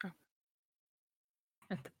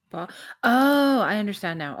 At the Oh, I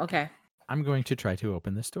understand now. Okay. I'm going to try to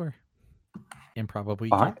open this door and probably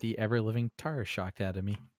Alright. get the ever-living Tar shocked out of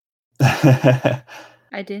me. I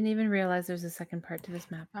didn't even realize there's a second part to this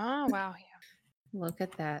map. Oh wow, yeah. Look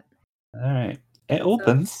at that. All right. It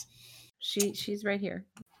opens. She's right here.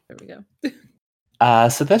 There we go.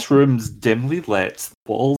 So this room's dimly lit.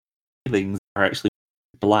 The walls and ceilings are actually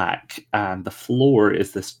black, and the floor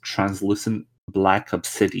is this translucent black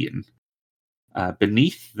obsidian.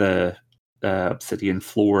 Beneath the obsidian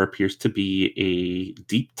floor appears to be a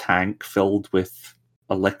deep tank filled with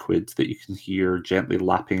a liquid that you can hear gently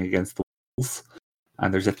lapping against the walls.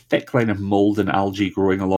 And there's a thick line of mold and algae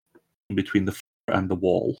growing along between the floor and the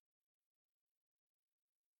wall.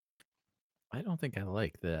 I don't think I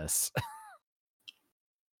like this.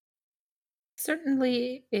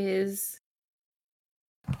 Certainly is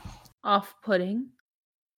off-putting.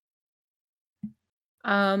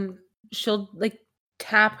 She'll like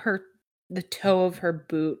tap the toe of her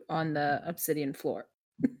boot on the obsidian floor,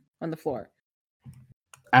 on the floor.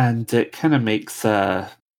 And it kind of makes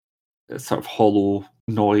a sort of hollow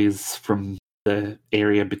noise from the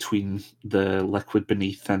area between the liquid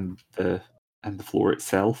beneath and the floor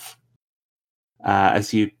itself.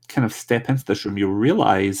 As you kind of step into this room, you'll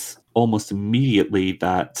realize almost immediately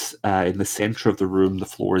that in the center of the room, the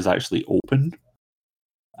floor is actually open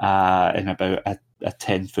in about a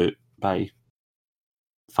 10-foot by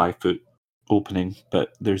 5-foot opening,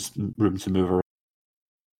 but there's room to move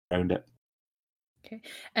around it. Okay.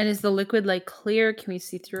 And is the liquid like clear? Can we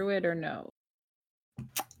see through it or no?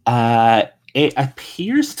 It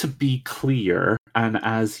appears to be clear, and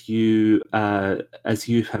as you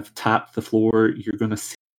have tapped the floor, you're going to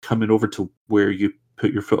see coming over to where you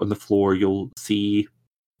put your foot on the floor. You'll see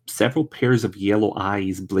several pairs of yellow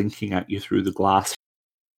eyes blinking at you through the glass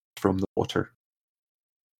from the water.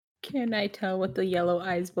 Can I tell what the yellow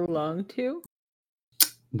eyes belong to?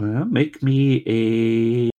 Well, make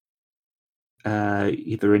me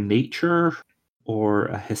either a nature or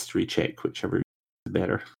a history check, whichever is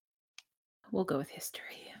better. We'll go with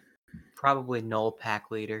history. Probably null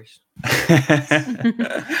pack leaders.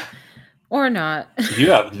 Or not.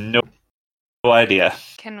 You have no idea.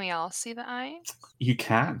 Can we all see the eyes? You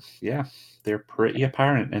can, yeah. They're pretty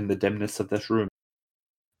apparent in the dimness of this room.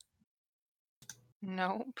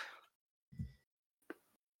 Nope.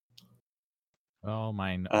 Oh,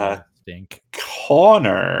 mine all stink.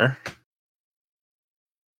 Connor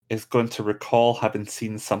is going to recall having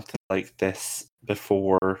seen something like this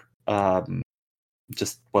before,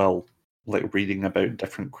 like reading about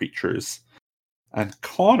different creatures. And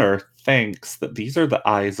Connor thinks that these are the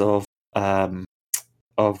eyes of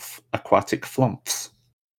aquatic flumps.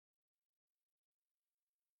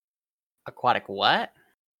 Aquatic what?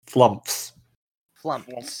 Flumps. Flumps.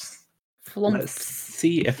 Let's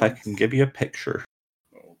see if I can give you a picture.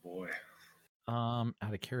 Oh boy. Out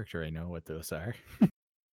of character, I know what those are.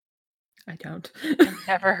 I don't.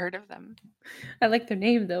 Never heard of them. I like their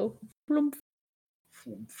name though. Flump,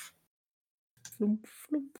 Flumph. flump,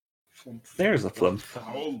 flump. Flumph. There's a flump.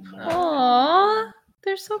 Oh lord. Aww,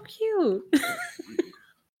 they're so cute.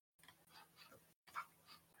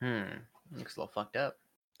 Looks a little fucked up.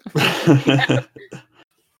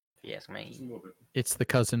 Yes, Just a me. little bit. It's the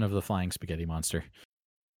cousin of the flying spaghetti monster.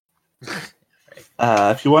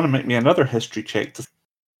 If you want to make me another history check to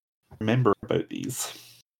remember about these.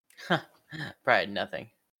 Probably nothing.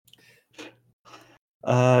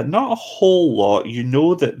 Not a whole lot. You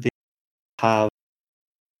know that they have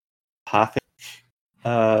empathic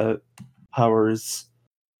powers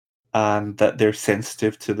and that they're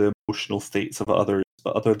sensitive to the emotional states of others,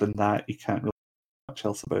 but other than that, you can't really know much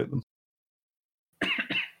else about them.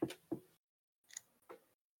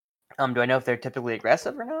 Do I know if they're typically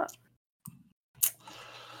aggressive or not?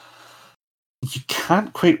 You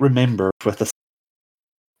can't quite remember with a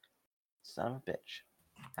Son of a bitch.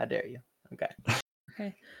 How dare you? Okay.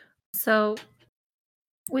 Okay. So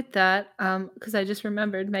with that, because I just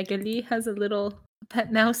remembered Magali has a little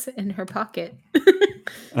pet mouse in her pocket.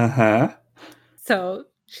 Uh-huh. So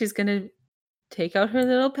she's gonna take out her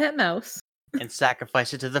little pet mouse. And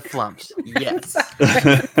sacrifice it to the flumps. Yes.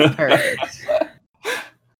 Perfect. Perfect.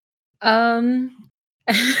 And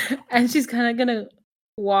she's kind of gonna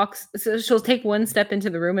walk. So she'll take one step into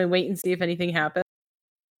the room and wait and see if anything happens.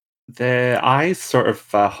 The eyes sort of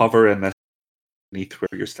hover in the underneath where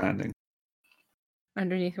you're standing.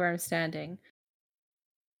 Underneath where I'm standing.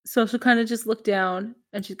 So she'll kind of just look down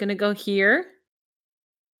and she's gonna go here.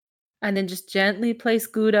 And then just gently place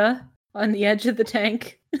Gouda on the edge of the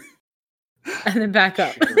tank. And then back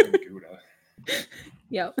up. Shivering Gouda.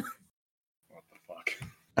 Yep. What the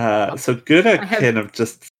fuck? So Gouda I have- kind of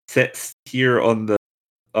just sits here on the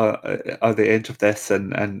edge of this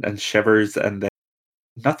and shivers, and then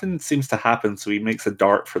nothing seems to happen. So he makes a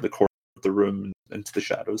dart for the corner of the room into the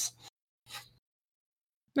shadows.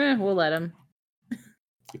 We'll let him.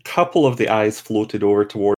 A couple of the eyes floated over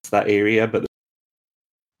towards that area, but they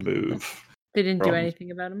didn't move. They didn't do From- anything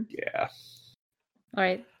about him. Yeah. All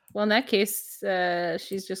right. Well, in that case,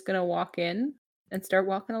 she's just gonna walk in and start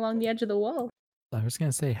walking along the edge of the wall. I was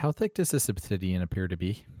going to say, how thick does this obsidian appear to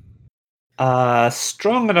be?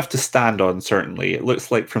 Strong enough to stand on, certainly. It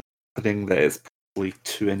looks like from something that is probably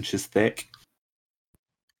 2 inches thick.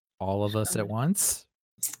 All of us at once?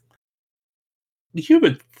 You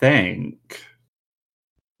would think.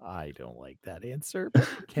 I don't like that answer. But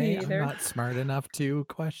okay, I'm either. not smart enough to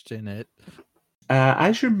question it.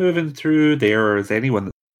 As you're moving through there, or is anyone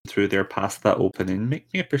that's through there past that opening,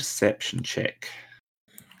 make me a perception check.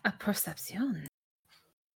 A perception.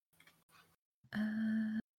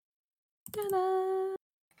 Ta-da.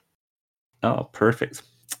 Oh, perfect.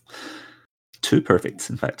 2 perfects,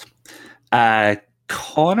 in fact.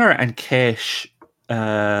 Connor and Kesh,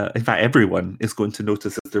 in fact, everyone is going to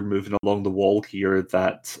notice as they're moving along the wall here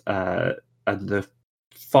that at the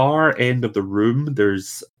far end of the room,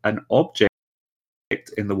 there's an object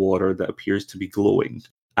in the water that appears to be glowing.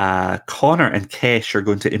 Connor and Kesh are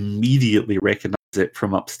going to immediately recognize it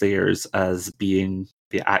from upstairs as being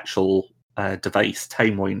the actual device,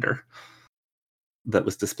 Time Winder, that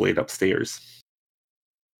was displayed upstairs.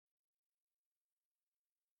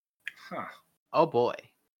 Huh. Oh boy.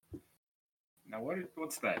 Now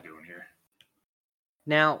what's that doing here?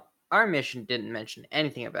 Now, our mission didn't mention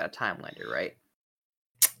anything about a time winder, right?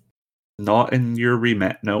 Not in your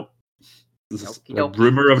remit, no. This is a Okey-dokey.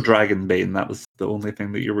 rumor of Dragonbane. That was the only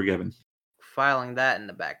thing that you were given. Filing that in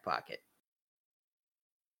the back pocket.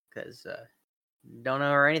 Because, don't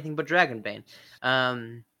know anything but Dragonbane.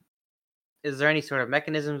 Is there any sort of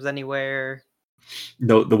mechanisms anywhere?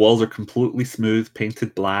 No, the walls are completely smooth,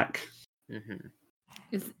 painted black. Mm-hmm.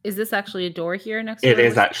 Is this actually a door here next It door?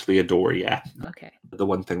 is actually a door, yeah. Okay. The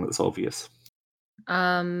one thing that's obvious.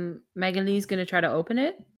 Magali's gonna try to open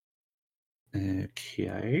it.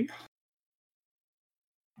 Okay.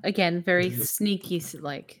 Again, very sneaky,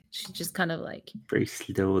 like she just kind of like, Very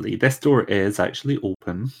slowly. This door is actually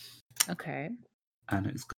open, okay. and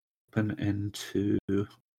it's open into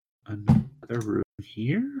another room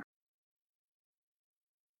here.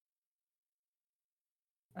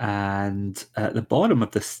 And at the bottom of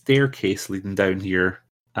the staircase leading down here,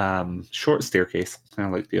 short staircase, kind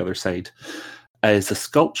of like the other side, is a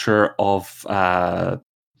sculpture of a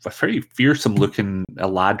very fearsome-looking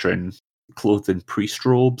Eladrin clothed in priest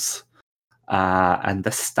robes, and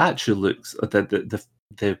the statue looks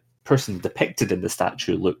the person depicted in the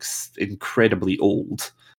statue looks incredibly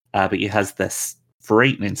old, but he has this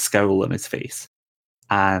frightening scowl on his face.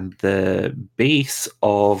 And the base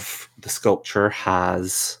of the sculpture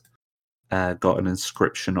has got an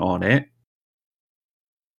inscription on it.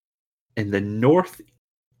 In the north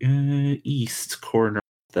east corner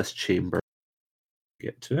of this chamber,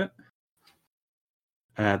 get to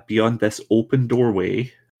it. Beyond this open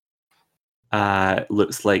doorway,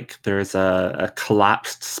 looks like there's a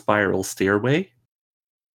collapsed spiral stairway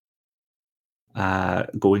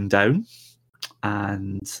going down.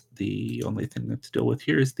 And the only thing I have to deal with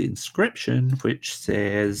here is the inscription, which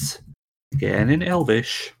says, again in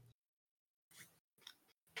Elvish,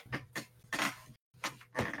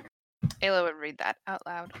 Ayla would read that out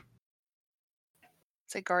loud.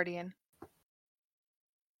 Say guardian.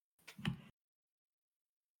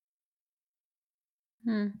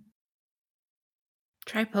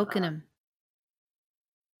 Try poking him.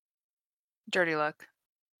 Dirty look.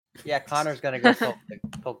 Yeah, Connor's gonna go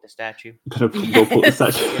poke the statue. gonna go poke the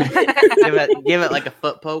statue. give it like a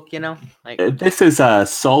foot poke, you know. Like This is a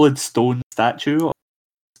solid stone statue, on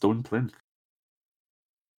stone plinth.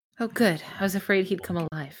 Oh, good. I was afraid he'd come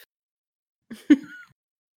alive.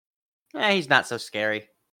 he's not so scary.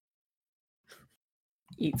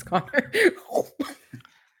 Eats Connor. All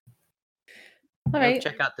Go right.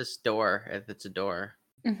 check out this door if it's a door.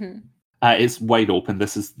 Mm-hmm. It's wide open.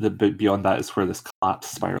 This is the bit beyond that is where this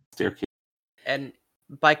collapsed spiral staircase. And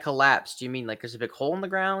by collapse, do you mean like there's a big hole in the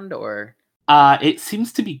ground, or? It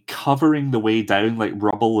seems to be covering the way down, like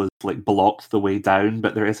rubble is like blocked the way down,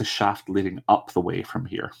 but there is a shaft leading up the way from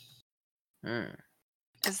here.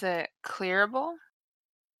 Is it clearable?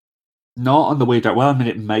 Not on the way down. Well, I mean,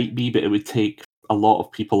 it might be, but it would take a lot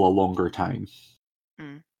of people a longer time.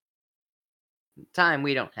 Time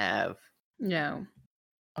we don't have. No.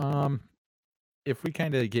 If we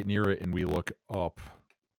kind of get near it and we look up,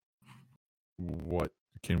 what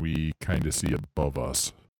can we kind of see above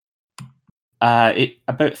us? It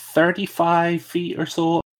about 35 feet or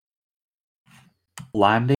so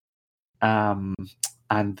landing, and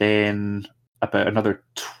then about another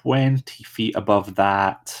 20 feet above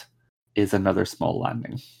that is another small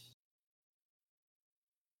landing.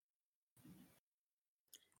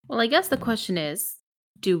 Well, I guess the question is,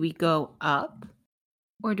 do we go up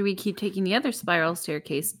or do we keep taking the other spiral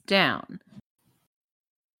staircase down?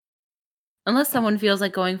 Unless someone feels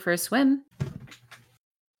like going for a swim.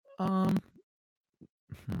 What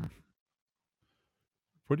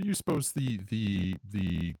do you suppose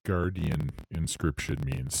the guardian inscription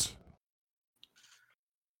means?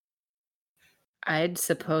 I'd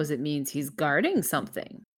suppose it means he's guarding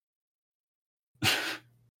something.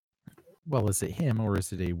 Well, is it him or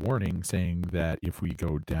is it a warning saying that if we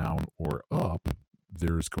go down or up,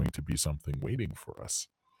 there's going to be something waiting for us?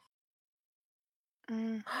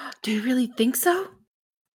 Do you really think so?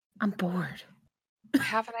 I'm bored. I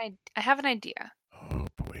have an idea. Oh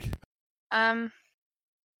boy. How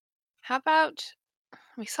about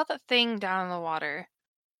we saw that thing down in the water?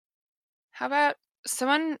 How about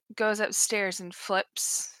someone goes upstairs and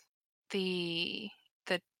flips the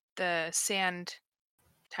sand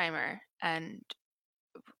timer, and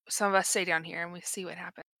some of us stay down here and we see what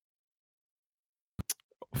happens.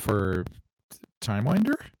 For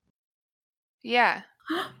Timewinder? Yeah.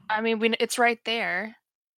 I mean, it's right there.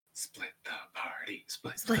 Split the party.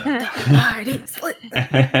 Split Split the the party. Split.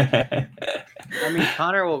 I mean,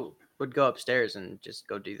 Connor would go upstairs and just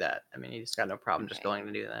go do that. I mean, he's got no problem just going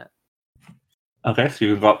to do that. Okay, so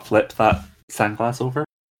you can go up, flip that sandglass over.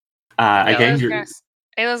 Again,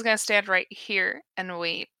 Ayla's gonna stand right here and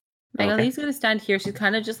wait. Magalie's gonna stand here. She's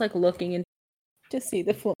kind of just like looking in to see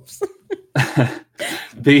the flips.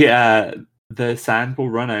 the sand will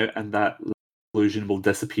run out and that illusion will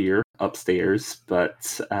disappear upstairs,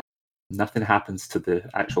 but nothing happens to the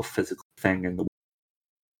actual physical thing in the.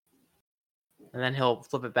 And then he'll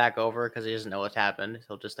flip it back over because he doesn't know what's happened.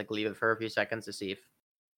 He'll just like leave it for a few seconds to see if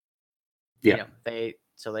they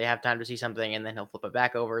have time to see something, and then he'll flip it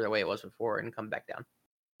back over the way it was before and come back down.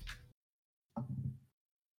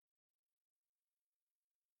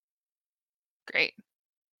 Great.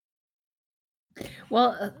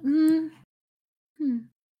 Well,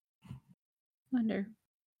 wonder.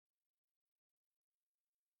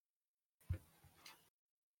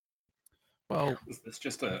 Well, Is this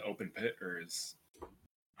just an open pit, or is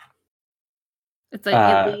It's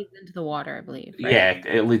like it leads into the water, I believe. Right? Yeah,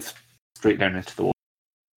 it leads straight down into the water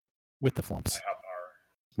With the flumps. how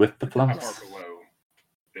with the far flumps. below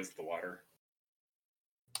is the water?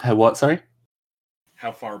 How what? Sorry.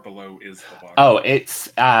 How far below is the water? Oh,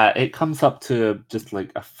 it comes up to just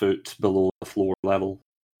like a foot below the floor level.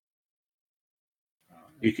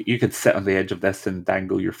 You could sit on the edge of this and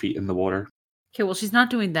dangle your feet in the water. Okay, well, she's not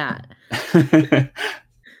doing that.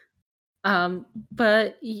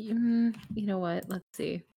 But you know what? Let's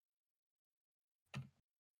see.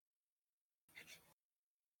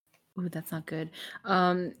 Ooh, that's not good.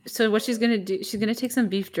 So what she's gonna do? She's gonna take some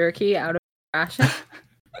beef jerky out of her ration,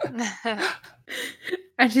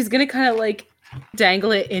 and she's gonna kind of like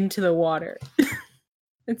dangle it into the water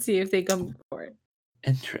and see if they come for it.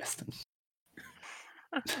 Interesting.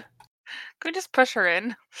 Could we just push her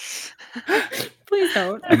in? Please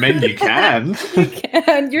don't. I mean, you can. You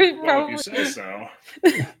can. You're Well, probably. if you say so.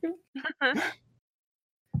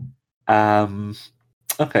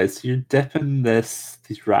 Okay, so you're dipping these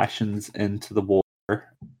rations into the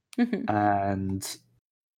water, Mhm. and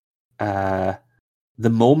the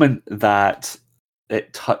moment that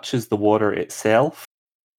it touches the water itself,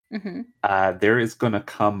 Mhm. there is going to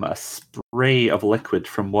come a spray of liquid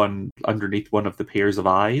from underneath one of the pairs of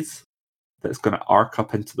eyes that's going to arc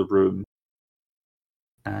up into the room.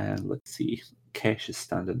 And let's see, Kesh is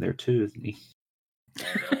standing there too, isn't he?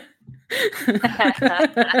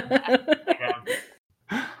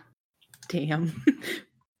 Damn.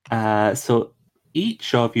 So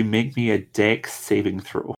each of you make me a dex saving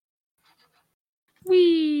throw.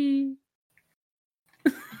 Wee.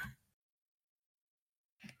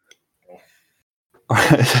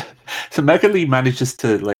 So Megalee manages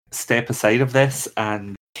to like step aside of this,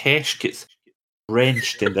 and Kesh gets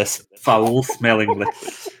drenched in this foul-smelling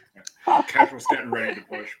liquid. Cash was getting ready to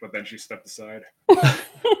push, but then she stepped aside.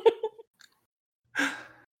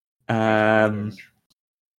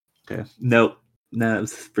 Okay. No, it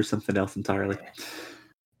was for something else entirely.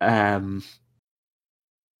 Yeah,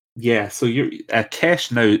 so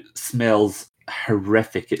Kesh now smells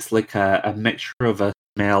horrific. It's like a mixture of a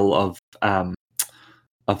smell of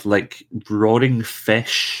like rotting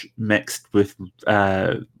fish mixed with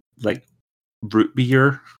like root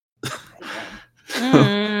beer.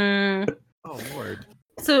 Mm. Oh Lord.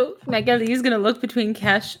 So Magali's gonna look between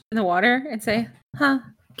Cash and the water and say, "Huh?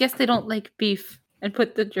 Guess they don't like beef," and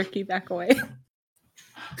put the jerky back away.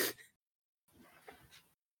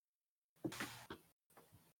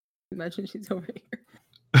 Imagine she's over here.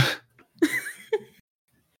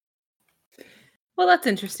 Well, that's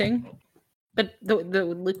interesting. But the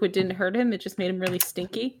liquid didn't hurt him; it just made him really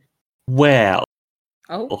stinky. Well,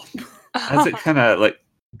 Oh, as it kind of like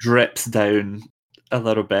drips down a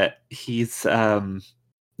little bit, he's gonna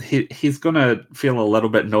feel a little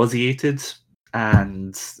bit nauseated,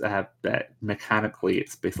 and mechanically,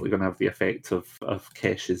 it's basically gonna have the effect of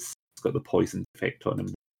Kesh's. It's got the poison effect on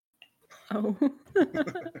him. oh.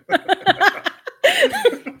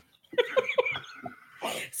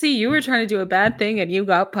 See, you were trying to do a bad thing and you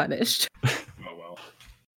got punished. Oh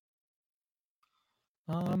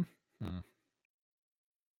well.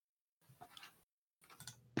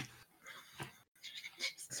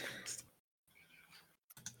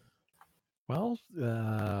 Well,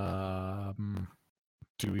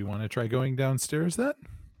 do we want to try going downstairs then?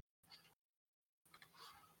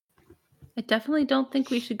 I definitely don't think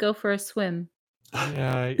we should go for a swim.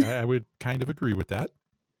 Yeah, I would kind of agree with that.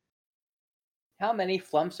 How many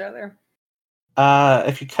flumps are there?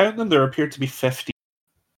 If you count them, there appear to be 50.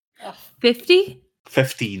 50?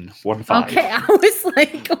 15, 1-5. Okay, I was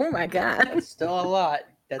like, oh my god. That's still a lot.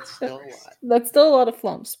 That's still a lot. That's still a lot of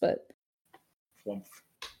flumps, but Flump.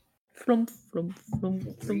 flump, flump, flump,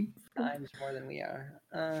 flump. 3 times more than we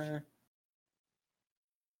are.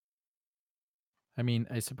 I mean,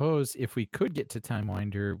 I suppose if we could get to Time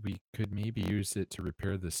Winder, we could maybe use it to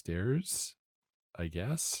repair the stairs, I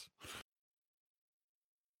guess.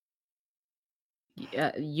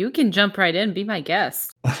 Yeah, you can jump right in, be my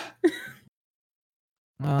guest.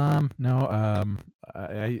 No,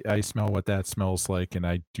 I smell what that smells like, and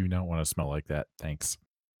I do not want to smell like that. Thanks.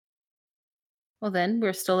 Well, then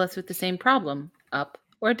we're still left with the same problem: up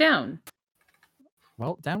or down.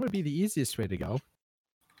 Well, down would be the easiest way to go.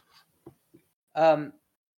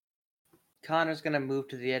 Connor's gonna move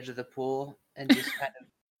to the edge of the pool and just kind of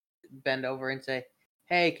bend over and say,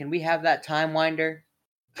 "Hey, can we have that Time Winder?"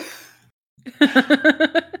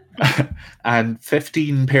 And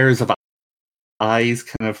 15 pairs of eyes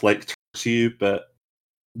kind of like towards you, but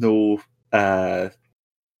no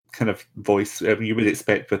kind of voice. I mean, you would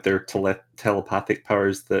expect with their telepathic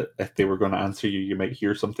powers that if they were going to answer you, you might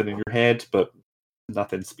hear something in your head, but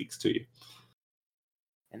nothing speaks to you.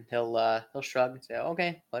 And he'll shrug and say,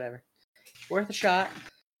 "Okay, whatever, worth a shot."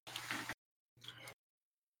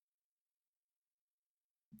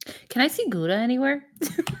 Can I see Gouda anywhere?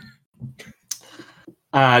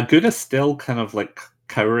 Guda's still kind of like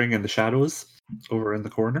cowering in the shadows over in the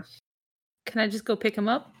corner. Can I just go pick him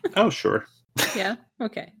up? Oh, sure. Yeah.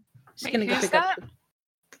 Okay. Just Wait, gonna go who's pick that? up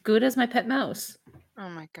Good as my pet mouse. Oh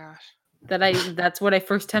my gosh. That's what I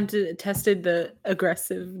first tested the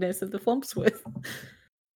aggressiveness of the Flumps with.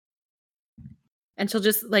 And she'll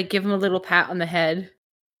just like give him a little pat on the head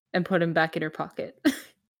and put him back in her pocket.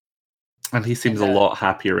 And he seems a And, lot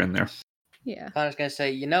happier in there. Yeah. Connor's gonna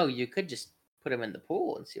say, you could just put him in the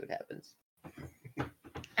pool and see what happens.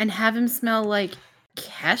 And have him smell like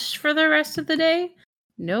Kesh for the rest of the day?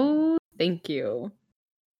 No, thank you.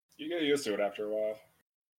 You get used to it after a while.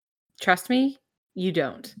 Trust me, you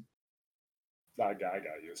don't. I got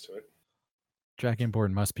used to it.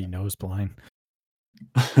 Dragonborn must be nose blind.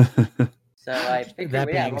 So I figured, That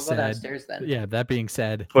being we'll go said, downstairs then. Yeah, that being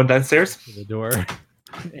said, Going downstairs? to the door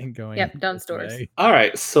and going. Yep, this downstairs. way. All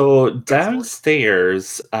right, so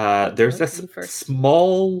downstairs, there's Let's this see first.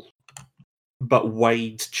 small but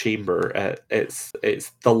wide chamber. It's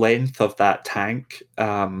the length of that tank,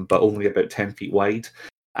 but only about 10 feet wide.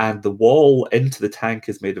 And the wall into the tank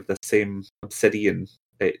is made of the same obsidian.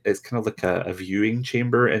 It's kind of like a viewing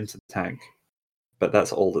chamber into the tank, but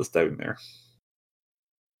that's all that's down there.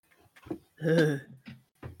 Ugh.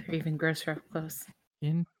 They're even grosser up close.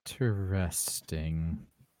 Interesting.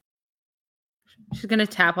 She's gonna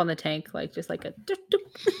tap on the tank like just like a. Doop,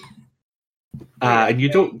 doop. And you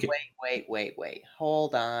don't get. Wait.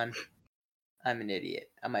 Hold on. I'm an idiot.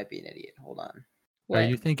 I might be an idiot. Hold on. Are What?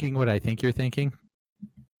 you thinking what I think you're thinking?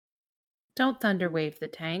 Don't thunder wave the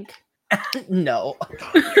tank. No.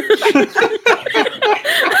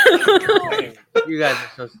 You guys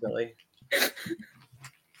are so silly.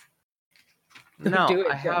 Don't No, do it,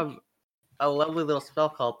 I Joe. have a lovely little spell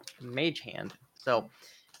called Mage Hand. So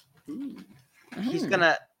he's Mm.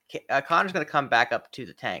 gonna, Connor's gonna come back up to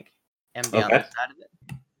the tank and be on Okay. the side of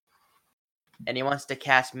it. And he wants to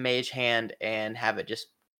cast Mage Hand and have it just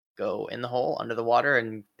go in the hole under the water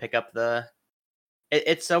and pick up the.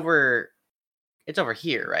 It's over. It's over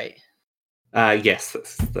here, right? Yes,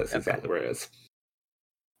 that's Okay. exactly where it is.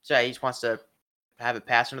 So yeah, he just wants to have it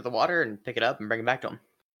pass under the water and pick it up and bring it back to him.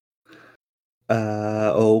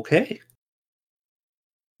 Okay.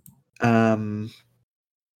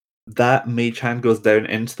 That mage hand goes down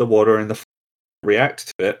into the water and the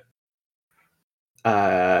react to it.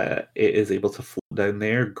 It is able to float down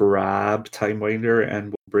there, grab Timewinder, and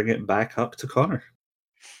will bring it back up to Connor.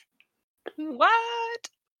 What?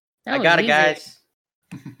 That I was got it, easy. guys.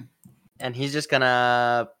 And he's just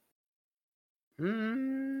gonna.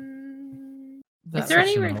 That's there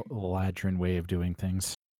such any an Eladrin way of doing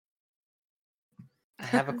things. I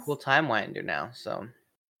have a cool time winder now, so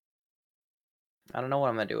I don't know what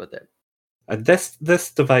I'm gonna do with it. And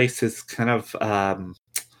this device is kind of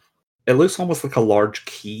it looks almost like a large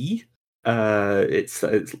key. It's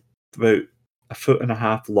about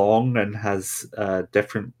 1.5 feet long and has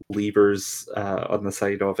different levers on the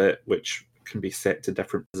side of it, which can be set to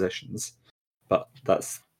different positions. But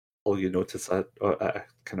that's all you notice at a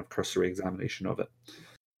kind of cursory examination of it.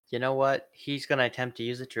 You know what? He's gonna attempt to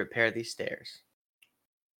use it to repair these stairs.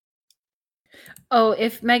 Oh,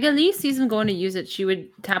 if Magali sees him going to use it, she would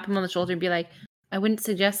tap him on the shoulder and be like, I wouldn't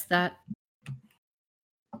suggest that.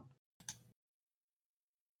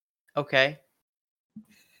 Okay.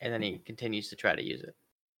 And then he continues to try to use it.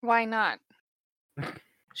 Why not?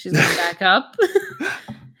 She's going back up.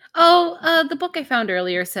 Oh, the book I found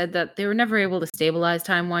earlier said that they were never able to stabilize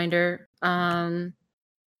Timewinder. Don't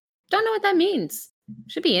know what that means.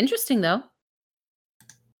 Should be interesting, though.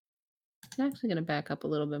 I'm actually going to back up a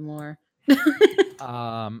little bit more.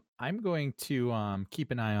 I'm going to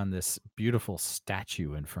keep an eye on this beautiful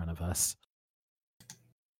statue in front of us.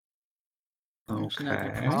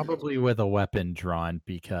 Okay. Probably with a weapon drawn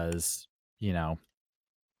because,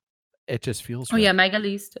 it just feels Oh, yeah, right.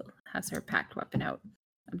 Magali still has her packed weapon out.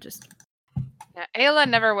 I'm just... Yeah, Ayla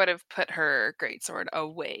never would have put her greatsword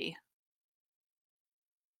away.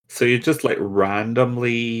 So you're just like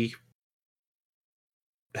randomly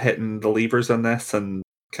hitting the levers on this and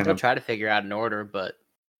kind He'll of try to figure out an order, but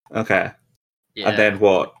okay. yeah. And then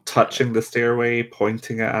what? Touching the stairway,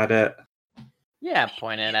 pointing it at it. Yeah,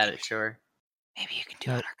 pointing at it, sure. Maybe you can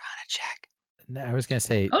do No. an Arcana check. No, I was going to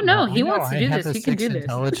say. Oh, no, he I know wants to I do have this. a He can do 6 this.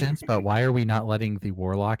 intelligence, but why are we not letting the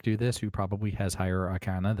warlock do this, who probably has higher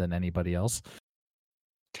arcana than anybody else?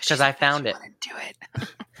 Because I found it. Do it.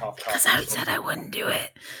 Because I said I wouldn't do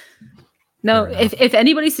it. No, Fair enough. if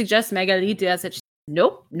anybody suggests Magali does it,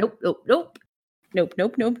 nope.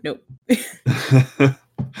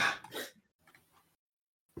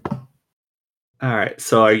 All right.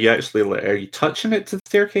 So are you touching it to the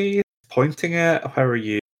staircase, pointing it? How are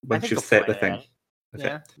you I once think you've I'll set the point thing? at it. Okay.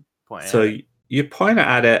 Yeah. Point So at it. You point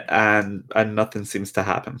at it, and nothing seems to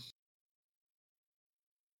happen.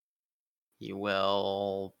 You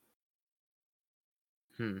will.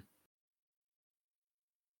 You'll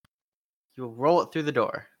roll it through the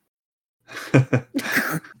door.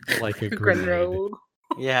 Like a grenade.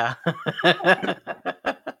 Yeah.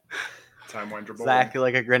 Time winder bowl. Exactly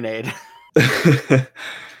like a grenade.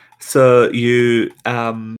 So you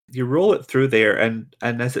roll it through there, and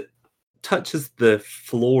as it touches the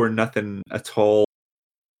floor, nothing at all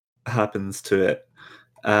happens to it.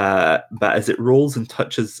 But as it rolls and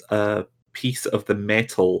touches a piece of the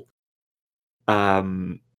metal,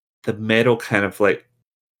 the metal kind of like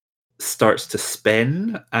starts to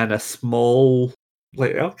spin, and a small,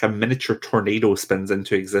 like a miniature tornado spins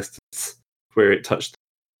into existence where it touched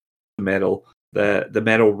the metal. The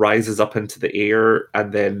metal rises up into the air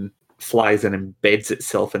and then flies and embeds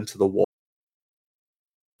itself into the wall.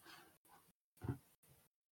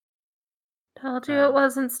 Told you it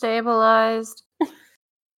wasn't stabilized.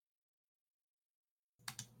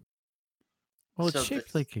 Well, it's So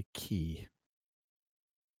shaped like a key.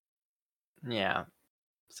 Yeah.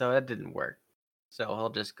 So that didn't work. So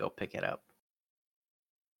he'll just go pick it up.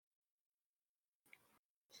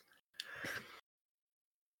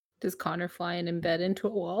 Does Connor fly and embed into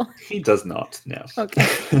a wall? He does not, no.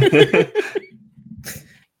 Okay.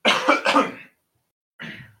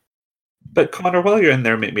 But Connor, while you're in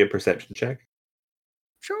there, make me a perception check.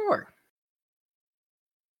 Sure.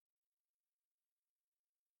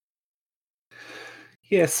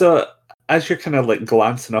 Yeah, so as you're kind of like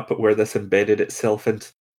glancing up at where this embedded itself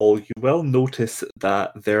into the wall, you will notice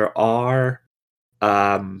that there are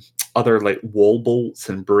other like wall bolts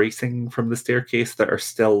and bracing from the staircase that are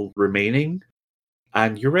still remaining.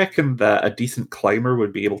 And you reckon that a decent climber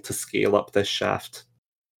would be able to scale up this shaft.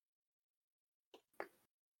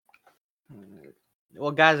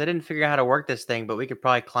 Well, guys, I didn't figure out how to work this thing, but we could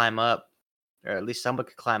probably climb up. Or at least someone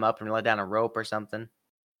could climb up and let down a rope or something.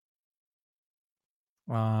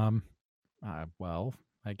 Well,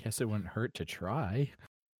 I guess it wouldn't hurt to try.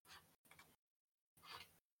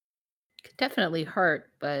 Could definitely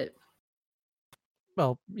hurt, but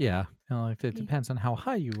Well, yeah, it depends on how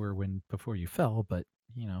high you were before you fell, but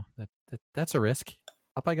that's a risk.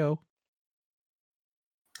 Up I go.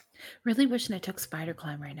 really wishing I took spider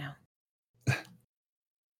climb right now.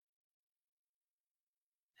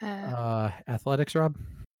 Athletics, Rob?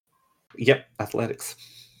 Yep, athletics.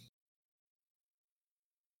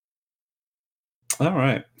 All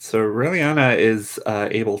right, so Reliana is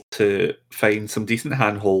able to find some decent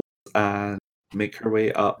handholds and make her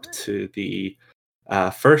way up to the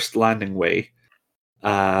first landing way.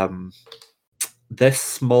 This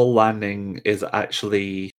small landing is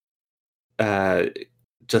actually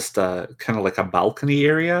just kind of like a balcony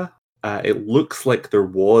area. It looks like there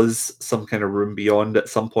was some kind of room beyond at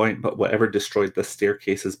some point, but whatever destroyed the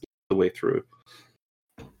staircase is the way through.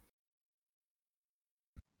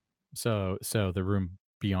 So the room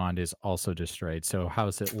beyond is also destroyed. So how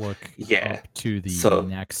does it look Yeah, up to the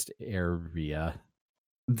next area?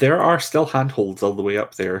 There are still handholds all the way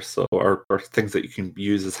up there, so or things that you can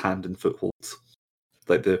use as hand and footholds,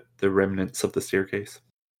 like the remnants of the staircase.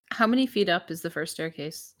 How many feet up is the first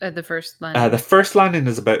staircase? The first landing? The first landing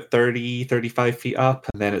is about 30, 35 feet up,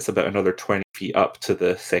 and then it's about another 20 feet up to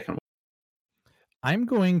the second one. I'm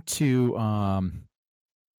going to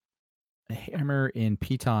hammer and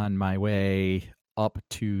piton my way up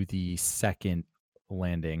to the second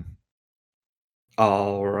landing.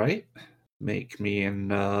 All right. Make me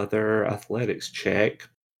another athletics check.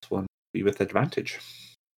 This one will be with advantage.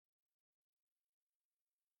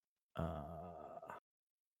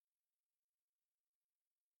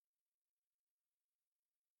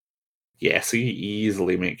 Yeah, so you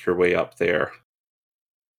easily make your way up there.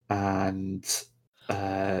 And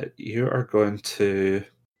you are going to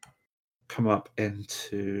come up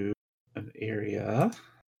into an area.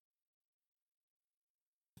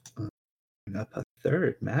 Bring up a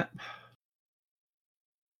third map.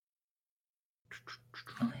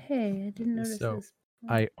 Oh, hey, I didn't notice So this.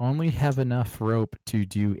 I only have enough rope to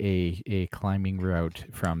do a climbing route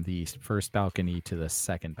from the first balcony to the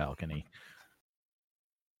second balcony.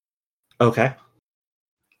 Okay.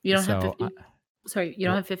 You don't have So 50? Sorry, you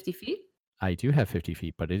don't have 50 feet? I do have 50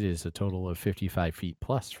 feet, but it is a total of 55 feet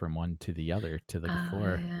plus from one to the other to the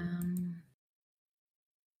floor.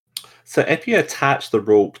 So if you attach the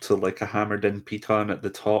rope to like a hammered in piton at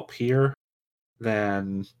the top here,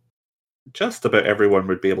 then just about everyone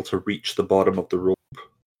would be able to reach the bottom of the rope.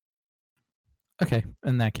 Okay,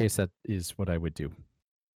 in that case, that is what I would do.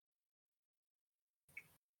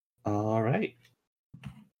 All right.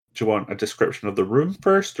 you want a description of the room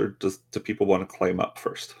first, or do people want to climb up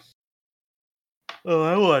first? Oh,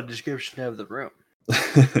 I want a description of the room.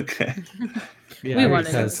 Okay. Yeah, We Very want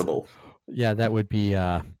to know. sensible. Yeah, that would be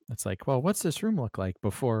it's like, well, what's this room look like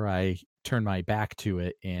before I turn my back to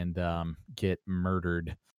it and get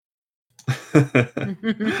murdered?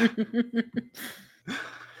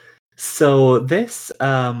 So this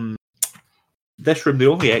this room, the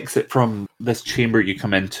only exit from this chamber you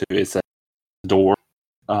come into is a door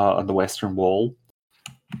on the western wall.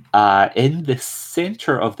 In the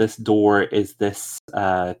center of this door is this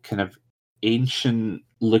kind of ancient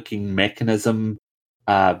looking mechanism,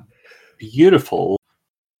 beautiful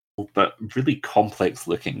but really complex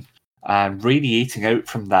looking. Radiating out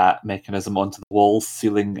from that mechanism onto the walls,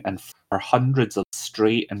 ceiling, and are hundreds of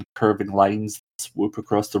straight and curving lines that swoop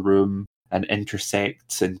across the room and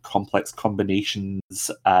intersect in complex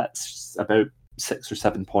combinations at about 6 or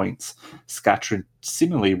 7 points, scattering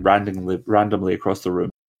seemingly randomly across the room.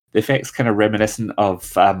 The effect's kind of reminiscent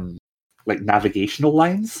of like navigational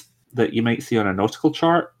lines that you might see on a nautical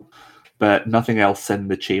chart, but nothing else in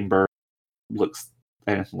the chamber looks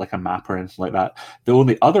anything like a map or anything like that. The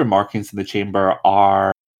only other markings in the chamber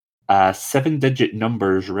are 7-digit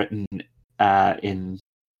numbers written in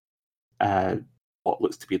what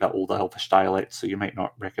looks to be that old Elvish dialect, so you might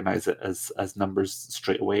not recognize it as numbers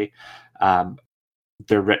straight away.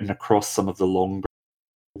 They're written across some of the longer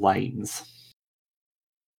lines.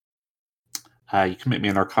 You can make me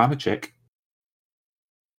an Arcana check.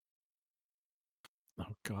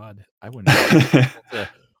 Oh God, I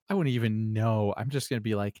wouldn't even know. I'm just gonna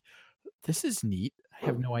be like, this is neat. I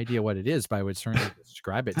have no idea what it is, but I would certainly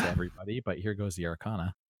describe it to everybody. But here goes the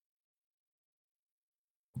Arcana.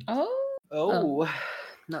 Oh.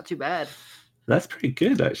 Not too bad. That's pretty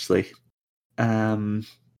good, actually.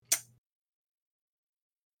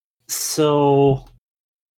 So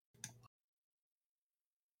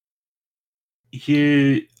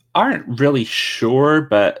you aren't really sure,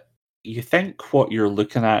 but you think what you're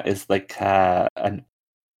looking at is like an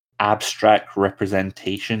abstract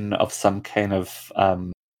representation of some kind of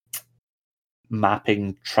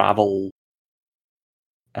mapping travel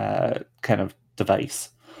kind of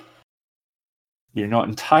device. You're not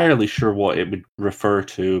entirely sure what it would refer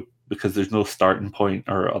to because there's no starting point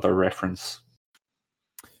or other reference.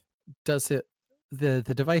 Does it the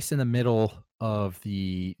device in the middle of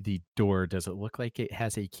the door, does it look like it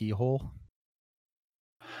has a keyhole?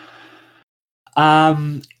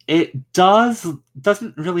 It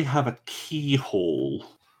doesn't really have a keyhole,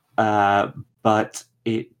 but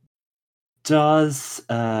it does.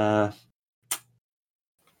 Let's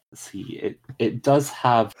see, it does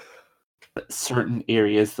have certain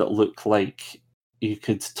areas that look like you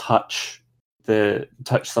could touch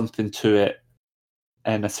something to it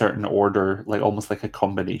in a certain order, like almost like a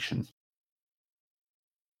combination.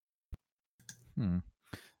 All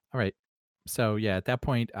right. So yeah, at that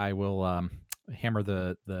point, I will hammer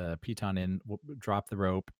the piton in, drop the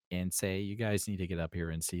rope, and say, "You guys need to get up here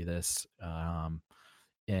and see this,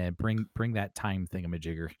 and bring that time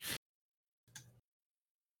thingamajigger."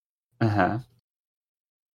 I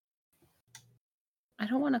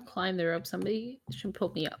don't want to climb the rope. Somebody should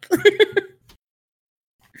pull me up.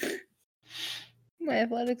 My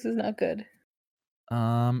athletics is not good.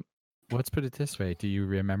 Let's put it this way: do you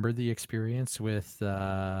remember the experience with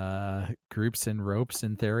groups and ropes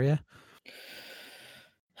in Theria?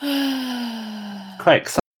 Quick,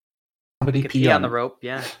 somebody Pee on the rope,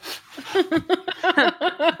 yeah.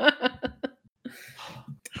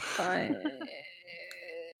 Fine.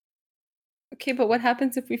 Okay, but what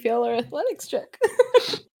happens if we fail our athletics check?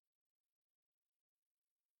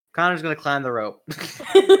 Connor's gonna climb the rope.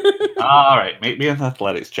 All right, make me an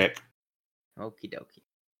athletics check. Okie dokie.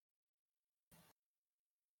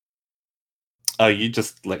 Oh, you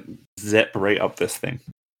just like zip right up this thing,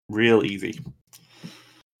 real easy.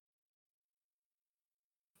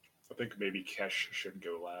 I think maybe Kesh should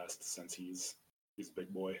go last since he's a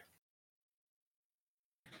big boy.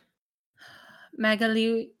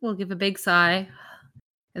 Magali will give a big sigh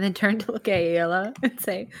and then turn to look at Ayla and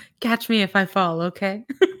say, "Catch me if I fall, okay?"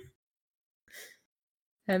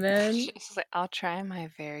 And then She's like, I'll try my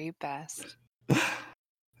very best.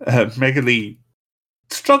 Megali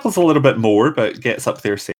struggles a little bit more, but gets up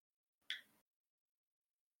there safe.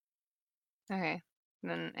 Okay.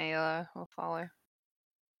 Then Ayla will follow.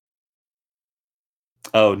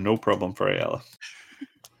 Oh, no problem for Ayla.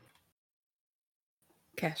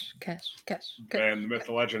 Cash. And the myth,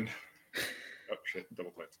 the legend. Oh shit!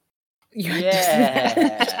 Double clicked.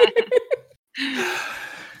 Yeah.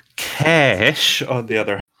 Kesh, on the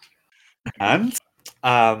other hand,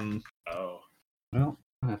 Oh, well,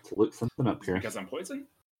 I have to look something up here. Because I'm poisoned?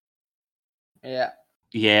 Yeah.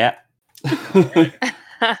 Yeah. Right,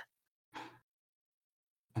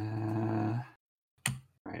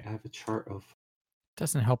 I have a chart of.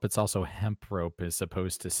 Doesn't help. It's also hemp rope as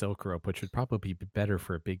opposed to silk rope, which would probably be better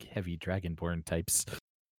for big, heavy dragonborn types.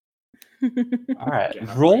 All right,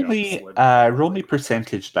 Yeah, roll bring up me, slim. roll me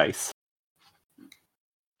percentage dice.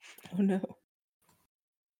 Oh no.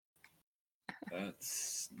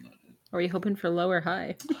 That's not it. Are you hoping for low or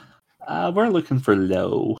high? We're looking for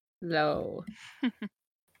low. Low.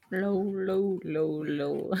 Low.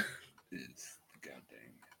 Is the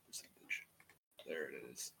goddamn percentage. There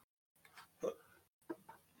it is.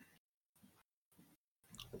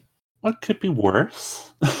 What could be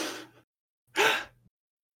worse?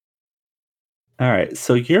 All right,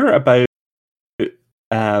 so you're about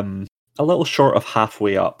a little short of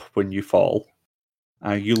halfway up when you fall.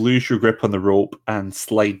 You lose your grip on the rope and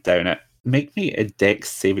slide down it. Make me a dex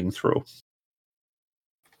saving throw.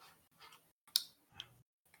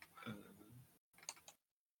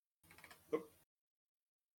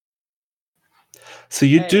 So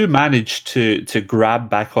you do manage to grab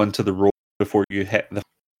back onto the rope before you hit the,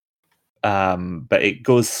 but it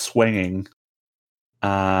goes swinging,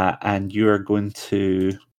 and you are going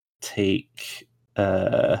to take.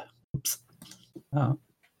 Oops. Oh.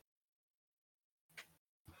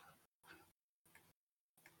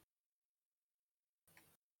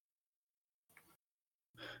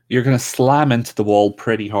 You're going to slam into the wall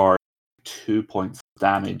pretty hard, 2 points of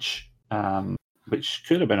damage, which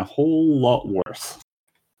could have been a whole lot worse.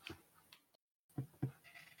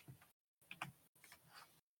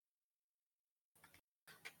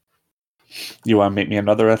 You want to make me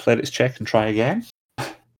another athletics check and try again?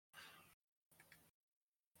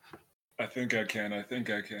 I think I can.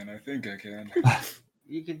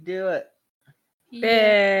 You can do it.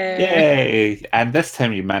 Yeah. Yay! And this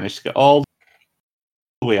time you managed to get all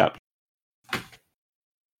the way up.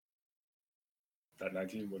 That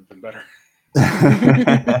 19 would have been better.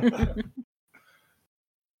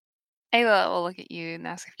 Ayla will look at you and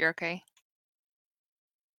ask if you're okay.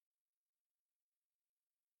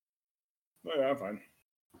 Oh, yeah, I'm fine.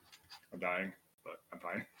 I'm dying, but I'm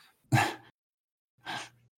fine.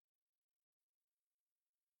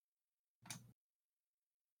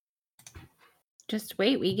 Just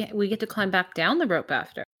wait. We get to climb back down the rope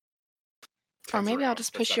after. Or maybe I'll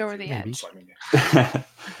just push you over the Maybe. edge.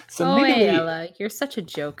 So Oh, make hey, me, Ella, you're such a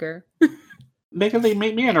joker. make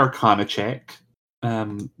me an Arcana check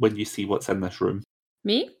when you see what's in this room.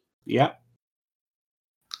 Me? Yeah.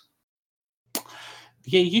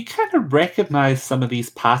 Yeah, you kind of recognize some of these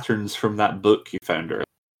patterns from that book you found earlier.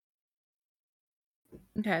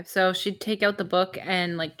 Okay, so she'd take out the book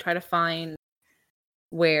and like try to find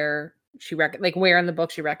where she where in the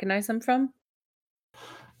book she recognized them from.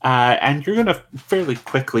 And you're going to fairly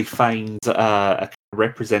quickly find a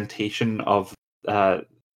representation of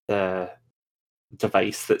the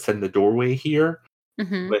device that's in the doorway here,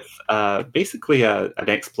 with basically an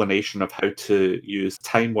explanation of how to use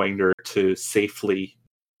Timewinder to safely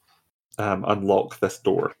unlock this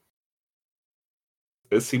door.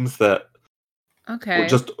 It seems that Okay.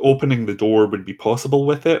 just opening the door would be possible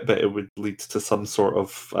with it, but it would lead to some sort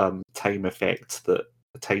of time effect, a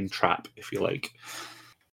time trap, if you like.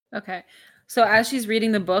 Okay. So as she's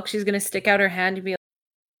reading the book, she's gonna stick out her hand and be like,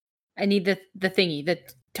 I need the thingy, the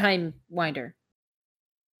time winder.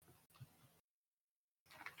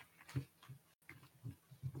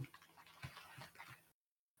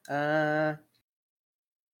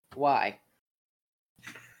 Why?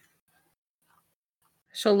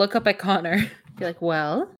 She'll look up at Connor, be like,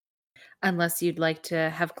 well, unless you'd like to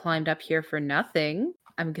have climbed up here for nothing,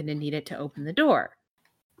 I'm gonna need it to open the door.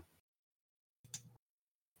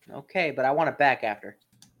 Okay, but I want it back after.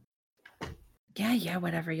 Yeah,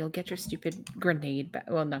 whatever. You'll get your stupid grenade back.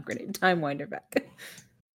 Well, not grenade, time winder back. Just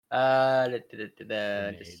a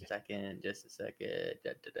Grenade. second.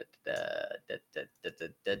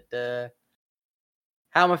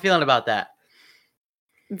 How am I feeling about that?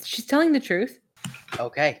 She's telling the truth.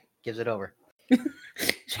 Okay, gives it over.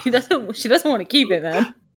 She doesn't want to keep it,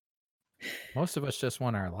 man. Most of us just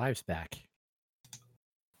want our lives back.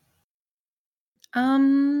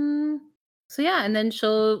 So yeah, and then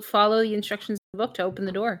she'll follow the instructions in the book to open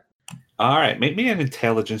the door. All right, make me an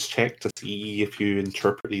intelligence check to see if you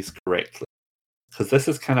interpret these correctly. Because this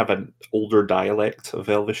is kind of an older dialect of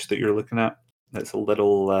Elvish that you're looking at. It's a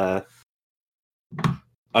little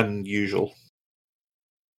unusual.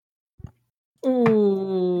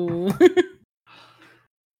 Ooh.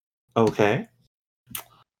 Okay.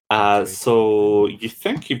 So you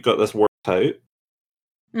think you've got this worked out.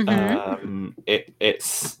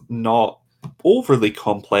 It's not overly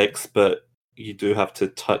complex, but you do have to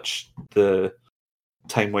touch the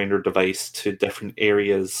Time Winder device to different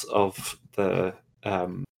areas of the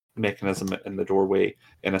mechanism in the doorway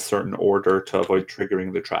in a certain order to avoid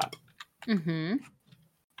triggering the trap.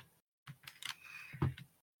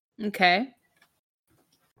 Okay.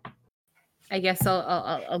 I guess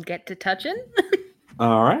I'll get to touching.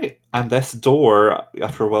 All right, and this door,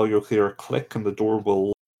 after a while, you'll hear a click, and the door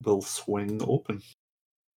will swing open.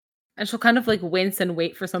 And she'll kind of like wince and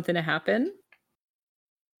wait for something to happen.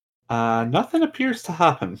 Nothing appears to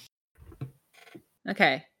happen.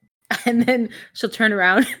 Okay. And then she'll turn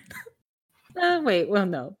around. Wait, well,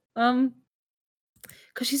 no.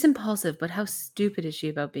 Because she's impulsive, but how stupid is she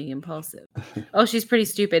about being impulsive? Oh, she's pretty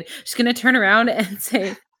stupid. She's gonna turn around and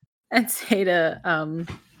say to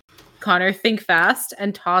Connor, think fast,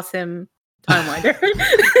 and toss him Time Winder.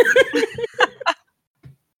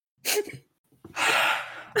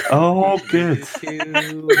 Oh, good.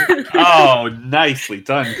 Oh, nicely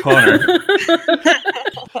done, Connor.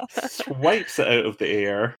 Swipes it out of the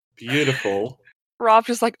air. Beautiful. Rob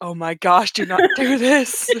just like, oh my gosh, do not do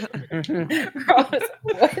this. Rob,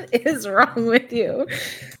 what is wrong with you?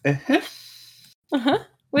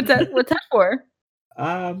 What's that for?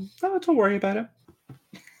 No, don't worry about it.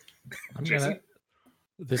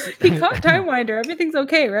 He caught Time Winder. Everything's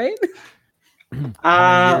okay, right?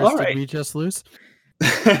 All right. Did we just lose?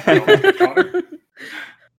 I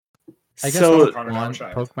guess so I'll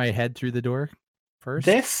poke my head through the door first.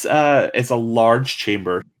 This is a large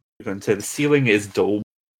chamber. The ceiling is domed,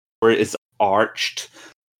 or it is arched,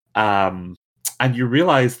 and you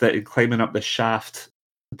realize that in climbing up the shaft,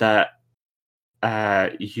 that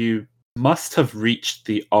you must have reached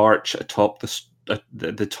the arch atop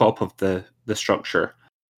the top of the structure.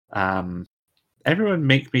 Everyone,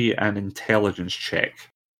 make me an intelligence check.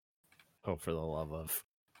 Oh, for the love of!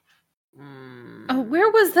 Oh,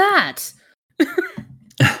 where was that?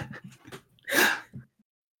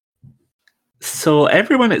 So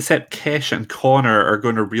everyone except Kesh and Connor are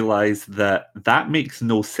going to realize that makes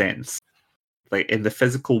no sense. Like, in the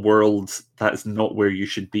physical world, that's not where you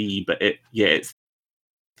should be, but it's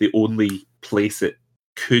the only place it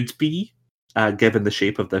could be, given the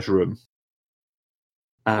shape of this room.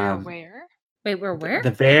 Where? Wait, we're where?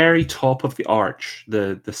 The very top of the arch,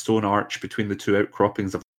 the stone arch between the two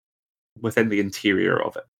outcroppings of within the interior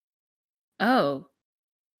of it. Oh.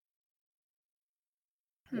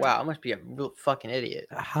 Wow, I must be a real fucking idiot.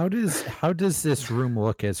 How does this room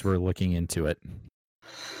look as we're looking into it?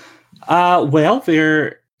 Well,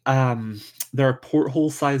 there are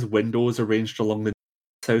porthole-sized windows arranged along the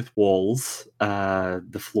south walls.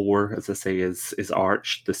 The floor, as I say, is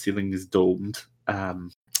arched. The ceiling is domed.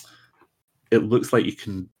 It looks like you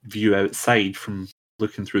can view outside from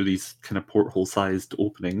looking through these kind of porthole-sized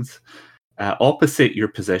openings. Opposite your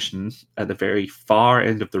position, at the very far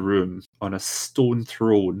end of the room, on a stone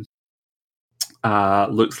throne,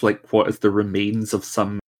 looks like what is the remains of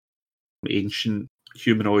some ancient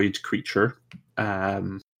humanoid creature.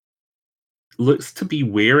 Looks to be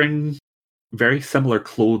wearing very similar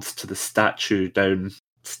clothes to the statue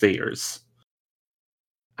downstairs,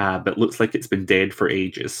 but looks like it's been dead for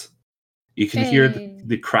ages. You can hear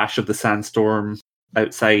the crash of the sandstorm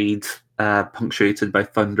outside, punctuated by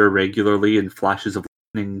thunder regularly and flashes of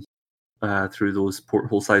lightning through those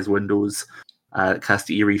porthole-sized windows. Cast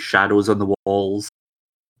eerie shadows on the walls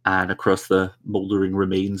and across the mouldering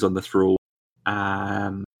remains on the throne.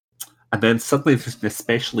 And then suddenly there's an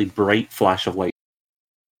especially bright flash of light,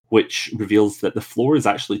 which reveals that the floor is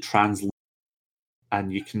actually translucent,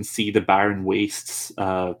 and you can see the barren wastes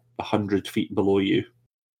 100 feet below you.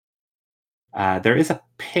 There is a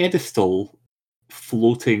pedestal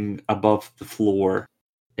floating above the floor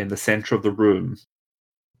in the center of the room,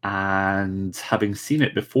 and having seen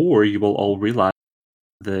it before, you will all realize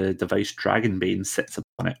the device Dragonbane sits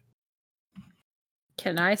upon it.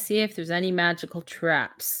 Can I see if there's any magical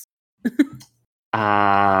traps?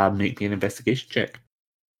 Make me an investigation check.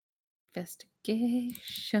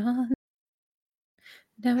 Investigation.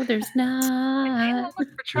 No, there's not. Look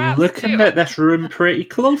for traps, Looking too. at this room pretty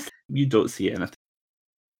close, you don't see anything.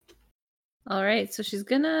 All right, so she's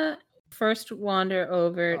gonna first wander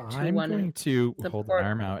over to I'm one. going to the hold port- an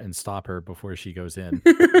arm out and stop her before she goes in.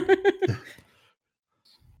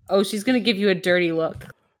 Oh, she's gonna give you a dirty look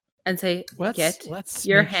and say, "Get let's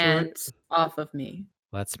your make sure- hands off of me."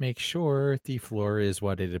 Let's make sure the floor is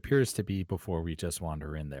what it appears to be before we just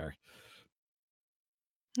wander in there.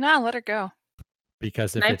 No, let her go.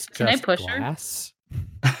 Because if Can I- it's can I just push her? glass,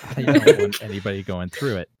 I don't want anybody going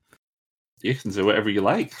through it. You can do whatever you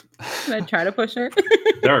like. Can I try to push her?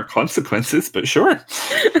 There are consequences, but sure.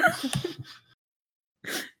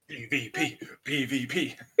 PvP,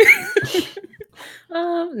 PvP.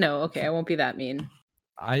 No, okay, I won't be that mean.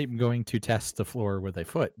 I'm going to test the floor with a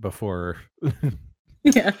foot before.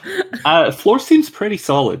 Yeah. Floor seems pretty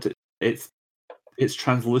solid. It's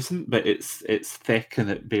translucent, but it's thick and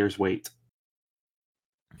it bears weight.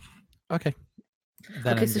 Okay.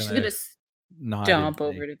 Then Okay, I'm so she's gonna gonna nod stomp and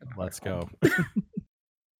over say, to the Let's portal. go.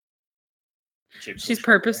 She's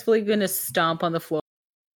purposefully gonna stomp on the floor.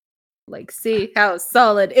 Like, see how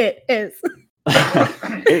solid it is.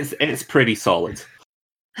 It's pretty solid.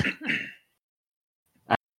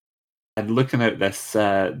 And looking out this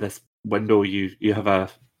window, you have a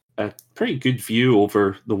pretty good view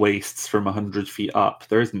over the wastes from 100 feet up.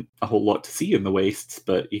 There isn't a whole lot to see in the wastes,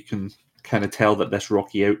 but you can kind of tell that this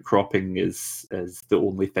rocky outcropping is the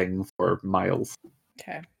only thing for miles.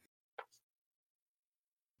 Okay.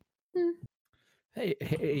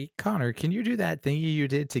 Hey, Connor, can you do that thingy you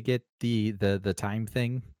did to get the time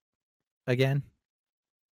thing again?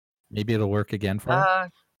 Maybe it'll work again for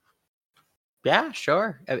her. Yeah,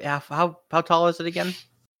 sure. How tall is it again?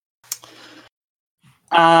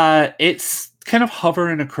 It's kind of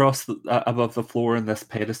hovering across above the floor on this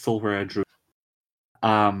pedestal where I drew.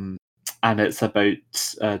 And it's about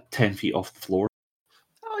 10 feet off the floor.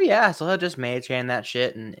 Oh yeah, so he'll just mage hand that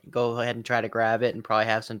shit and go ahead and try to grab it and probably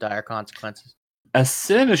have some dire consequences. As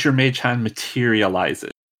soon as your mage hand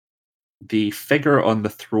materializes, the figure on the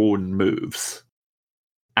throne moves.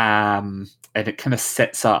 And it kind of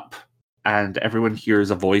sits up, and everyone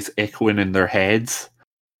hears a voice echoing in their heads.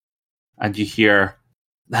 And you hear,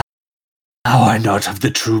 "Thou art not of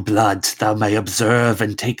the true blood. Thou may observe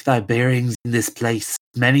and take thy bearings in this place.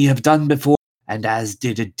 Many have done before, and as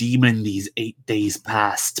did a demon these 8 days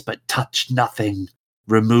past, but touch nothing,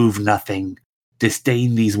 remove nothing.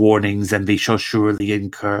 Disdain these warnings, and they shall surely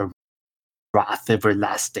incur wrath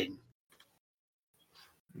everlasting."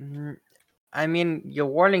 I mean, your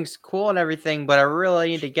warning's cool and everything, but I really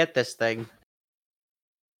need to get this thing.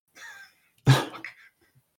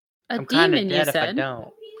 I'm kind of demon, you dead if I said?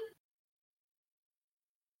 don't.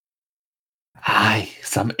 Aye,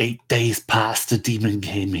 some 8 days past a demon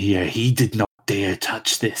came here. He did not dare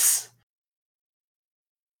touch this.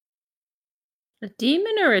 A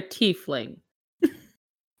demon or a tiefling?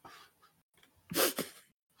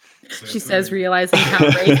 She says, realizing how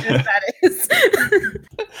racist that is.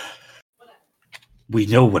 We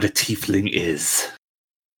know what a tiefling is.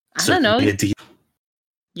 I don't know.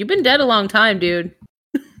 You've been dead a long time, dude.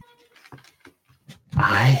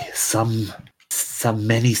 Aye, some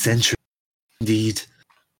many centuries indeed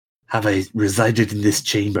have I resided in this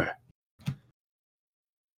chamber.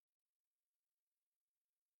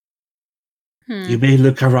 You may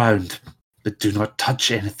look around, but do not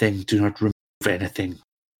touch anything, do not remove anything.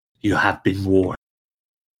 You have been warned.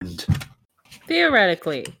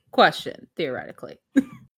 Theoretically,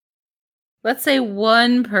 let's say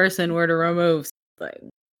one person were to remove something.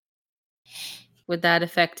 Would that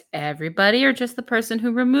affect everybody or just the person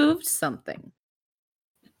who removed something?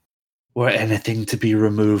 Were anything to be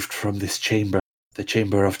removed from this chamber, the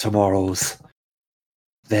chamber of tomorrows,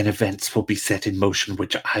 then events will be set in motion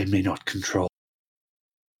which I may not control.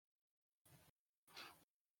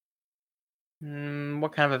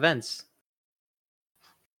 What kind of events?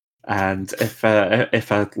 And if a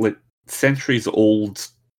centuries-old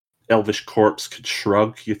elvish corpse could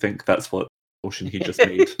shrug, you think that's what motion he just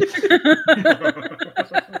made.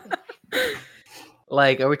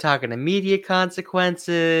 Like, are we talking immediate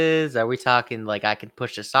consequences? Are we talking like I can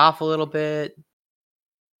push this off a little bit?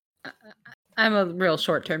 I'm a real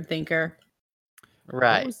short-term thinker.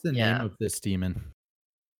 Right. What was the name of this demon?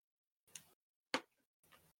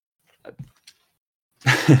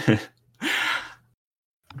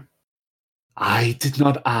 I did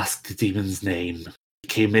not ask the demon's name. He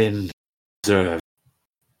came in, observed.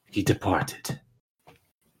 He departed.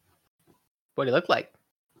 What did he look like?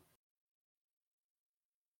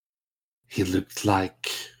 He looked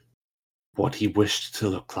like what he wished to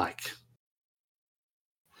look like.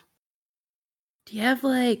 Do you have,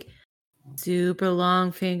 like, super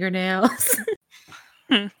long fingernails?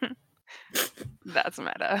 That's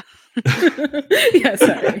meta. Yeah,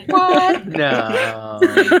 sorry. What? No.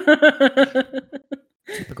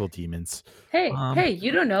 Typical demons. Hey,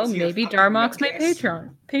 you don't know. Maybe Darmok's my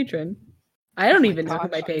patron. I don't even know who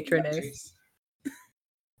my patron is.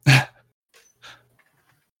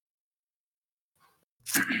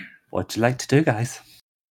 What'd you like to do, guys?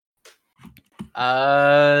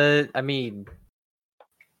 I mean,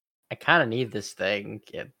 I kind of need this thing.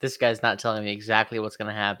 This guy's not telling me exactly what's going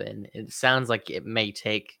to happen. It sounds like it might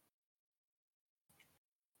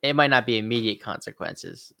not be immediate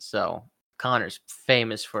consequences. So Connor's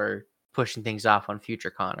famous for pushing things off on future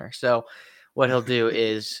Connor. So what he'll do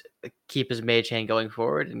is keep his mage hand going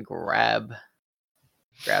forward and grab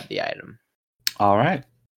the item. All right.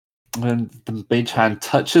 When the mage hand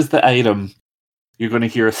touches the item, you're going to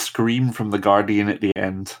hear a scream from the guardian at the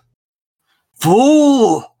end.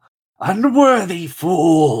 Fool! Unworthy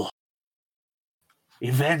fool!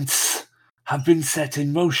 Events have been set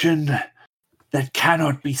in motion that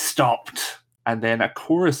cannot be stopped. And then a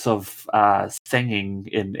chorus of singing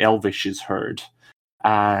in Elvish is heard.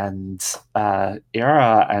 And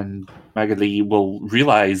Era and Magali will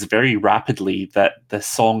realize very rapidly that the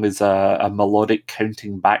song is a melodic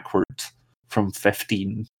counting backward from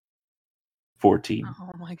 15, 14,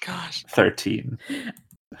 Oh my gosh. 13.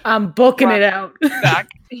 I'm booking it out. Back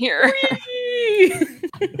here. I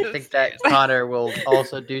think that Connor will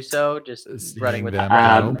also do so, just running with them the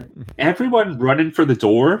Um, out. Everyone running for the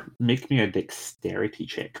door, make me a dexterity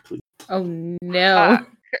check, please. Oh no.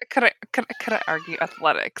 Could I argue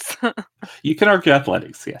athletics? You can argue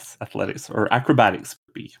athletics, yes. Athletics or acrobatics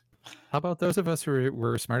would be. How about those of us who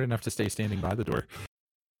were smart enough to stay standing by the door?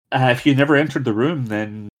 If you never entered the room,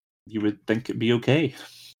 then you would think it'd be okay.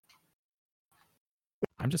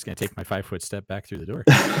 I'm just going to take my 5-foot step back through the door.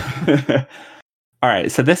 All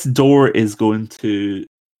right, so this door is going to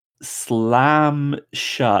slam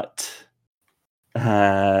shut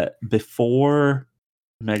before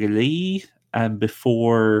Magali and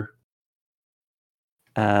before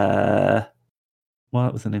well,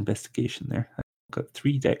 it was an investigation there. I got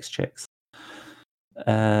 3 dex checks.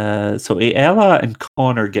 So Ella and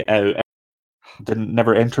Connor get out.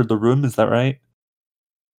 Never entered the room, is that right?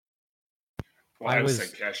 Well, I I was was-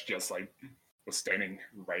 saying Cash just like was standing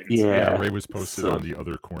right Yeah. inside. Yeah, Ray was posted so- on the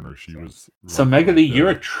other corner. She was. So running Magali, the-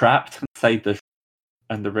 you're trapped inside the,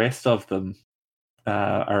 and the rest of them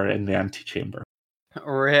are in the antechamber.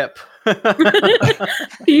 Rip.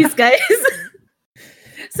 These guys.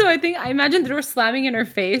 So I imagine the door slamming in her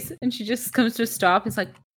face and she just comes to a stop. It's like,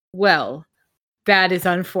 well, that is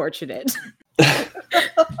unfortunate.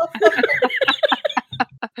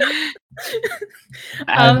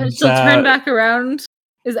 And, She'll turn back around.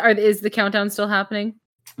 Is the countdown still happening?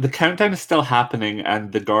 The countdown is still happening,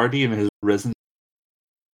 and the guardian has risen.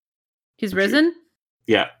 He's risen?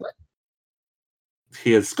 Yeah, What?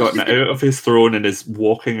 he has gotten out of his throne and is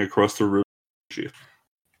walking across the room.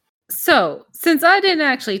 So, since I didn't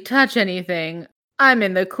actually touch anything, I'm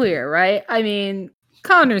in the clear, right? I mean,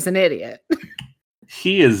 Connor's an idiot.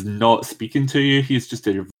 He is not speaking to you. He's just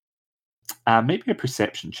maybe a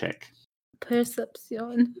perception check.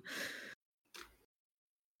 Perception.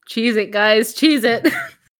 Cheese it, guys. Cheese it.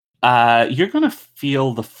 You're going to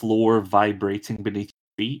feel the floor vibrating beneath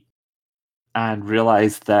your feet and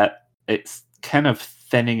realize that it's kind of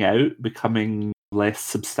thinning out, becoming less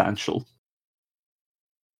substantial.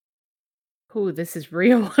 Ooh, this is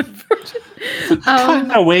real unfortunate. So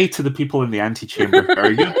cutting away to the people in the antechamber.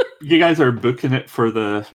 Are you? You guys are booking it for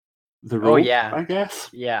the rope, yeah. I guess.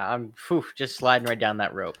 Yeah, I'm just sliding right down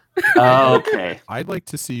that rope. Okay. I'd like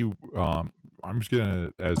to see. I'm just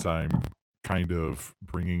gonna, as I'm kind of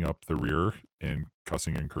bringing up the rear and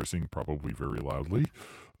cussing and cursing, probably very loudly,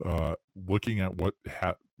 looking at what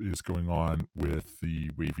is going on with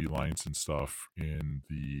the wavy lines and stuff in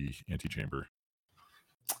the antechamber.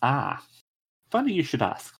 Funny you should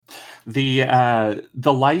ask. The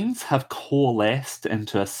lines have coalesced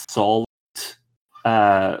into a solid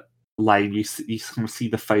line. You can see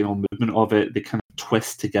the final movement of it. They kind of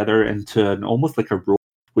twist together into an almost like a rope,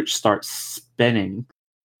 which starts spinning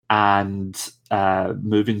and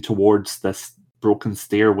moving towards this broken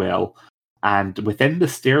stairwell. And within the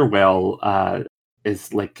stairwell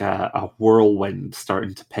is like a whirlwind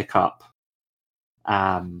starting to pick up,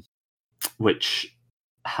 which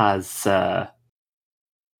has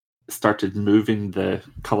started moving the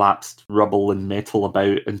collapsed rubble and metal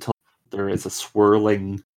about until there is a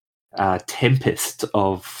swirling tempest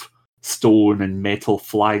of stone and metal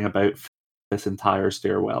flying about this entire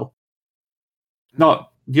stairwell.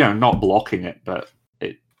 Not blocking it, but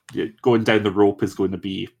going down the rope is going to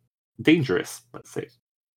be dangerous, let's say.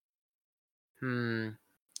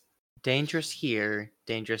 Dangerous here,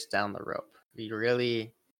 dangerous down the rope. You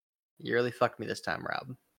really fucked me this time,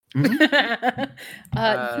 Rob. You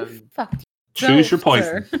fucked Choose your yourself,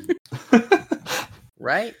 poison. sir.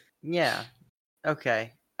 Right? Yeah.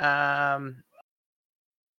 Okay. I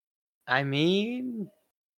mean,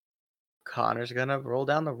 Connor's gonna roll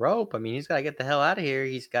down the rope. I mean, he's gotta get the hell out of here.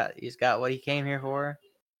 He's got what he came here for.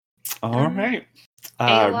 All right.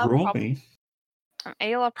 Ayla Roll prob- me.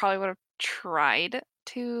 Ayla probably would have tried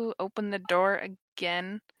to open the door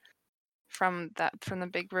again from the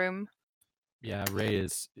big room, Yeah, Ray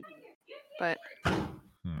is. but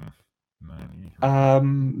 90.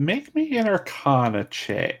 Make me an Arcana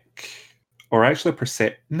check, or actually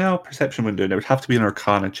No, perception wouldn't do it. It would have to be an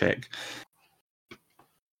Arcana check.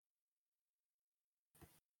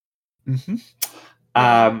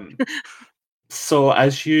 So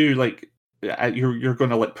as you you're going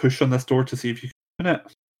to push on this door to see if you can open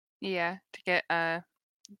it. yeah, to get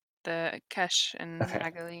the Kesh and Okay.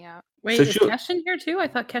 Magali out. Wait, So is she'll- Kesh in here too? I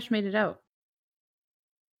thought Kesh made it out.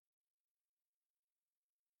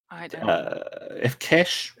 I don't know. If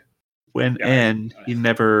Kesh went Yeah, in, he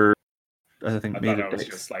never. I think I made thought I it. was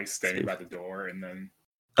just like standing by the door, and then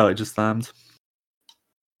Oh, it just lands.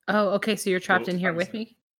 Oh, okay. So you're trapped Well, in here I was with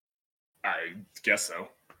me. I guess so.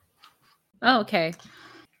 Oh, okay.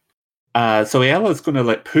 So Ayla's going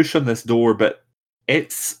to push on this door, but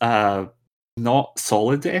it's not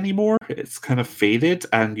solid anymore. It's kind of faded,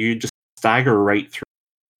 and you just stagger right through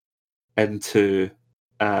into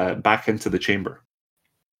back into the chamber.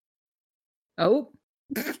 Oh.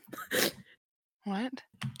 What?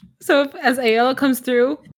 So as Ayala comes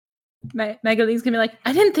through, Magaline's gonna be like,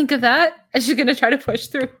 I didn't think of that. And she's gonna try to push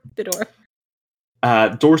through the door.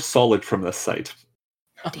 Door's solid from this side.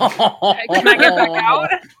 Can I get back out?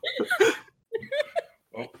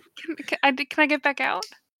 Oh, Can I get back out?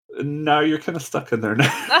 Now you're kind of stuck in there now.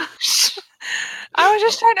 I was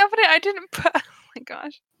just trying to open it. I didn't put. Oh my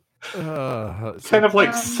gosh. Kind of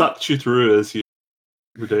Um, sucked you through as you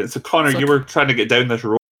were doing it. So Connor, So- you were trying to get down this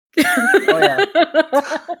road. yeah.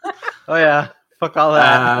 Oh yeah. Fuck all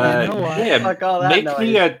that. You know what? yeah, Fuck all that make noise.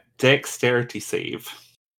 me a dexterity save.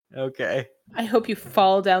 Okay. I hope you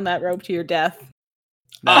fall down that rope to your death.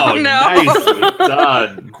 Oh, no. nicely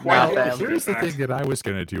done. Well, Well, damn. here's the thing that I was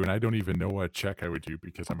going to do, and I don't even know what check I would do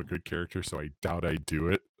because I'm a good character, so I doubt I do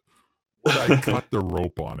it. But I cut the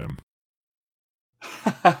rope on him.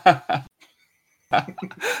 oh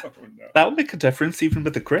no. That would make a difference even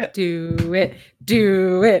with the crit. Do it.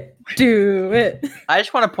 Do it. Do it. I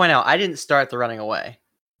just want to point out I didn't start the running away.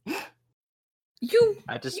 You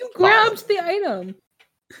I just you followed. grabbed the item.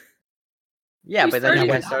 Yeah, you but then you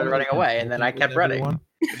started guys started running away, and then I kept running. Everyone?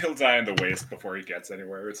 He'll die in the waist before he gets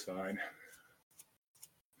anywhere. It's fine.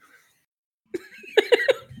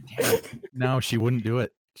 No, she wouldn't do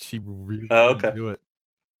it. She really Oh, wouldn't okay. do it.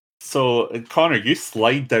 So, Connor, you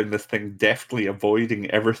slide down this thing, deftly avoiding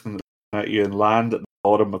everything that's coming at you, and land at the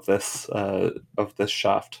bottom of this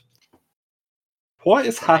shaft. What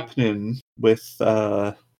is happening with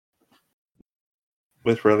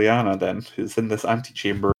Reliana then, who's in this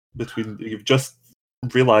antechamber between? You've just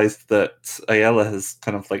realized that Ayala has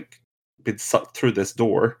kind of been sucked through this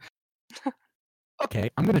door.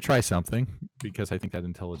 Okay, I'm going to try something because I think that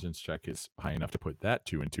intelligence check is high enough to put that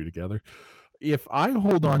 2 and 2 together. If I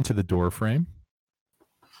hold on to the door frame,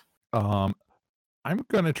 I'm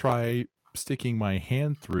going to try sticking my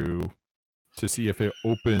hand through to see if it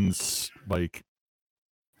opens, I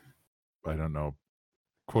don't know,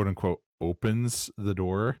 quote unquote, opens the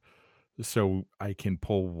door so I can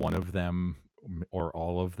pull one of them or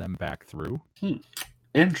all of them back through.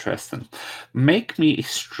 Interesting. Make me a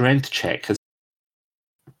strength check, because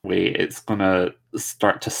way it's gonna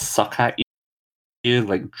start to suck at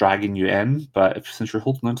you, dragging you in. But since you're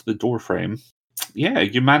holding onto the door frame, yeah,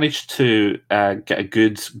 you managed to get a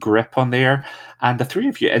good grip on there, and the three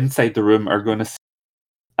of you inside the room are going to see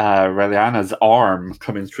Reliana's arm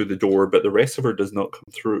coming through the door, but the rest of her does not come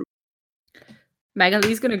through.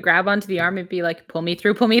 Magaline's gonna grab onto the arm and be like, pull me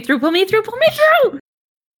through, pull me through, pull me through, pull me through.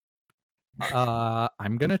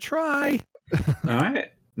 I'm going to try. All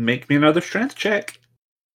right, make me another strength check.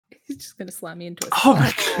 He's just gonna slam me into a Oh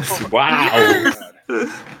my goodness! Wow.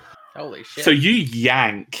 Holy shit. So you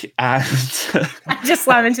yank, and I just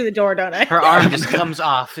slam into the door, don't I? her arm just comes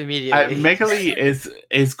off immediately. Megali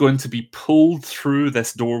is going to be pulled through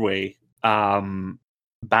this doorway,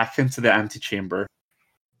 back into the antechamber,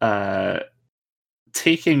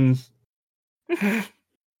 taking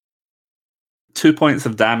 2 points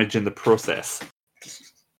of damage in the process.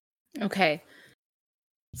 Okay.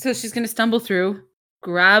 So she's gonna stumble through,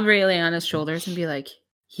 grab Reliana's shoulders, and be like,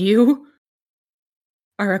 "You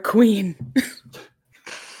are a queen."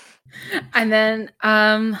 And then,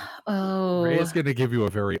 Ray is going to give you a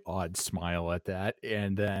very odd smile at that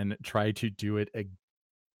and then try to do it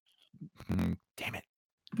again. Damn it.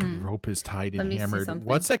 The Hmm. rope is tied Let and me see hammered. something.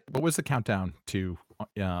 What was the countdown to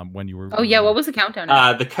when you were? Oh yeah, what was the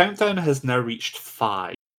countdown? The countdown has now reached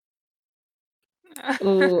 5.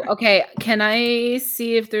 Ooh, okay. Can I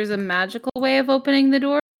see if there's a magical way of opening the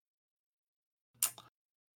door?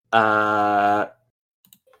 Well,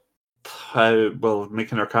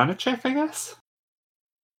 make an Arcana check, I guess.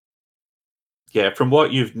 Yeah, from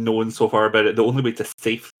what you've known so far about it, the only way to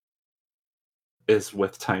safe is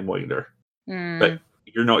with Time Winder. But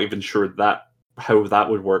you're not even sure how that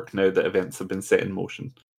would work now that events have been set in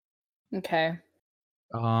motion. Okay.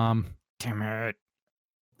 Damn it.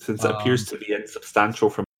 Since it appears to be insubstantial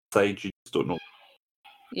from outside, you just don't know.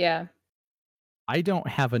 Yeah. I don't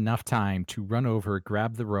have enough time to run over,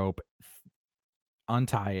 grab the rope,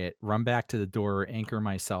 untie it, run back to the door, anchor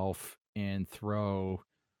myself, and throw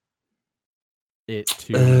it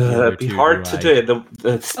to the other It'd be two. hard to do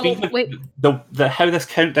it. wait. The how this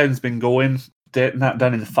countdown's been going, getting that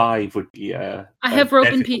done in 5 would be. I have rope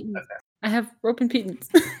and difficult. pitons. I have rope and pitons.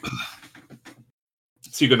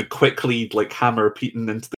 So you're going to quickly hammer a Peton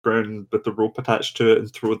into the ground with the rope attached to it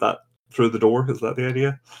and throw that through the door. Is that the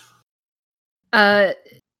idea? No,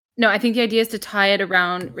 I think the idea is to tie it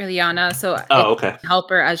around Liliana so it okay. can help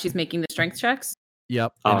her as she's making the strength checks.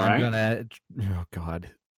 Yep. All And I'm right. gonna. Oh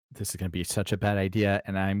God, this is gonna be such a bad idea.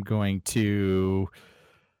 And I'm going to,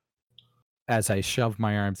 as I shove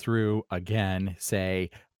my arm through again, say,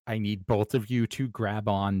 "I need both of you to grab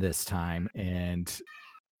on this time," and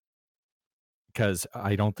because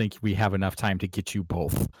I don't think we have enough time to get you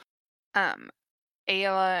both.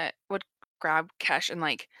 Ayla would grab Kesh and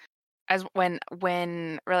as when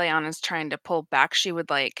Liliana's trying to pull back, she would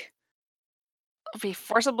be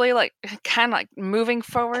forcibly kind of moving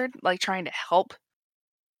forward, trying to help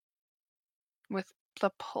with the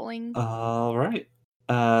pulling. All right.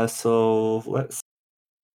 So let's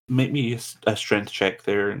make me a strength check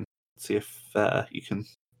there and see if you can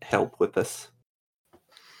help with this.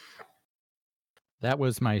 That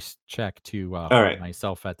was my check to All hold right.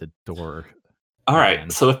 myself at the door. All right.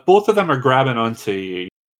 again. So if both of them are grabbing onto you,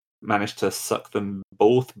 manage to suck them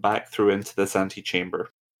both back through into this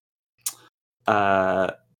antechamber.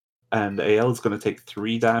 And AL is going to take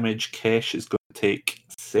 3 damage. Kesh is going to take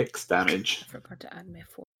 6 damage. I forgot to add my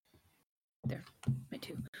 4. There, my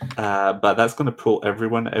 2. But that's going to pull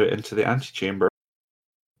everyone out into the antechamber.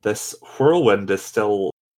 This whirlwind is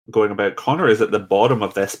still going about. Connor is at the bottom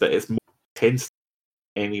of this, but it's more intense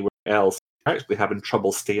than anywhere else. You're actually having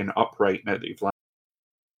trouble staying upright now that you've landed.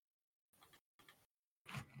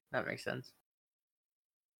 That makes sense.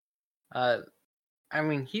 I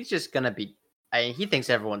mean, he's just gonna be. He thinks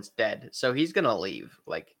everyone's dead, so he's gonna leave.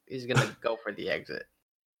 He's gonna go for the exit.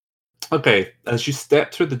 Okay, as you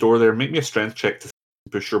step through the door there, make me a strength check to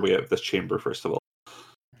push your way out of this chamber, first of all.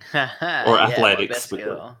 Or athletics,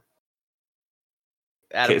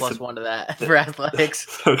 Add Okay, a so- +1 to that for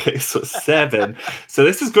athletics. Okay, so 7. So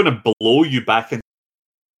this is going to blow you back in.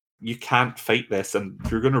 You can't fight this, and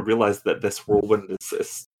you're going to realize that this whirlwind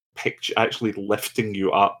is actually lifting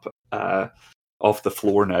you up off the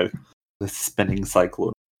floor now. This spinning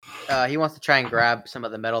cyclone. He wants to try and grab some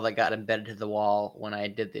of the metal that got embedded to the wall when I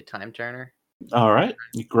did the time turner. All right,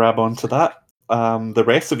 you grab onto that. The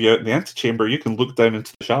rest of you out in the antechamber, you can look down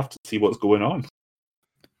into the shaft and see what's going on.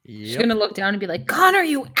 She's gonna look down and be like, "Connor,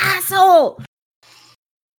 you asshole!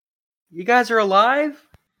 You guys are alive?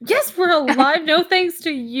 Yes, we're alive. No thanks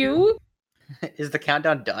to you." Is the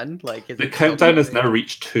countdown done? Is The it still countdown has going? now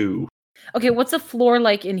reached 2. Okay, what's the floor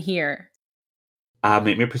like in here?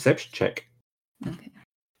 Make me a perception check. Okay.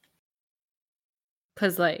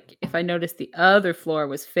 Because, if I noticed the other floor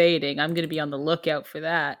was fading, I'm going to be on the lookout for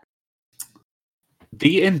that.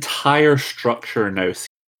 The entire structure now seems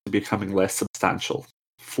to be becoming less substantial.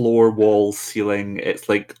 Floor, walls, ceiling, it's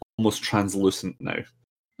almost translucent now.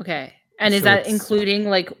 Okay. And is So that it's- including,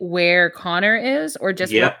 where Connor is? Or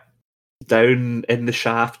just... Yep. Down in the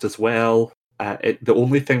shaft as well. The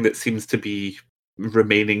only thing that seems to be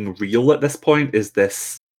remaining real at this point is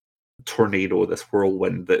this tornado, this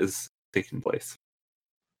whirlwind that is taking place.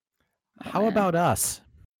 How about us?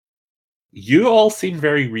 You all seem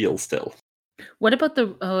very real still. What about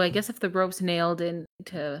the... Oh, I guess if the rope's nailed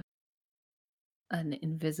into an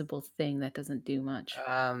invisible thing, that doesn't do much.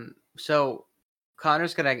 So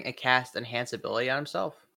Connor's gonna cast Enhance Ability on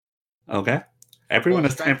himself. Okay. Everyone Full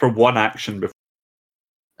has time for one action before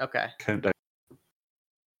Okay. countdown.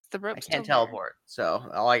 The I rope can't teleport,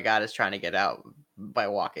 so all I got is trying to get out by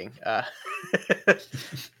walking.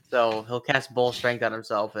 So he'll cast Bull Strength on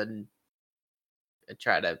himself and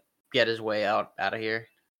try to get his way out of here.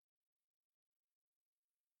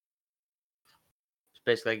 Just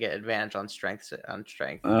basically get advantage on strength.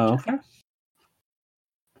 Okay.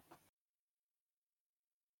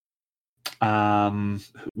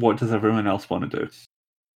 What does everyone else want to do?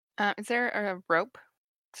 Is there a rope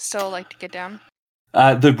still like to get down?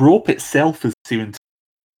 The rope itself is seeming to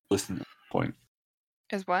loosen at this point.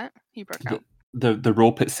 Is what? You broke out. The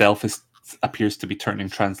rope itself appears to be turning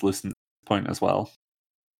translucent at this point as well.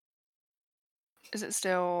 Is it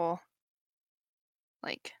still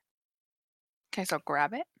like? Can I still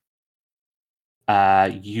grab it?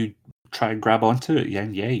 You try and grab onto it, yeah,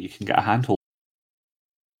 you can get a handhold.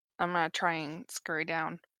 I'm gonna try and scurry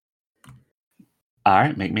down. All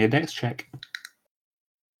right, make me a dex check.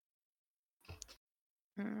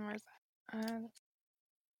 Where's that?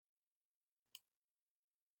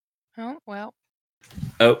 Oh well.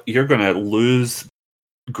 Oh, you're gonna lose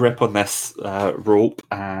grip on this rope,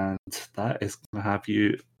 and that is gonna have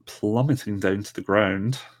you plummeting down to the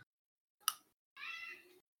ground.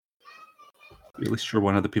 Really sure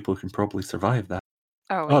one of the people can probably survive that.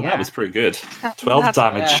 Oh yeah. That was pretty good. 12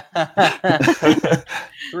 damage. Yeah.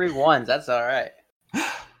 3 ones. That's all right.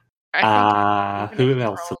 I think Who even if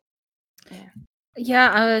else? you roll-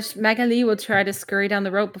 Yeah, Magali will try to scurry down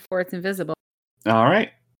the rope before it's invisible. All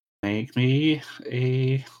right, make me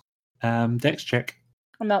a dex check.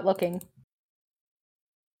 I'm not looking.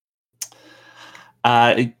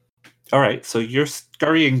 All right, so you're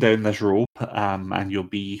scurrying down this rope, and you'll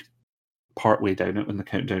be partway down it when the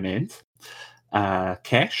countdown ends.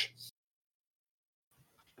 Kesh.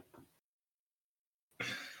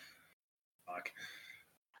 Fuck.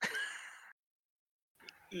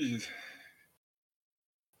 He's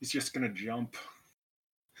just gonna jump.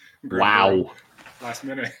 Wow. Last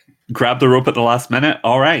minute. Grab the rope at the last minute.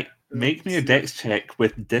 All right, make me a dex check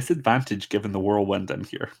with disadvantage given the whirlwind in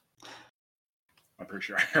here. I'm pretty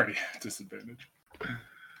sure I already have disadvantage.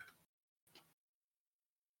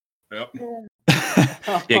 Yep.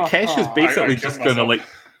 Yeah, Kesh is I basically killed just gonna myself. like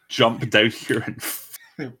jump down here and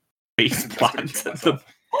face Just gonna plant kill at the.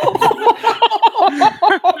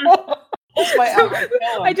 myself.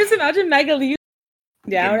 I just imagine Magali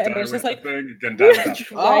down, Getting and it's with just like the thing, getting down with that.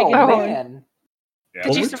 dragging Oh down. man. Yeah.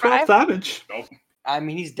 Did you Only survive? 12 damage. Nope. I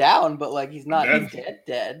mean, he's down, but like he's not Dead.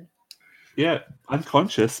 dead. Yeah,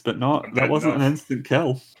 unconscious, but not. I'm That dead wasn't an enough. instant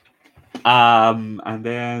kill. And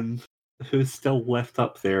then who's still left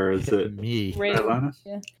up there? Is it Me. Ray. Alana?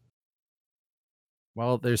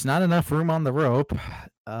 Well, there's not enough room on the rope.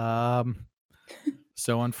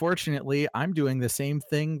 So unfortunately, I'm doing the same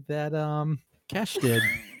thing that Kesh did.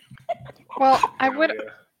 Well, I Hell would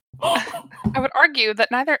yeah. I would argue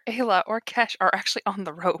that neither Ayla or Kesh are actually on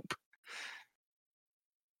the rope.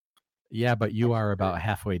 Yeah, but you are about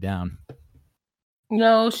halfway down.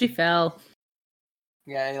 No, she fell.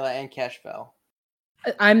 Yeah, Ayla and Cash fell.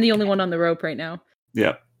 I'm the only one on the rope right now.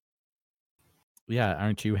 Yeah. Yeah,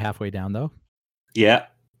 aren't you halfway down though? Yeah.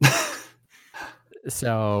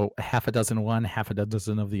 So half a dozen one, half a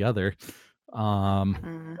dozen of the other. So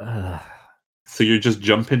you're just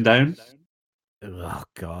jumping down? Oh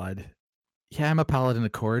God. Yeah, I'm a paladin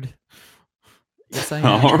accord. Yes, I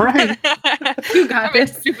am. All right. You got I made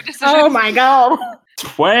this. stupid decisions. Oh my god.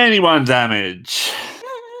 21 damage.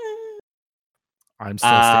 I'm still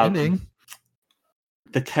standing.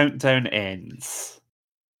 The countdown ends.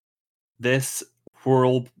 This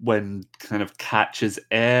whirlwind kind of catches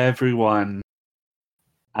everyone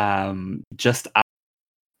just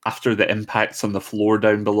after the impacts on the floor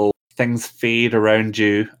down below. Things fade around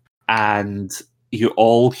you, and you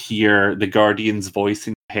all hear the Guardian's voice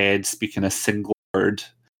in your head speaking a single word,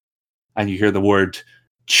 and you hear the word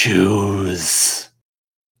choose.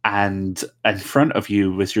 And in front of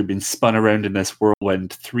you, as you're being spun around in this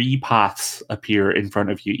whirlwind, 3 paths appear in front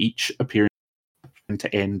of you, each appearing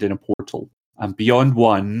to end in a portal. And beyond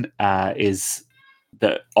one is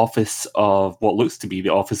the office of what looks to be the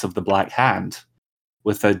office of the Black Hand,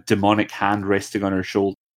 with a demonic hand resting on her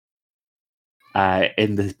shoulder.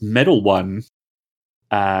 In the middle one,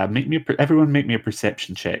 everyone make me a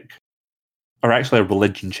perception check. Or actually, a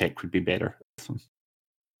religion check would be better.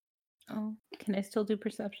 Oh, can I still do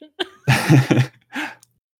perception?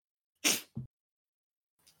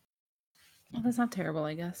 Well, that's not terrible,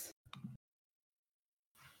 I guess.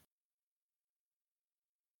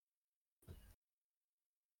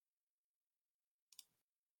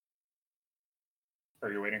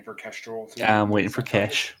 Are you waiting for Kesh to roll? I'm waiting for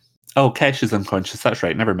Kesh. Oh, Kesh is unconscious. That's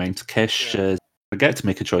right. Never mind. Kesh, I get to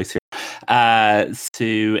make a choice here.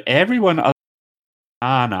 So everyone other than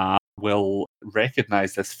Anna will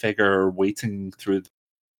recognize this figure waiting through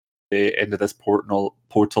the end of this portal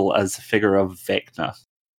as a figure of Vecna.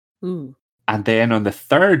 Ooh. And then on the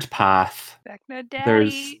third path, Vecna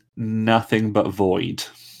there's Daddy. nothing but void.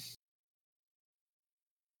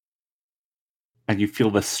 And you feel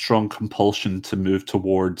this strong compulsion to move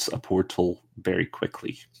towards a portal very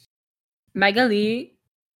quickly. Magali,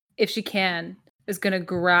 if she can, is gonna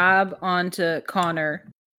grab onto Connor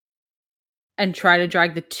and try to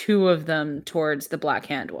drag the two of them towards the Black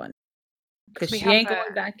Hand one. Because We she have ain't the-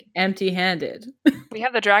 going back empty-handed. We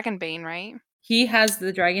have the Dragon Bane, right? He has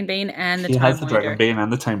the Dragon Bane and the He Time has the Winder. Dragon Bane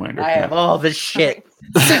and the Time Winder. I have all this shit.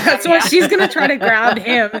 So that's why Yeah. she's gonna try to grab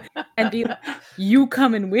him and be like, "You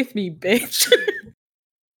coming with me, bitch."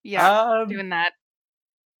 Yeah, doing that.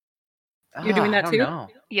 You're doing that I don't too? know.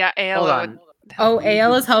 Yeah, Ayla Hold would on. Oh, help me.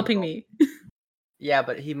 Ayla's helping me. Yeah,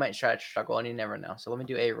 but he might try to struggle, and you never know. So let me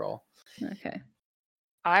do a roll. Okay.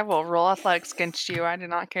 I will roll athletics against you. I do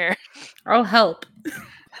not care. I'll help.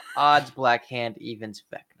 Odds Black Hand, evens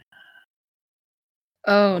Vecna.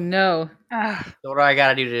 Oh no. Ugh. So what do I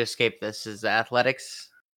gotta do to escape this? Is athletics?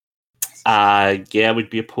 Yeah, would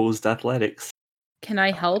be opposed athletics. Can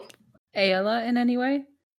I help Ayla in any way?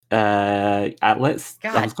 Let's. I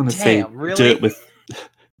God was going to say damn, do really? it with.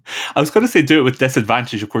 I was going to say do it with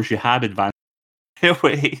disadvantage. Of course, you had advantage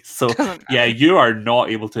anyway. So Doesn't yeah, matter. you are not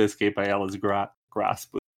able to escape Ayala's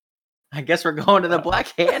grasp. I guess we're going to the Black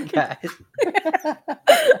Hand, guys. I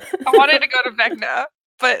wanted to go to Vecna,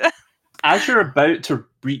 but As you're about to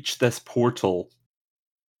reach this portal,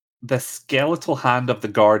 the skeletal hand of the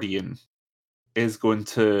Guardian is going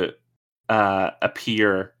to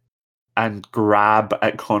appear and grab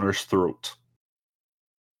at Connor's throat.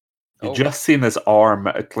 You've Oh. just seen this arm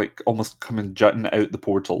like almost coming jutting out the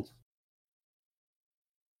portal.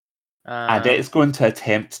 And it's going to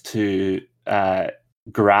attempt to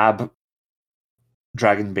grab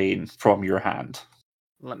Dragonbane from your hand.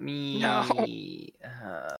 Let me. No.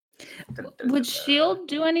 Would shield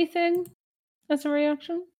do anything as a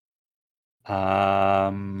reaction?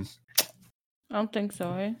 I I don't think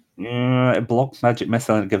so, eh? It blocks magic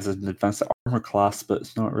missile and it gives it an advanced armor class, but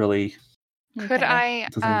it's not really. could I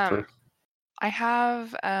Doesn't for- I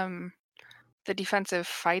have the defensive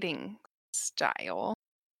fighting style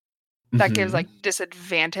that gives Mhm. like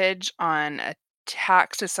disadvantage on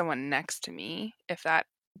attacks to someone next to me if that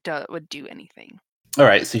would do anything. All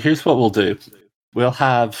right, so here's what we'll do. We'll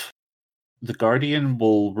have the Guardian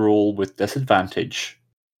will roll with disadvantage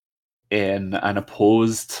in an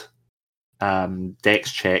opposed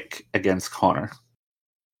dex check against Connor.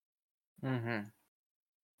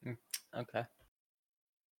 Mm-hmm. Okay.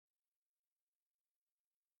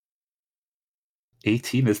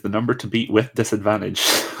 18 is the number to beat with disadvantage.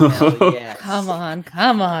 Hell yes. Come on,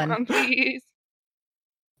 come on. Please.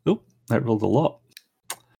 Nope, that rolled a lot.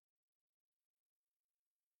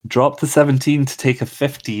 Drop the 17 to take a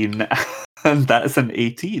 15, and that's an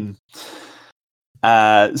 18.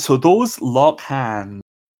 So those lock hands,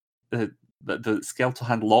 the skeletal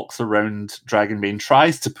hand locks around Dragonbane,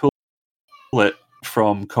 tries to pull it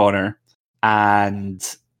from Connor,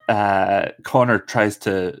 and Connor tries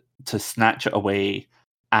to snatch it away,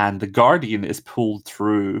 and the Guardian is pulled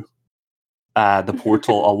through the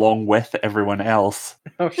portal along with everyone else.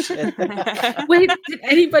 Oh shit. Wait, did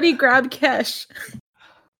anybody grab Kesh?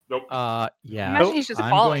 Nope. Yeah. Imagine he's just I'm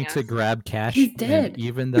following going to us. grab Cash. He's and dead.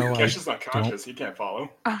 even though I Cash is not don't, conscious. He can't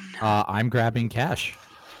follow. Oh no. I'm grabbing Cash.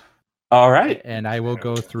 All right. And I will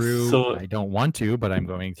go through. So- I don't want to, but I'm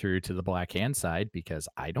going through to the Black Hand side because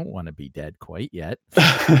I don't want to be dead quite yet. So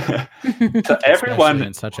Especially everyone,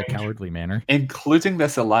 in such a cowardly manner. including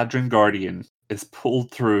this Eladrin Guardian, is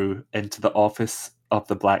pulled through into the office of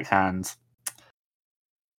the Black Hand.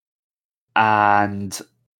 And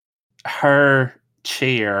her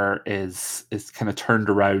chair is kind of turned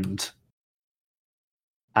around.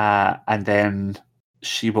 And then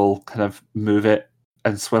she will kind of move it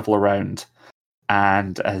and swivel around.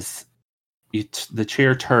 And as the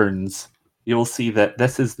chair turns, you will see that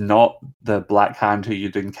this is not the Black Hand who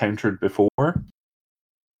you'd encountered before,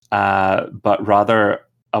 but rather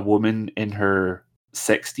a woman in her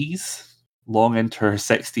 60s, long into her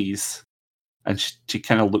 60s, and she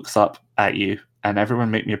kind of looks up at you, and everyone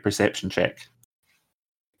make me a perception check.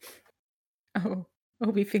 Oh,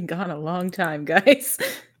 we've been gone a long time, guys.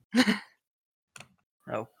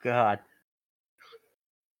 Oh god.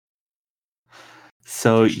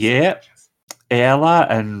 So yeah, Ella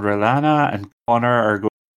and Relana and Connor are going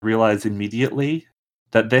to realize immediately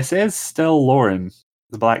that this is still Lauren,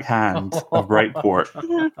 the Black Hand of Brightport,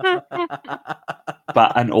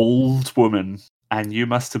 but an old woman, and you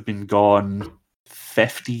must have been gone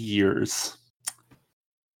 50 years.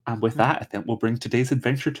 And with that, I think we'll bring today's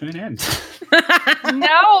adventure to an end.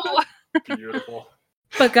 No. Beautiful.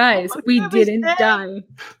 But guys, we God, he's didn't dead. die.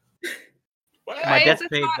 What? My Guys, death it's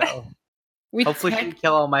paid not- though. We Hopefully she tec- didn't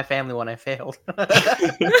kill all my family when I failed.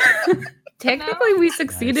 technically we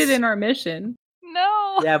succeeded Nice. in our mission.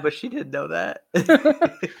 No. Yeah, but she didn't know that.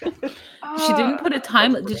 She didn't put a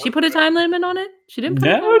time. Did she put a time limit on it? She didn't. Put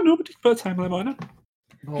a time No, limit? nobody put a time limit on it.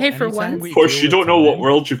 Well, Hey, for anytime once- we Of course, deal you with don't know what time-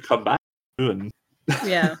 world you've come back to. And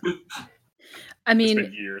Yeah. I It's mean,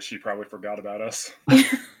 been years. She probably forgot about us.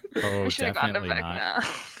 Oh, We should have gone to definitely not.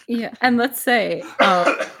 Vecna. yeah. And let's say,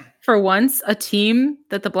 for once, a team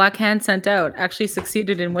that the Black Hand sent out actually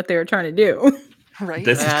succeeded in what they were trying to do. Right?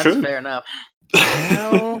 This- Yeah, is that's true. fair enough.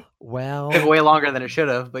 Well, Took way longer than it should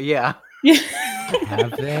have, but yeah.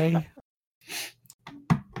 have they?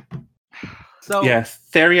 So yeah,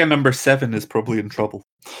 Theria number 7 is probably in trouble.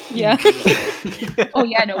 Yeah. Oh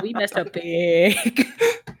yeah, no, we messed up big.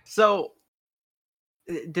 So,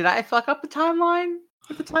 did I fuck up the timeline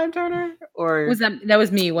with the time turner, or Was that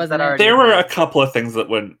was me, wasn't that it? already- There were a couple of things that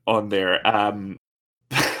went on there.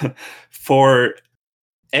 For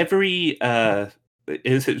every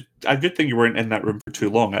is it a good thing you weren't in that room for too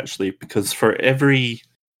long, actually, because for every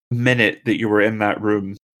minute that you were in that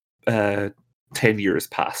room, 10 years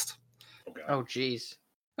passed. Oh, jeez.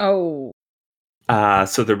 Oh.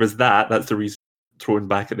 So there was that. That's the reason thrown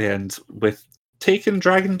back at the end with taking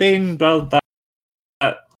Dragonbane. Well, that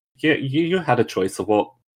yeah, you had a choice of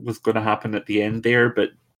what was going to happen at the end there, but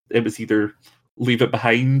it was either leave it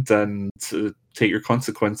behind and take your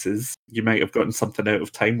consequences. You might have gotten something out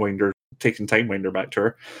of Timewinder, taking Timewinder back to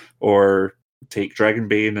her, or take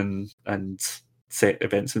Dragonbane and set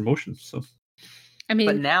events in motion. So I mean,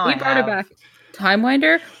 But now we I brought her have- back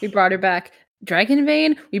Timewinder, we brought her back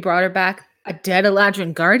Dragonbane, we brought her back a dead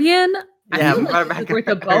Eladrin Guardian. I Yeah, feel we like brought this back is worth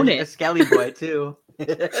a a bonus. Skelly boy too.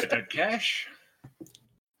 Dead cash.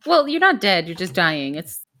 Well, you're not dead, you're just dying.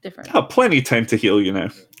 It's different. oh, plenty of time to heal, you know.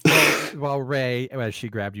 Well, Ray, as she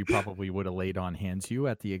grabbed you, probably would have laid on hands you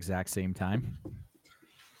at the exact same time.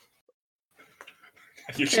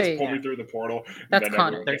 You just There you pull go. me through the portal. That's and then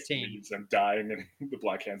Connor. everyone just 13. leaves. I'm dying in the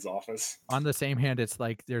Black Hand's office. On the same hand, it's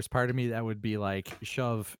like there's part of me that would be like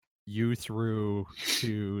shove you through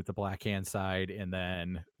to the Black Hand side, and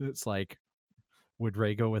then it's like, would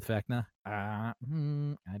Ray go with Vecna? I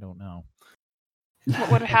don't know.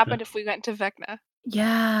 What would have happened if we went to Vecna?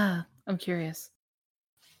 Yeah, I'm curious.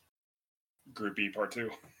 Group B part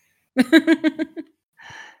 2.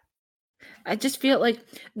 I just feel like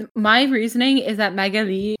my reasoning is that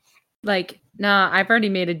Magali, like, nah, I've already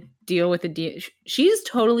made a deal with the deal. She's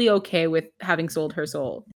totally okay with having sold her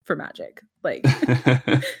soul for magic. Like,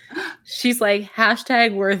 she's like,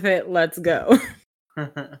 hashtag worth it, let's go.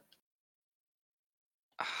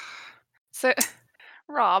 So,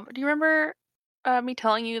 Rob, do you remember me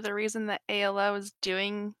telling you the reason that Ayla was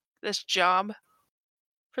doing this job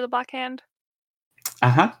for the Black Hand?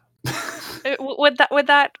 Uh-huh. Would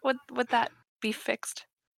that be fixed?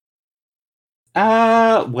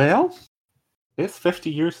 Well, it's 50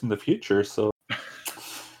 years in the future, so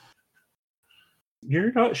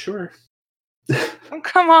you're not sure. Oh,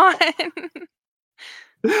 come on.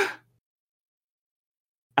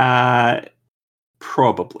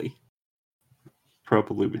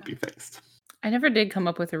 Probably would be fixed. I never did come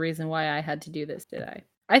up with a reason why I had to do this, did I?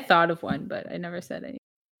 I thought of one, but I never said any.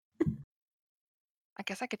 I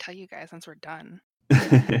guess I could tell you guys since we're done.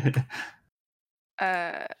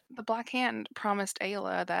 The Black Hand promised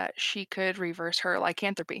Ayla that she could reverse her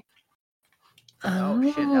lycanthropy. Oh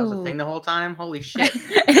shit, that was a thing the whole time? Holy shit.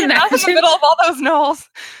 And I was in the middle of all those knolls.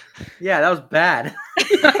 Yeah, that was bad.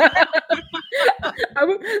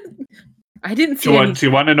 I didn't see do any.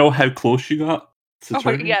 you want to know how close you got? to Oh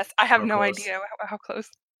my, turning? yes, I have How no close? idea how close.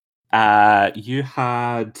 You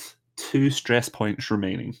had 2 stress points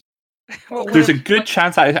remaining. What There's a would've- good what-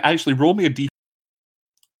 chance I actually roll me a D.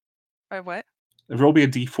 What? Roll me a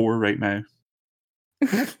D4 right now.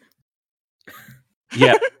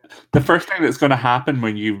 Yeah, the first thing that's going to happen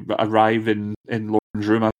when you arrive in Lauren's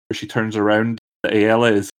room after she turns around to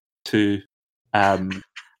Ayla is to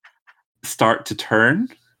start to turn,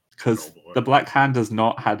 because Oh, boy. the Black Hand has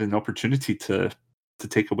not had an opportunity to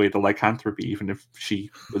take away the lycanthropy, even if she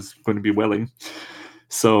was going to be willing.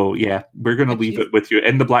 So yeah, we're going to leave it with you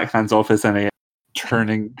in the Black Hand's office and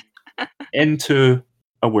turning into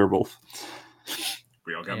a werewolf.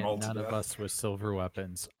 We all got And mauled to none of death. us with silver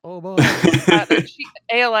weapons. Oh boy.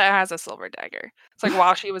 Ayla has a silver dagger. It's like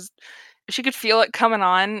while if she could feel it coming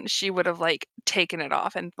on, she would have like taken it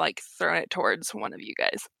off and like thrown it towards one of you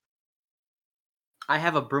guys. I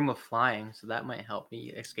have a broom of flying, so that might help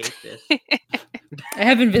me escape this. I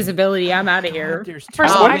have invisibility. I'm out of here. God, there's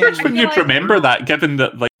First I of all, I wonder actually when feel you'd like- remember that, given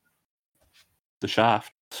that like the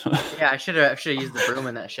shaft. Yeah, I should have used the broom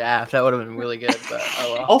in that shaft. That would have been really good, but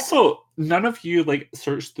oh well. Also, none of you like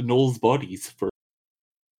searched the Knowles bodies for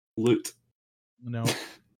loot. No.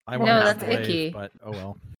 I No, wanted that's to wave, icky. but oh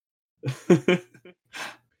well.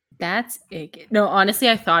 That's icky. No, honestly,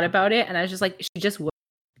 I thought about it and I was just like, she just would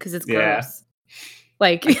because it's Yeah. gross.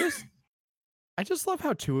 Like, I just love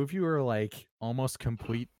how two of you are like almost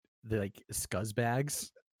complete like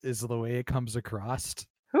scuzzbags is the way it comes across.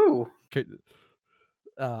 Who?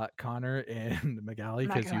 Connor and Magali,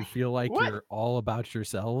 because you Magali. feel like What? you're all about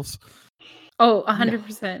yourselves. oh,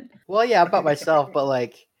 100%. Well, yeah, about myself, but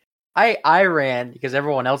like, I ran because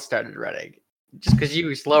everyone else started running. Just because you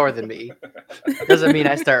were slower than me doesn't mean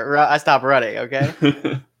I stop running. Okay.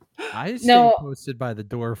 I stay No. posted by the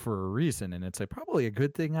door for a reason, and it's probably a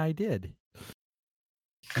good thing I did.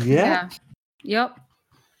 Yeah. Yep.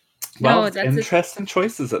 Well, No, that's it. interesting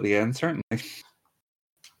choices at the end, certainly.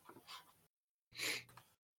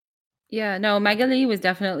 Yeah, no, Magali was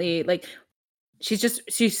definitely like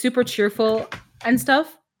she's super cheerful and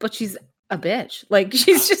stuff, but she's a bitch. Like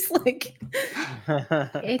she's just like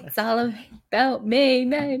it's all about me.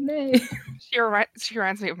 She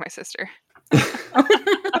reminds me of my sister.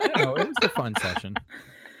 No, it was a fun session.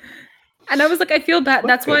 And I was like, I feel bad.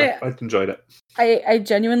 That's why I enjoyed it. I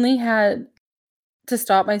genuinely had to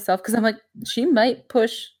stop myself because I'm like, she might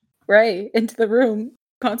push Ray into the room.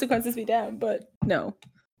 Consequences be damned, but no.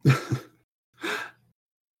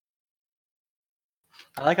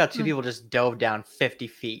 I like how two people just dove down 50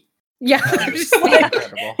 feet. Yeah, That was just like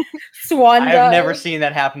incredible. swan I've dive. never seen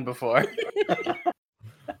that happen before.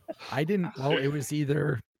 I didn't. Well, it was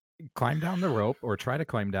either climb down the rope or try to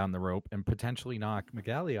climb down the rope and potentially knock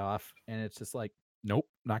Magali off, and it's just like, nope,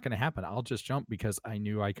 not going to happen. I'll just jump because I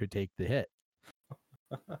knew I could take the hit.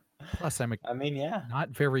 Plus, I'm I mean, yeah. not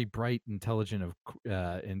very bright, intelligent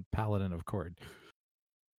in Paladin of Cord.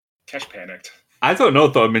 Cash panicked. I don't know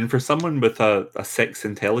though. I mean, for someone with a 6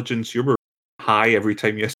 intelligence, you were high every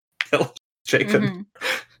time you checking. Mhm.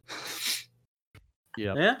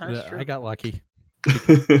 Yeah, Yeah, that's true. I got lucky.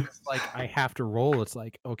 It's like I have to roll. It's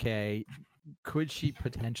like, okay, could she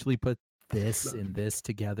potentially put this and this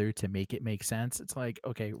together to make it make sense? It's like,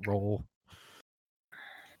 okay, roll.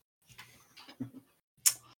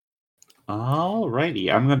 Alrighty,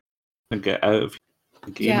 I'm gonna get out of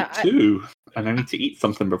game Yeah, too, and I need to eat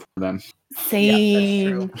something before then.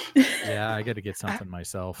 Same. Yeah, I got to get something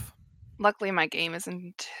myself. Luckily, my game is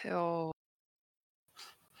until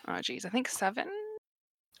I think 7.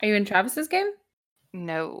 Are you in Travis's game?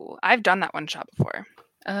 No, I've done that one shot before.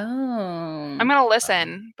 Oh. I'm gonna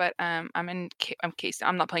listen, but I'm Casey.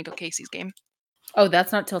 I'm not playing till Casey's game. Oh,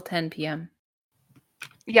 that's not till 10 p.m.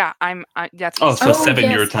 Yeah, that's Oh, so Oh, 7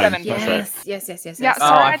 your yes, time. 7. That's right. Yes. Yeah, yes. Oh,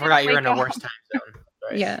 sorry, I I forgot didn't you were in a wake worse up. time zone.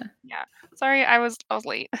 Right. Yeah. Sorry, I was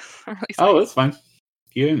late. I'm really sorry. Oh, that's fine.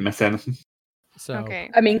 You didn't miss anything. So Okay.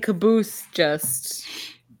 I mean, Caboose just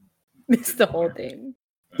missed the whole thing.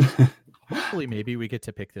 hopefully, maybe we get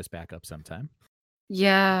to pick this back up sometime.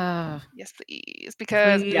 Yeah. Yes, please.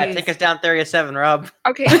 Because Yeah, take us down 37, Rob.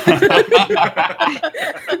 okay.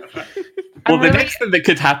 Well, I'm the really- next thing that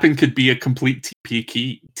could happen could be a complete TPK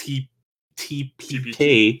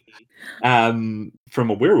from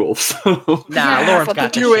a werewolf. So Nah, Yeah, Lauren's let's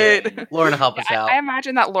got do this shit. it. Lauren will help us out. I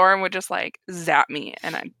imagine that Lauren would just like zap me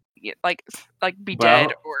and I'd like be Well,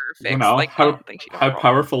 dead or fixed. you know, like I how don't think she how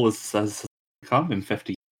powerful has become in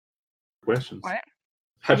 50 questions? What?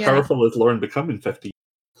 How Yeah. powerful has Lauren become in 50?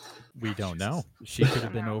 We don't know. She could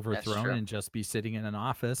have been No, that's overthrown true. and just be sitting in an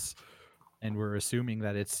office, and we're assuming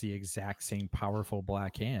that it's the exact same powerful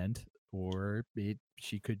black hand, or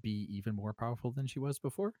she could be even more powerful than she was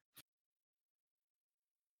before.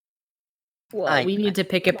 Well, we need to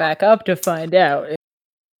pick it back up to find out.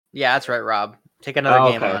 Yeah, that's right, Rob. Take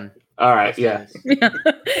another game Okay. on. All right, yeah. You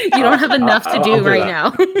don't have enough to I'll do do right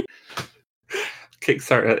that. now.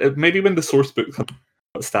 Kickstarter. Maybe when the source book comes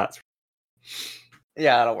out, stats.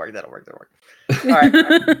 Yeah, that'll work. All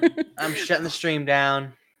right, I'm shutting the stream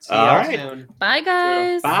down. See All y'all right. soon. Bye,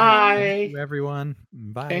 guys. Bye. Thank you, everyone.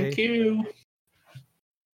 Bye. Thank you.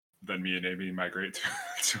 Then me and Amy migrate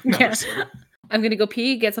to Yeah. another server. I'm gonna go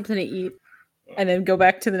pee, get something to eat, and then go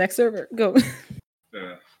back to the next server. Go.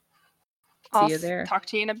 Yeah. I'll you there. talk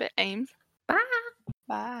to you in a bit, Ames. Bye.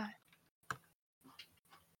 Bye.